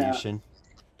distribution.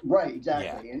 right, Yeah.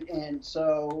 exactly. And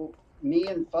so me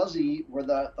and Fuzzy were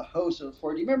the hosts of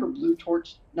for. Do you remember Blue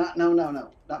Torch? Not no no no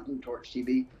not Blue Torch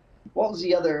TV. What was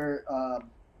the other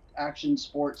action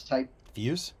sports type?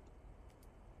 Fuse.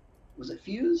 Was it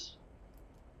Fuse?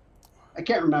 I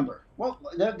can't remember. Well,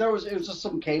 there was it was just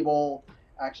some cable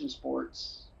action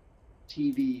sports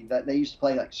TV that they used to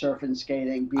play like surfing,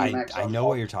 skating, BMX. I know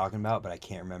what you're talking about, but I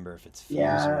can't remember if it's Fuse or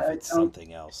Yeah, if it's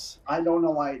something else. I don't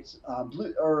know why it's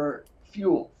blue or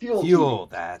fuel Fuel, TV.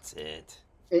 that's it.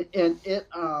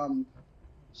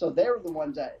 So they were the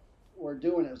ones that were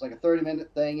doing it. It was like a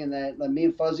 30-minute thing, and then me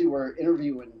and Fuzzy were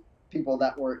interviewing people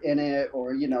that were in it,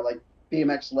 or like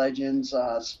BMX legends.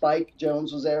 Spike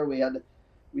Jones was there. We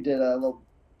did a little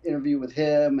interview with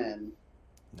him, and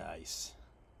Nice.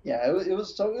 yeah, it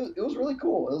was really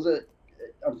cool. It was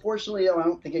unfortunately I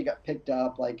don't think it got picked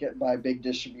up like by big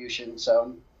distribution.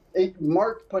 So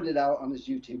Mark put it out on his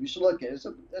YouTube. You should look at it.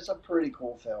 It's a pretty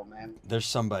cool film, man. There's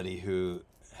somebody who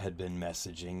had been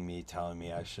messaging me telling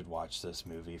me I should watch this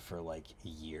movie for like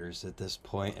years at this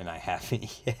point, and I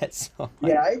haven't yet. So I'm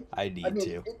like, Yeah, I I need mean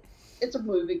to. it's a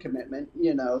movie commitment,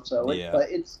 So Yeah. but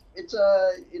it's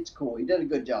cool. He did a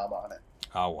good job on it.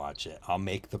 I'll watch it. I'll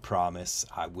make the promise.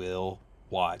 I will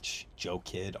watch Joe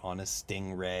Kid on a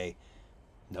Stingray.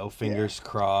 No fingers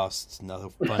crossed. No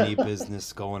funny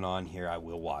business going on here. I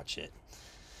will watch it.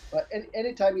 But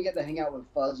anytime you get to hang out with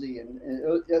Fuzzy,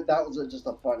 that was just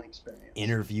a fun experience.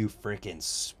 Interview freaking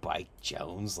Spike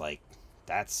Jones, like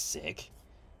that's sick.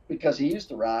 Because he used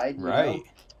to ride, right?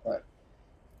 But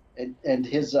and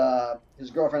his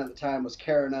girlfriend at the time was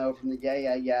Karen O from the Yeah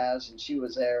Yeah Yeahs, and she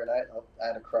was there, and I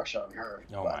had a crush on her.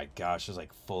 Oh my gosh, it was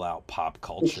like full out pop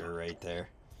culture right there.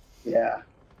 Yeah.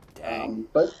 Dang.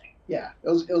 But yeah, it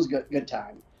was good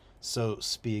time. So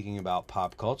speaking about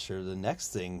pop culture, the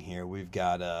next thing here we've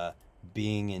got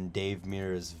being in Dave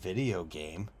Mirra's video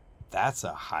game. That's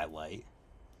a highlight.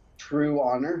 True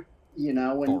honor, when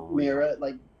Mirra,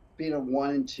 like being a 1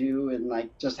 and 2 and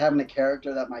like just having a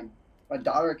character that my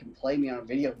daughter can play me on a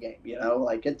video game,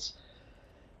 like it's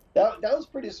that was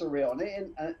pretty surreal.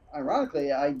 And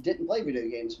ironically, I didn't play video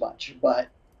games much, but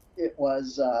it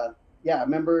was I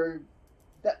remember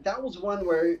that was one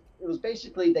where it was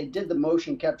basically they did the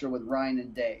motion capture with Ryan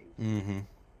and Dave,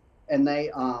 and they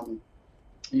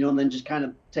then just kind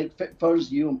of take photos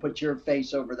of you and put your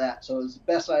face over that. So it was the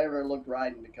best I ever looked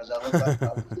riding, because I looked like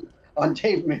on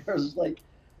Dave Mirra's like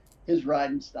his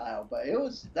riding style. But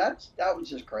that was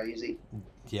just crazy.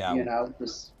 Yeah,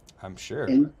 just I'm sure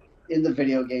in the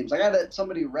video games. I got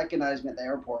somebody recognized me at the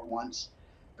airport once.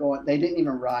 They didn't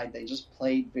even ride; they just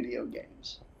played video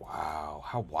games. Wow,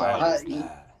 how wild is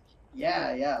that?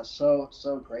 Yeah, so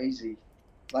crazy.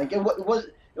 Like it was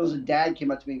a dad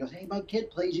came up to me and goes, "Hey, my kid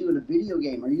plays you in a video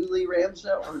game. Are you Lee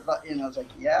Ramsdale?" I was like,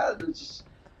 "Yeah."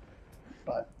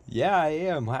 But yeah, I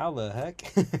am. How the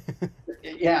heck?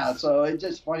 Yeah, so it's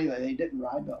just funny that they didn't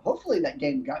ride, but hopefully that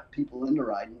game got people into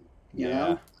riding. You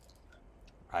know?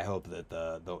 I hope that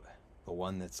the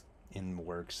one that's in the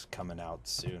works coming out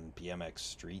soon, BMX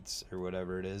Streets or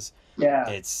whatever it is. Yeah,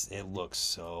 it looks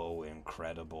so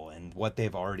incredible, and what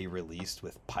they've already released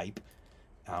with Pipe.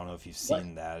 I don't know if you've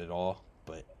seen that at all.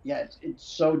 But yeah, it's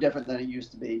so different than it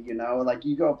used to be, like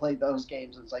you go play those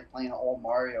games, it's like playing an old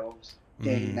Mario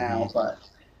game now, but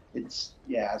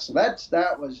so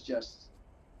that was just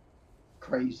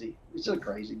crazy. It's just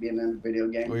crazy being in a video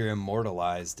game. Well, you're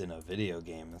immortalized in a video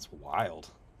game. That's wild.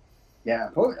 Yeah,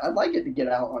 I'd like it to get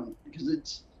out on,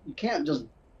 because you can't just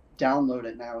download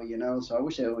it now, so I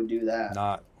wish they would do that.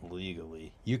 Not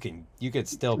legally. You could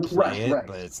still play it,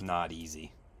 but it's not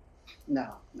easy.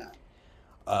 No.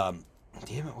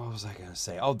 Damn it, what was I going to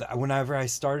say? Oh, whenever I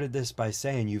started this by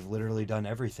saying you've literally done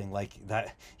everything, like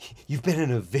that, you've been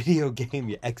in a video game,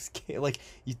 you XK, like,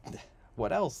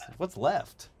 what else? What's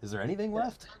left? Is there anything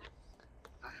left?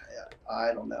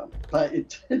 I don't know. But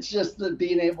it's just the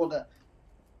being able to,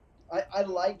 I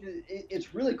like it.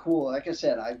 It's really cool. Like I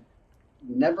said, I've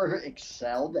never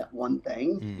excelled at one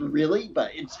thing, really,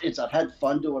 but I've had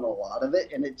fun doing a lot of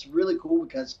it, and it's really cool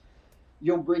because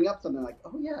you'll bring up something like,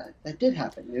 oh yeah, that did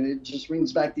happen, and it just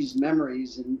brings back these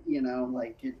memories, and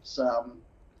like it's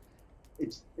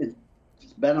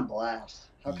been a blast.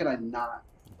 How can I not?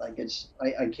 Like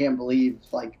I can't believe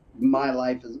like my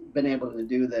life has been able to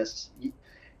do this,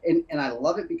 and I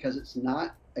love it because it's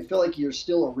not. I feel like you're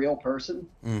still a real person.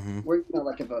 Where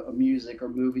like if a music or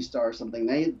movie star or something,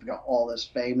 they've got all this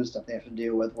fame and stuff they have to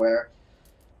deal with, where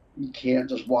you can't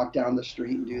just walk down the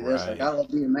street and do this. Right. Like I love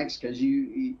BMX because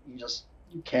you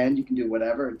can do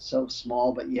whatever. It's so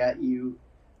small, but yet you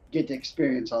get to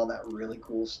experience all that really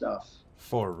cool stuff.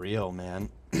 For real, man.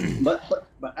 but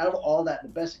out of all that, the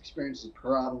best experiences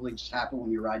probably just happen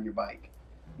when you're riding your bike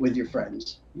with your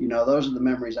friends. Those are the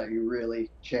memories that you really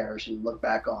cherish and look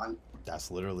back on.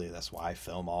 That's why I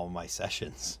film all of my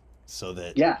sessions, so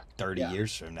that 30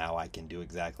 years from now I can do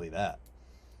exactly that.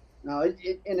 No, and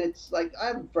it's like I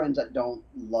have friends that don't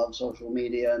love social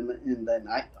media, and then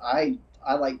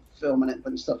I like filming it and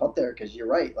putting stuff up there because you're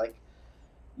right. Like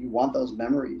you want those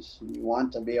memories, and you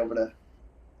want to be able to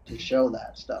show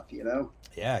that stuff.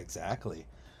 Yeah, exactly.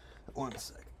 1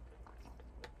 second.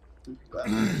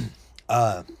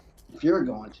 If you're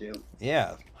going to.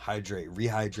 Yeah,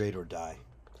 rehydrate or die.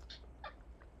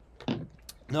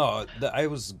 No, I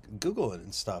was Googling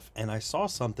and stuff, and I saw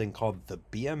something called the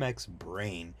BMX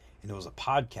Brain, and it was a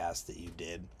podcast that you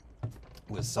did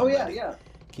with somebody. Oh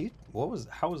yeah.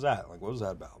 How was that? Like, what was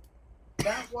that about?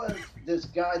 That was this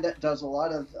guy that does a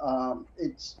lot of.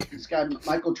 It's this guy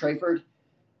Michael Trayford.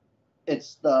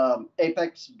 It's the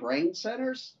Apex Brain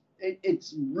Centers.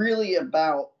 It's really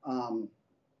about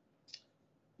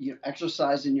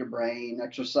exercising your brain,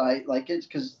 exercise like it's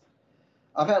because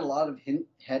I've had a lot of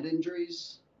head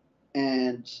injuries,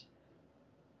 and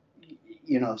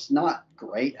it's not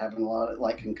great having a lot of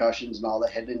like concussions and all the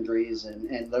head injuries,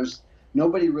 and there's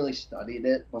nobody really studied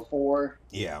it before.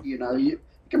 Yeah. You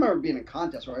can remember being in a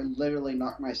contest where I literally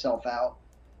knocked myself out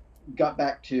got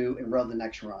back to and rode the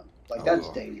next run. Like that's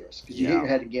Oh, dangerous because you hit yeah. your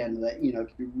head again. That it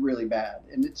could be really bad.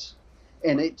 And it's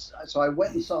so I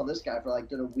went and saw this guy for like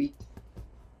did a week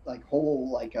like whole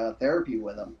like therapy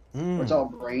with him, where it's Mm. all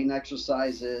brain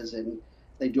exercises and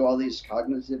they do all these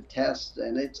cognitive tests.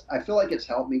 And I feel like it's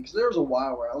helped me because there was a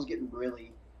while where I was getting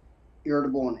really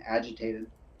irritable and agitated,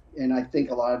 and I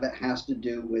think a lot of it has to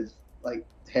do with like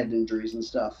head injuries and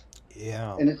stuff.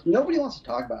 Yeah. And it's nobody wants to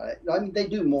talk about it. I mean, they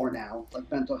do more now, like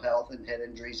mental health and head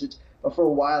injuries. But for a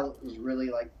while it was really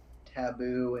like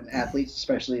taboo, and athletes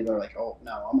especially they're like, oh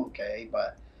no, I'm okay.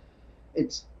 But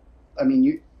it's, I mean,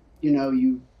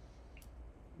 you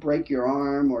break your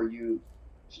arm or you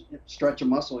stretch a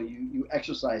muscle, you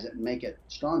exercise it and make it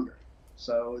stronger.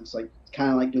 So it's like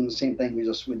kind of like doing the same thing,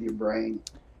 just with your brain.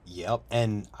 Yep.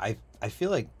 And I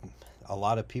feel like a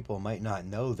lot of people might not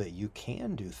know that you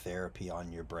can do therapy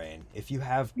on your brain. If you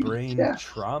have brain Yeah,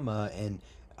 trauma, and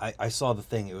I saw the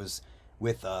thing, it was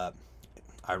with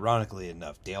ironically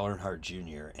enough, Dale Earnhardt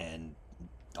Jr. and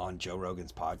on Joe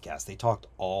Rogan's podcast, they talked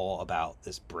all about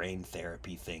this brain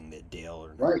therapy thing that Dale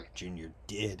Earnhardt right. Jr.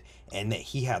 did, and that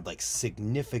he had like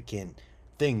significant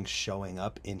things showing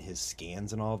up in his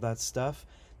scans and all of that stuff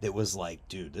that was like,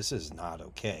 dude, this is not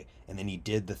okay. And then he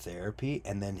did the therapy,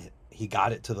 and then he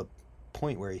got it to the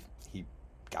point where he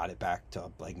got it back to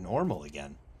like normal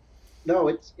again. No,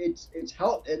 it's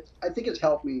helped. I think it's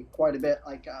helped me quite a bit.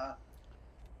 Like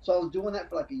so I was doing that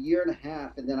for like a year and a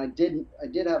half, and then I did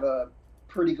have a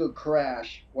pretty good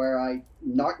crash where I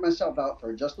knocked myself out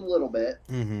for just a little bit,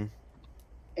 Mm-hmm.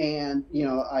 and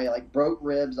I like broke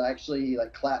ribs. I actually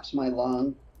like collapsed my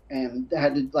lung and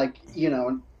had to like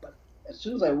but as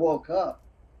soon as I woke up,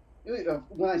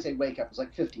 when I say wake up, it's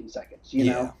like 15 seconds,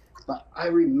 Yeah. But I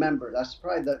remember that's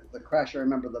probably the crash I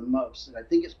remember the most, and I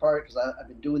think it's part because I've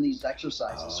been doing these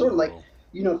exercises, sort of like Oh.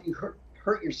 if you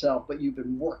hurt yourself, but you've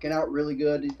been working out really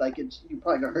good, like you're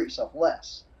probably gonna hurt yourself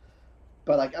less.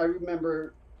 But like I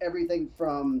remember everything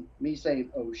from me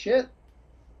saying "oh shit"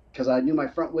 because I knew my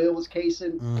front wheel was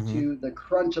casing Mm-hmm. to the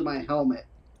crunch of my helmet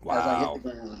as I hit the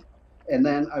Wow. ground. And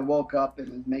then I woke up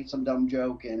and made some dumb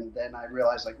joke, and then I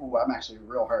realized like, oh, I'm actually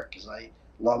real hurt because my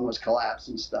lung was collapsed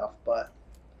and stuff. But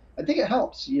I think it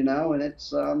helps,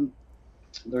 and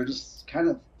they're just kind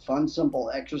of fun,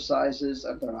 simple exercises.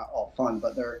 They're not all fun,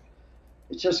 but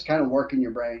it's just kind of working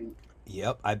your brain.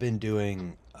 Yep, I've been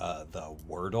doing the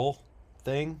Wordle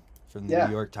thing from the New Yeah,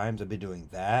 York Times. I've been doing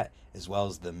that as well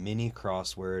as the mini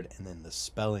crossword and then the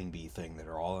spelling bee thing that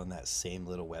are all on that same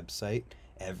little website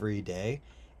every day.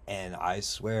 And I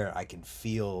swear I can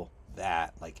feel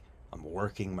that like I'm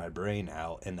working my brain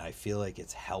out, and I feel like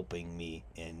it's helping me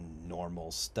in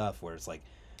normal stuff where it's like,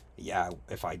 yeah,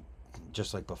 if I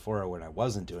just like before when I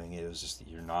wasn't doing it, it was just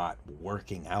you're not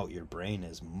working out your brain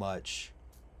as much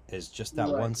as just that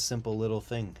one right. simple little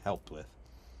thing helped with.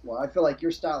 Well, I feel like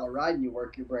your style of riding, you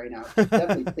work your brain out. You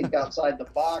definitely think outside the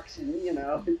box, and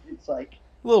it's like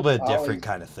A little bit I different always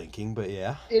kind of thinking, but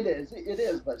yeah. it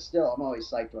is, but still, I'm always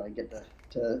psyched when I get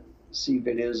to see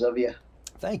videos of you.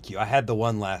 Thank you. I had the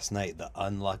one last night, the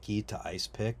unlucky to ice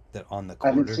pick that on the I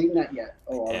haven't quarter. seen that yet.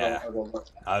 Oh, Yeah. I'll go look.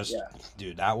 I was, Yeah,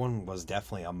 dude, that one was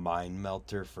definitely a mind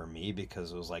melter for me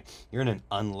because it was like you're in an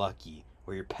unlucky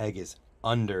where your peg is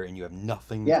under and you have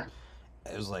nothing. yeah,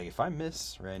 It was like if I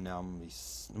miss right now, I'm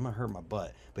gonna hurt my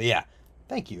butt. But yeah,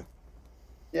 thank you.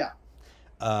 yeah.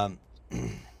 Um,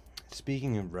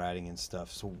 speaking of riding and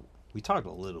stuff, so we talked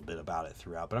a little bit about it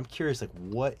throughout, but I'm curious, like,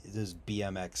 what does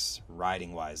BMX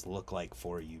riding wise look like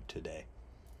for you today?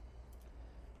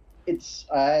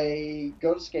 I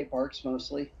go to skate parks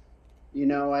mostly.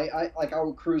 I like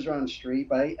I'll cruise around the street,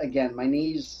 but again, my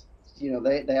knees, they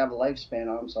have a lifespan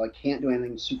on them, so I can't do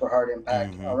anything super hard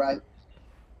impact. Mm-hmm. All right.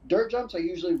 Dirt jumps, I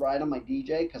usually ride on my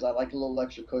DJ because I like a little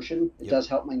extra cushion. It Yep. does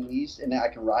help my knees, and I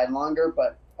can ride longer.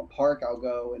 But a park, I'll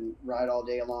go and ride all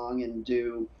day long and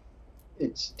do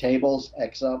it's tables,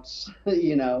 X ups,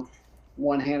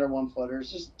 one hander, one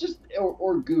footers, just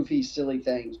or goofy, silly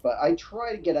things. But I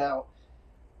try to get out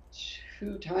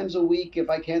 2 times a week if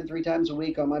I can, 3 times a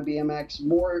week on my BMX.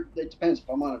 More, it depends. If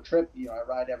I'm on a trip, I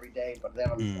ride every day, but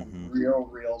then I'm Mm-hmm.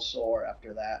 real sore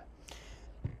after that.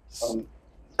 Um,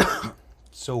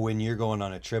 So when you're going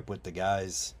on a trip with the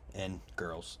guys and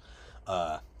girls,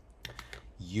 uh,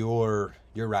 you're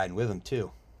riding with them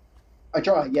too. I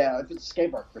try, yeah. If it's a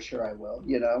skate park, for sure I will.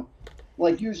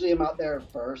 Like usually I'm out there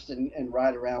first and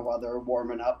ride around while they're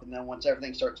warming up, and then once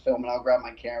everything starts filming, I'll grab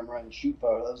my camera and shoot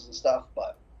photos and stuff.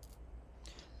 But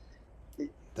it, you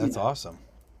That's know, awesome.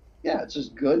 yeah, it's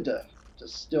just good to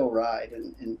still ride,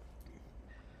 and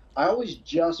I always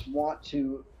just want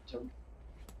to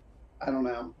I don't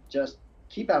know, just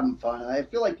keep having fun. And I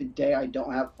feel like the day I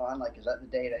don't have fun, like, is that the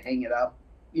day to hang it up?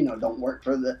 Don't work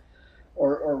for the,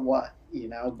 or what?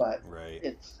 But Right.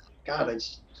 it's God.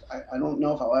 I don't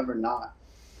know if I'll ever not.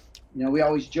 We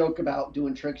always joke about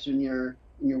doing tricks when you're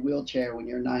in your wheelchair when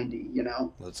you're 90.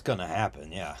 Well, it's gonna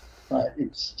happen, yeah. But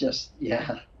it's just,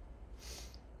 yeah.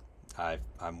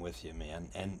 I'm with you, man.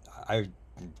 And I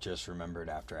just remembered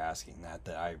after asking that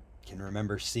I can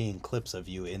remember seeing clips of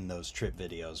you in those trip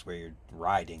videos where you're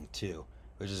riding too,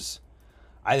 which is,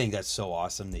 I think that's so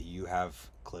awesome that you have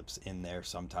clips in there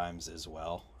sometimes as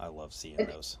well. I love seeing It,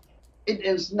 those. it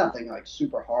is nothing like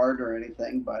super hard or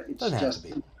anything, but it's Doesn't have to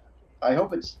just, be. I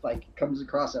hope it's like it comes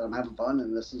across that I'm having fun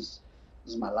and this is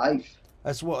my life.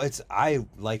 That's well. It's I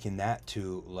liken that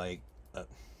to like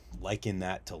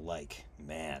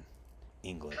man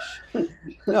English.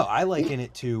 No, I liken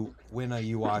it to when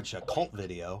you watch a cult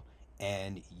video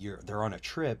and they're on a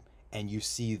trip and you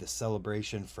see the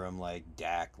celebration from like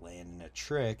Dak landing a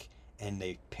trick and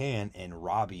they pan and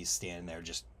Robbie's standing there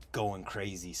just going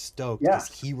crazy stoked Yeah.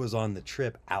 because he was on the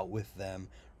trip out with them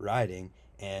riding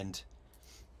and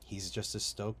he's just as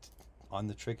stoked on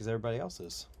the trick as everybody else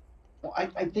is. Well,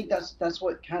 I think that's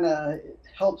what kind of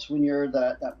helps when you're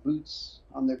that boots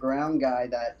on the ground guy.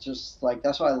 That just like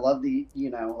that's why I love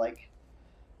like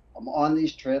I'm on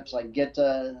these trips. I get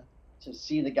to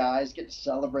see the guys, get to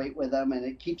celebrate with them, and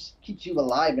it keeps you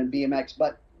alive in BMX.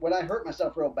 But when I hurt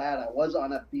myself real bad, I was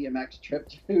on a BMX trip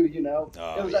too. It Oh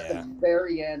was at the yeah.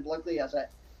 very end. Luckily, I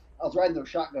was riding those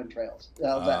shotgun trails.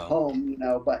 I was at Oh home,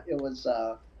 but it was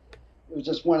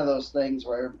just one of those things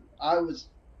where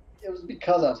it was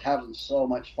because I was having so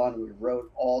much fun. We rode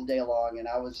all day long, and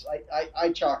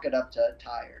I chalk it up to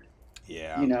tired,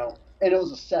 yeah. and it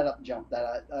was a setup jump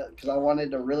that because I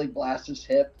wanted to really blast his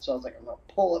hip, so I was like, I'm gonna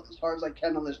pull it as hard as I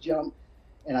can on this jump,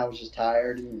 and I was just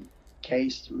tired and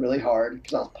cased really hard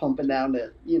because I was pumping down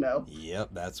to, Yep,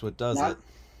 that's what does it. not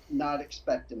not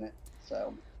expecting it.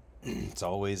 So It's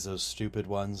always those stupid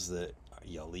ones that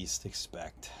you least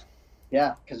expect.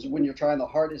 yeah, because when you're trying the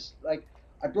hardest, like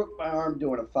I broke my arm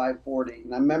doing a 540,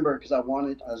 and I remember because I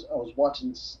was watching,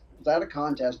 was at a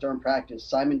contest during practice.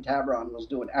 Simon Tabron was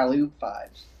doing alley-oop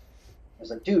fives. I was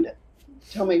like, dude,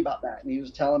 tell me about that. And he was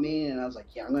telling me, and I was like,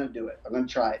 yeah, I'm going to do it. I'm going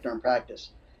to try it during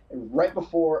practice. And right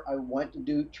before I went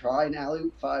to try an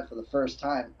alley-oop five for the first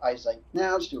time, I was like, nah,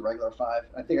 I'll just do a regular five.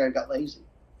 I think I got lazy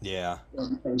Yeah.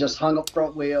 and just hung up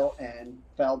front wheel and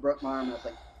fell, broke my arm. And I was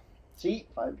like, see,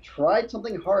 if I tried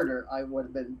something harder, I would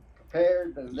have been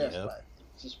prepared than this. Yep. But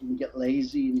it's just when you get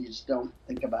lazy and you just don't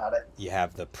think about it. You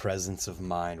have the presence of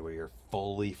mind where you're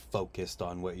fully focused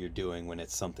on what you're doing when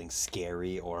it's something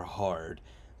scary or hard.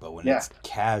 But when Yeah. it's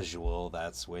casual,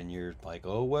 that's when you're like,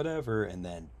 oh, whatever, and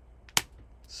then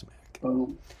smack.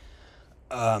 Boom.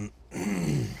 Um,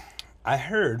 I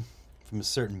heard from a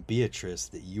certain Beatrice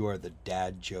that you are the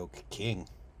dad joke king.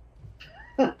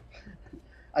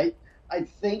 I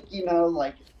think,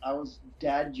 like I was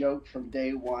dad joke from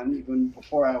day one, even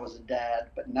before I was a dad.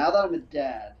 But now that I'm a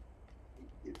dad,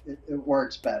 it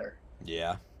works better.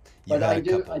 Yeah. You But got I a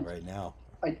do, couple right now.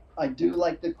 I do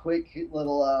like the quick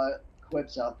little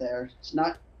quips out there. It's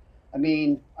not, I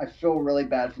mean, I feel really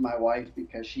bad for my wife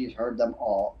because she's heard them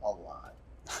all a lot.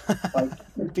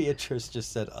 Like, Beatrice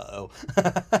just said, "Uh-oh."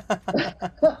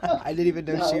 I didn't even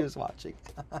know she no, was watching.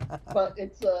 but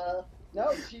it's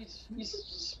no, she's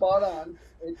spot on.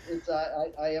 It's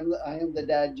I am the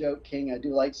dad joke king. I do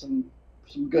like some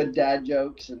good dad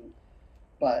jokes,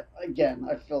 but again,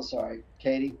 I feel sorry,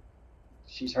 Katie.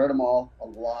 She's heard them all a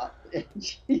lot, and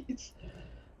she's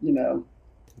you know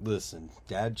Listen,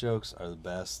 dad jokes are the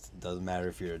best. Doesn't matter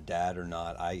if you're a dad or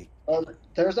not. uh,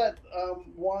 there's that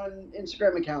one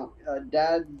Instagram account,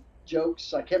 dad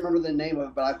jokes. I can't remember the name of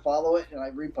it, but I follow it and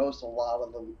I repost a lot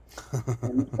of them.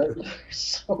 And they're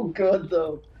so good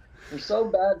though. They're so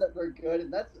bad that they're good,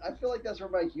 and I feel like that's where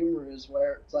my humor is,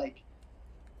 where it's like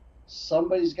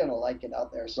somebody's gonna like it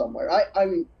out there somewhere. I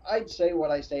mean, I'd say what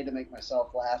I say to make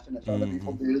myself laugh, and if other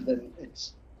people Hmm. do, then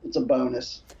it's a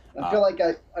bonus. I Uh, feel like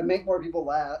I make more people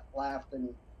laugh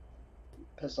than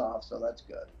piss off, so that's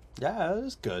good. yeah, that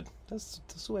is good. That's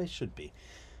the way it should be.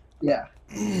 Yeah.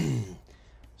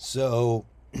 So,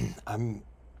 I'm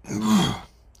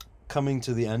coming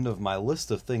to the end of my list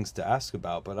of things to ask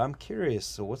about, but I'm curious.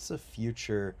 So, what's the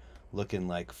future looking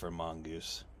like for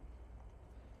Mongoose?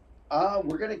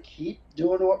 We're gonna keep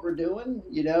doing what we're doing.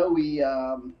 We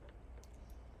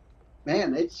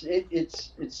man,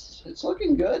 it's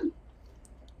looking good.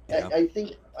 Yeah. I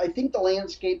think the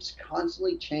landscape's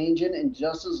constantly changing, and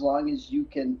just as long as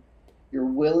you're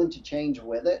willing to change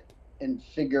with it and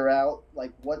figure out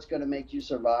like what's going to make you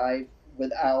survive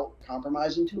without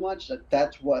compromising too much.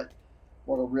 That's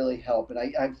what'll really help. And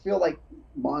I feel like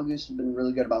Mongoose has been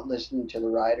really good about listening to the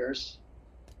riders.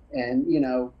 And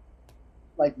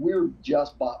like we were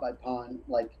just bought by Pond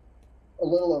like a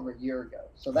little over a year ago,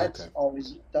 so that's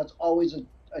always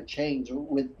a change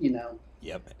with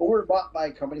Yep. But we're bought by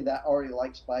a company that already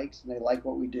likes bikes and they like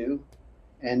what we do,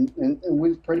 and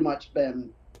we've pretty much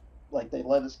been like they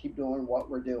let us keep doing what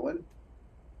we're doing,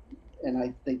 and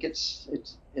I think it's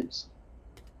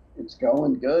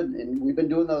going good. And we've been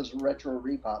doing those retro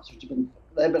repops, which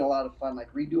they've been a lot of fun.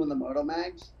 Like redoing the Moto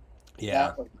Mags. Yeah.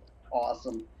 That was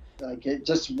awesome. Like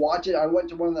just watch it. I went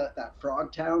to one of that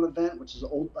Frogtown event, which is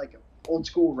old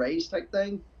school race type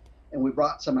thing, and we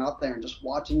brought some out there, and just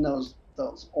watching those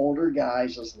older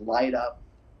guys just light up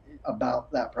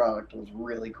about that product was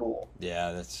really cool.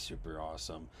 Yeah, that's super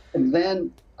awesome. And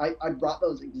then I brought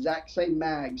those exact same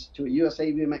mags to a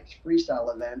USA BMX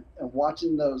freestyle event, and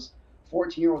watching those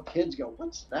 14-year-old kids go,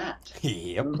 "What's that?"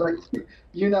 Yep. It was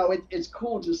like, it's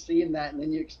cool just seeing that, and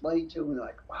then you explain to them, and they're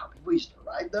like, "Wow, people used to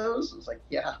ride those." It's like,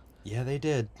 yeah. Yeah, they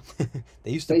did.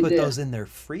 They used to put those in their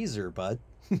freezer, bud.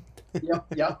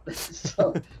 Yep.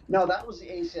 So no, that was the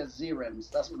ACS Z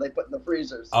rims. That's what they put in the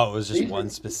freezers. Oh, it was just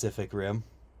one specific rim.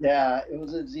 Yeah, it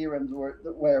was a Z rims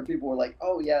where people were like,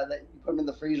 "Oh yeah, you put them in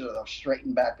the freezer, they'll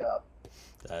straighten back up."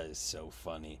 That is so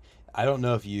funny. I don't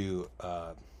know if you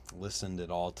listened at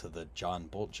all to the John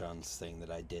Boltjohns thing that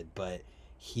I did, but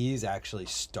he's actually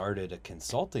started a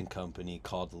consulting company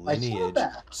called Lineage.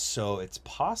 So it's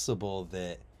possible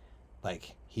that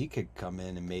like he could come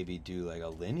in and maybe do like a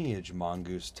Lineage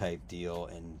Mongoose type deal,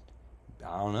 and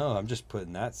I don't know. I'm just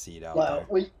putting that seed out there.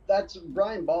 Well, that's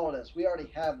Brian Baldus. We already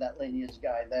have that Lineage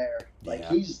guy there. Like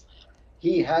yeah.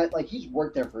 he's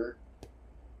worked there for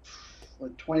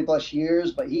 20 plus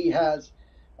years, but he has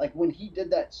like when he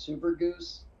did that Super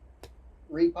Goose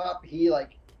repop, he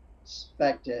like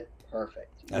spec'd it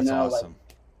perfect. That's awesome.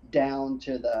 Like, down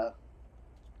to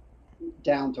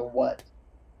what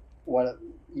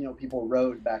people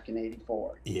rode back in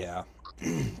 '84. Yeah,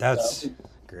 that's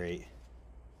great.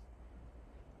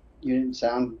 You didn't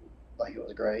sound like it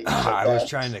was great. I was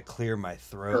trying to clear my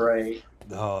throat. Great.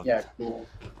 Oh. Yeah, cool.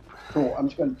 I'm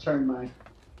just going to turn my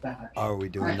back. Are we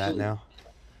doing that now?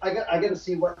 I got to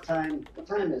see what time. What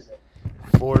time is it?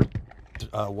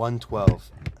 1:12.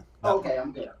 No, okay,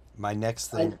 I'm good. My next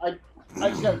thing. I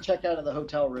just got to check out of the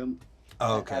hotel room.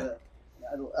 Oh, okay.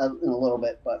 In a little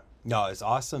bit, but. No, it's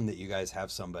awesome that you guys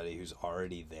have somebody who's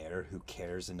already there who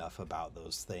cares enough about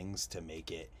those things to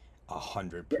make it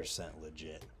 100%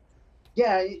 legit.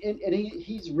 Yeah, and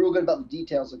he's real good about the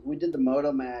details. Like we did the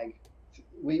Moto Mag,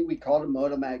 we called it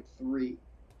Moto Mag 3,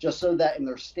 just so that in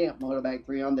their stamp Moto Mag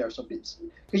 3 on there. So because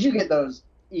you get those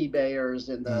eBayers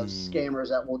and those scammers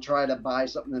that will try to buy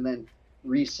something and then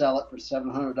resell it for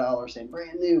 $700 saying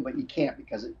brand new, but you can't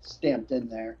because it's stamped in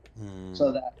there.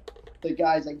 So that the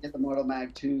guys that get the Moto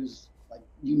Mag 2s, like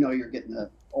you're getting the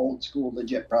old school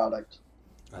legit product.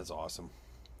 That's awesome.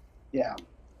 Yeah.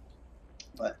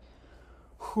 But.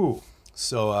 Whew.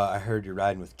 So I heard you're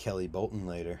riding with Kelly Bolton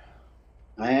later.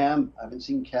 I am. I haven't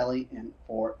seen Kelly in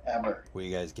forever. What are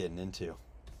you guys getting into?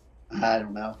 I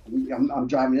don't know. I'm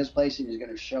driving his place, and he's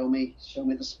going to show me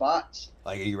the spots.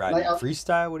 Like, are you riding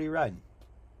freestyle? What are you riding?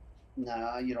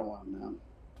 Nah, you don't want to know.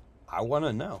 I want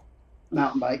to know.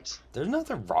 Mountain bikes. There's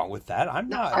nothing wrong with that. I'm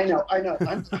not. I know. I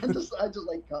just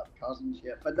like causing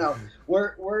shit. But no,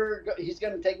 he's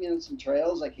going to take me on some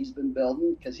trails like he's been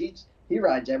building because he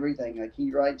rides everything. Like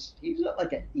he's got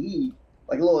like a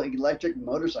little electric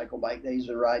motorcycle bike that he's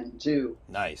been riding too.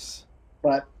 Nice.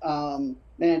 But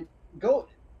man, go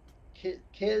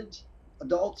kids,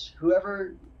 adults,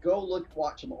 whoever, go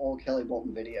watch some old Kelly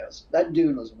Bolton videos. That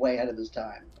dude was way ahead of his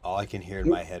time. All I can hear in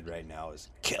my head right now is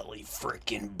Kelly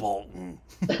freaking Bolton.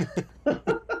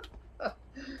 But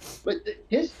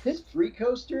his free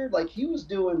coaster, like he was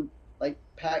doing like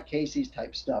Pat Casey's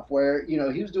type stuff where,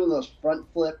 he was doing those front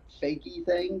flip fakie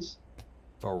things.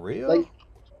 For real?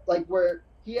 Like where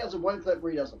he has a one clip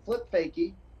where he does a flip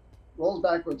fakie, rolls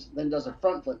backwards, then does a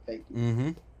front flip fakie.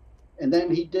 Mm-hmm. And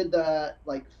then he did the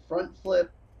like front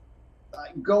flip.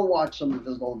 Go watch some of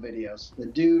his old videos. The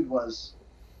dude was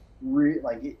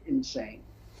insane.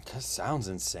 That sounds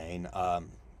insane.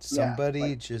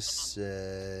 Somebody just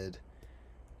said,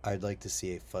 I'd like to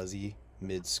see a fuzzy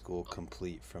mid-school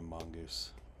complete from Mongoose.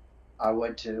 I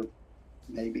would too.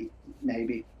 Maybe.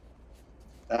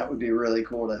 That would be really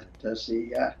cool to see,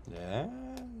 yeah. Yeah,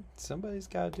 somebody's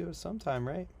got to do it sometime,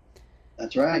 right?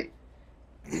 That's right.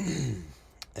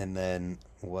 And then,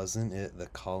 wasn't it the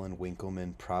Colin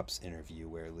Winkleman props interview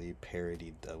where Lee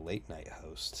parodied the late night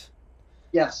host?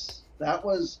 Yes, that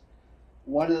was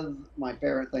one of my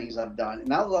favorite things I've done,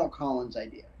 and that was all Colin's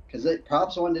idea, because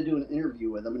Props wanted to do an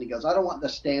interview with him, and he goes, I don't want the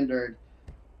standard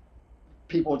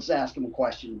people just ask him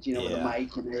questions, you know, with a Yeah.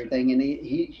 mic and everything, and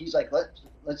he's like,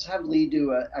 let's have Lee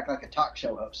act like a talk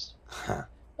show host,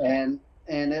 and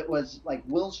it was like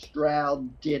Will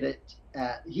Stroud did it.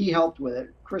 He helped with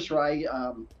it. Chris Wright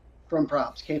from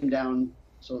Props came down,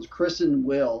 so it was Chris and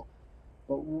Will,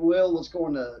 but Will was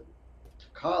going to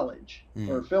college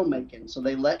for filmmaking, so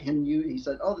they let him use. He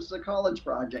said, "Oh, this is a college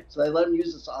project," so they let him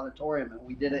use this auditorium, and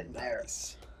we did it in there.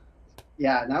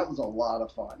 Yeah, and that was a lot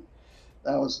of fun.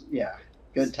 That was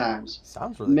good times.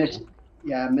 Sounds really cool.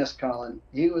 Yeah, I miss Colin.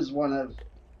 He was one of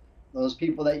those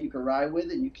people that you could ride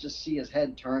with, and you could just see his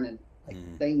head turning, like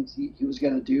things he was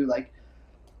going to do. Like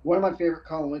one of my favorite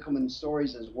Colin Winkleman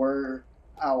stories is we're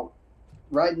out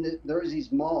riding. There was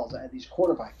these malls that had these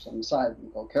quarter pipes on the side of them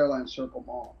called Caroline Circle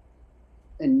Mall,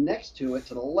 and next to it,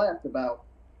 to the left, about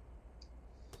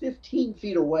 15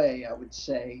 feet away, I would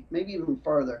say, maybe even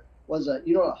further, was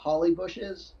you know what a holly bush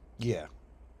is? Yeah.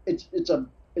 It's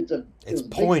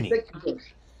pointy. Big, thick bush.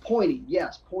 Pointy,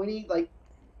 yes, pointy like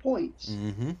points.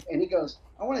 Mm-hmm. And he goes,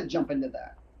 I want to jump into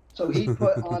that. So he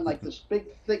put on like this big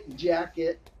thick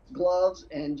jacket, gloves,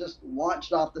 and just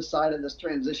launched off the side of this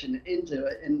transition into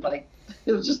it. And like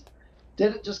it was just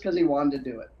did it just because he wanted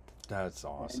to do it. That's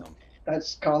awesome. And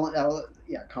that's Colin.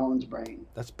 Colin's brain.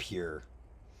 That's pure.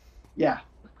 Yeah,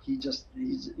 he was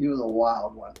a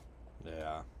wild one.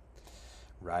 Yeah.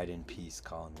 Ride in peace,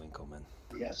 Colin Winkleman.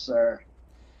 Yes, sir.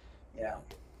 Yeah.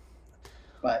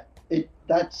 But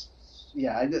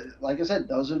like I said,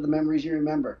 those are the memories you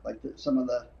remember. Like some of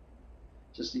the,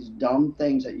 just these dumb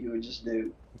things that you would just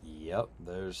do. Yep,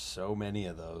 there's so many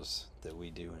of those that we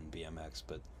do in BMX,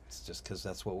 but it's just because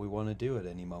that's what we want to do at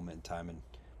any moment in time, and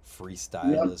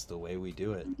freestyle is the way we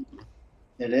do it.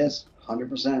 It is,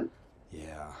 100%.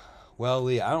 Yeah. Well,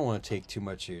 Lee, I don't want to take too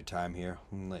much of your time here.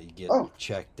 I'm going to let you get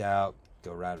checked out,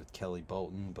 go ride with Kelly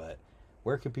Bolton, but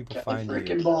where can people find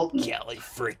you? Kelly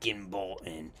freaking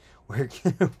Bolton. Where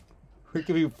can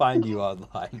people find you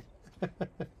online?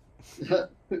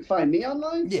 Find me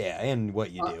online? Yeah, and what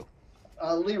you do.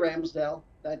 Lee Ramsdale.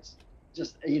 That's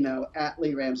just, at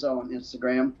Lee Ramsdale on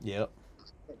Instagram. Yep.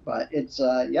 But it's,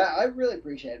 I really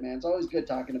appreciate it, man. It's always good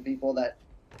talking to people that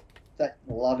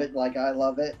love it like I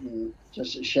love it, and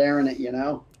just sharing it,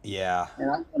 Yeah.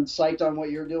 And I'm psyched on what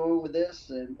you're doing with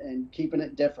this and keeping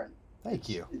it different. Thank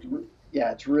you.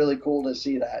 It's really cool to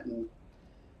see that and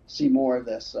see more of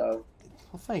this. So.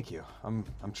 Well, thank you. I'm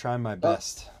trying my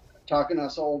best. Talking to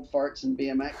us old farts in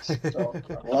BMX, so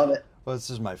I love it. Well, this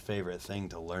is my favorite thing,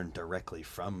 to learn directly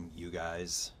from you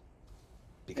guys.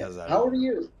 Because How old are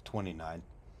you? 29.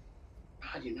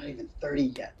 God, you're not even 30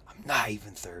 yet. I'm not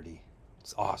even 30.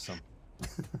 It's awesome.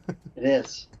 It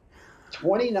is.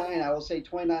 29, I will say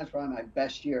 29 is probably my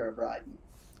best year of riding.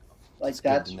 Like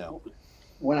that's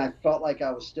when I felt like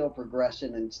I was still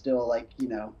progressing and still like,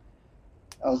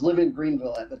 I was living in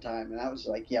Greenville at the time, and I was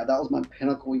like, that was my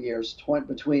pinnacle years,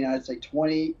 between, I'd say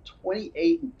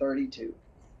 28 and 32.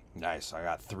 Nice. I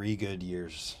got 3 good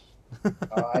years.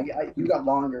 You got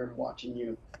longer watching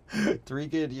you. 3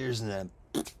 good years and then...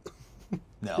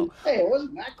 No. Hey, it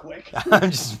wasn't that quick.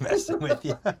 I'm just messing with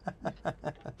you.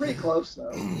 Pretty close,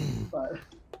 though. But,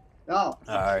 no,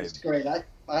 it's great. I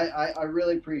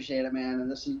really appreciate it, man,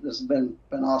 and this has been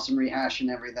awesome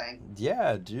rehashing everything.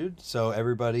 Yeah, dude. So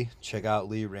everybody, check out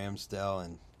Lee Ramsdale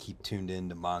and keep tuned in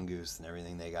to Mongoose and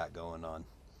everything they got going on.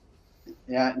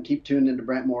 Yeah, and keep tuned into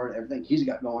Brent Moore and everything he's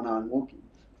got going on. We'll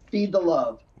feed the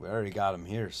love. We already got him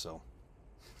here, so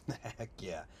heck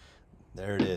yeah. There it is.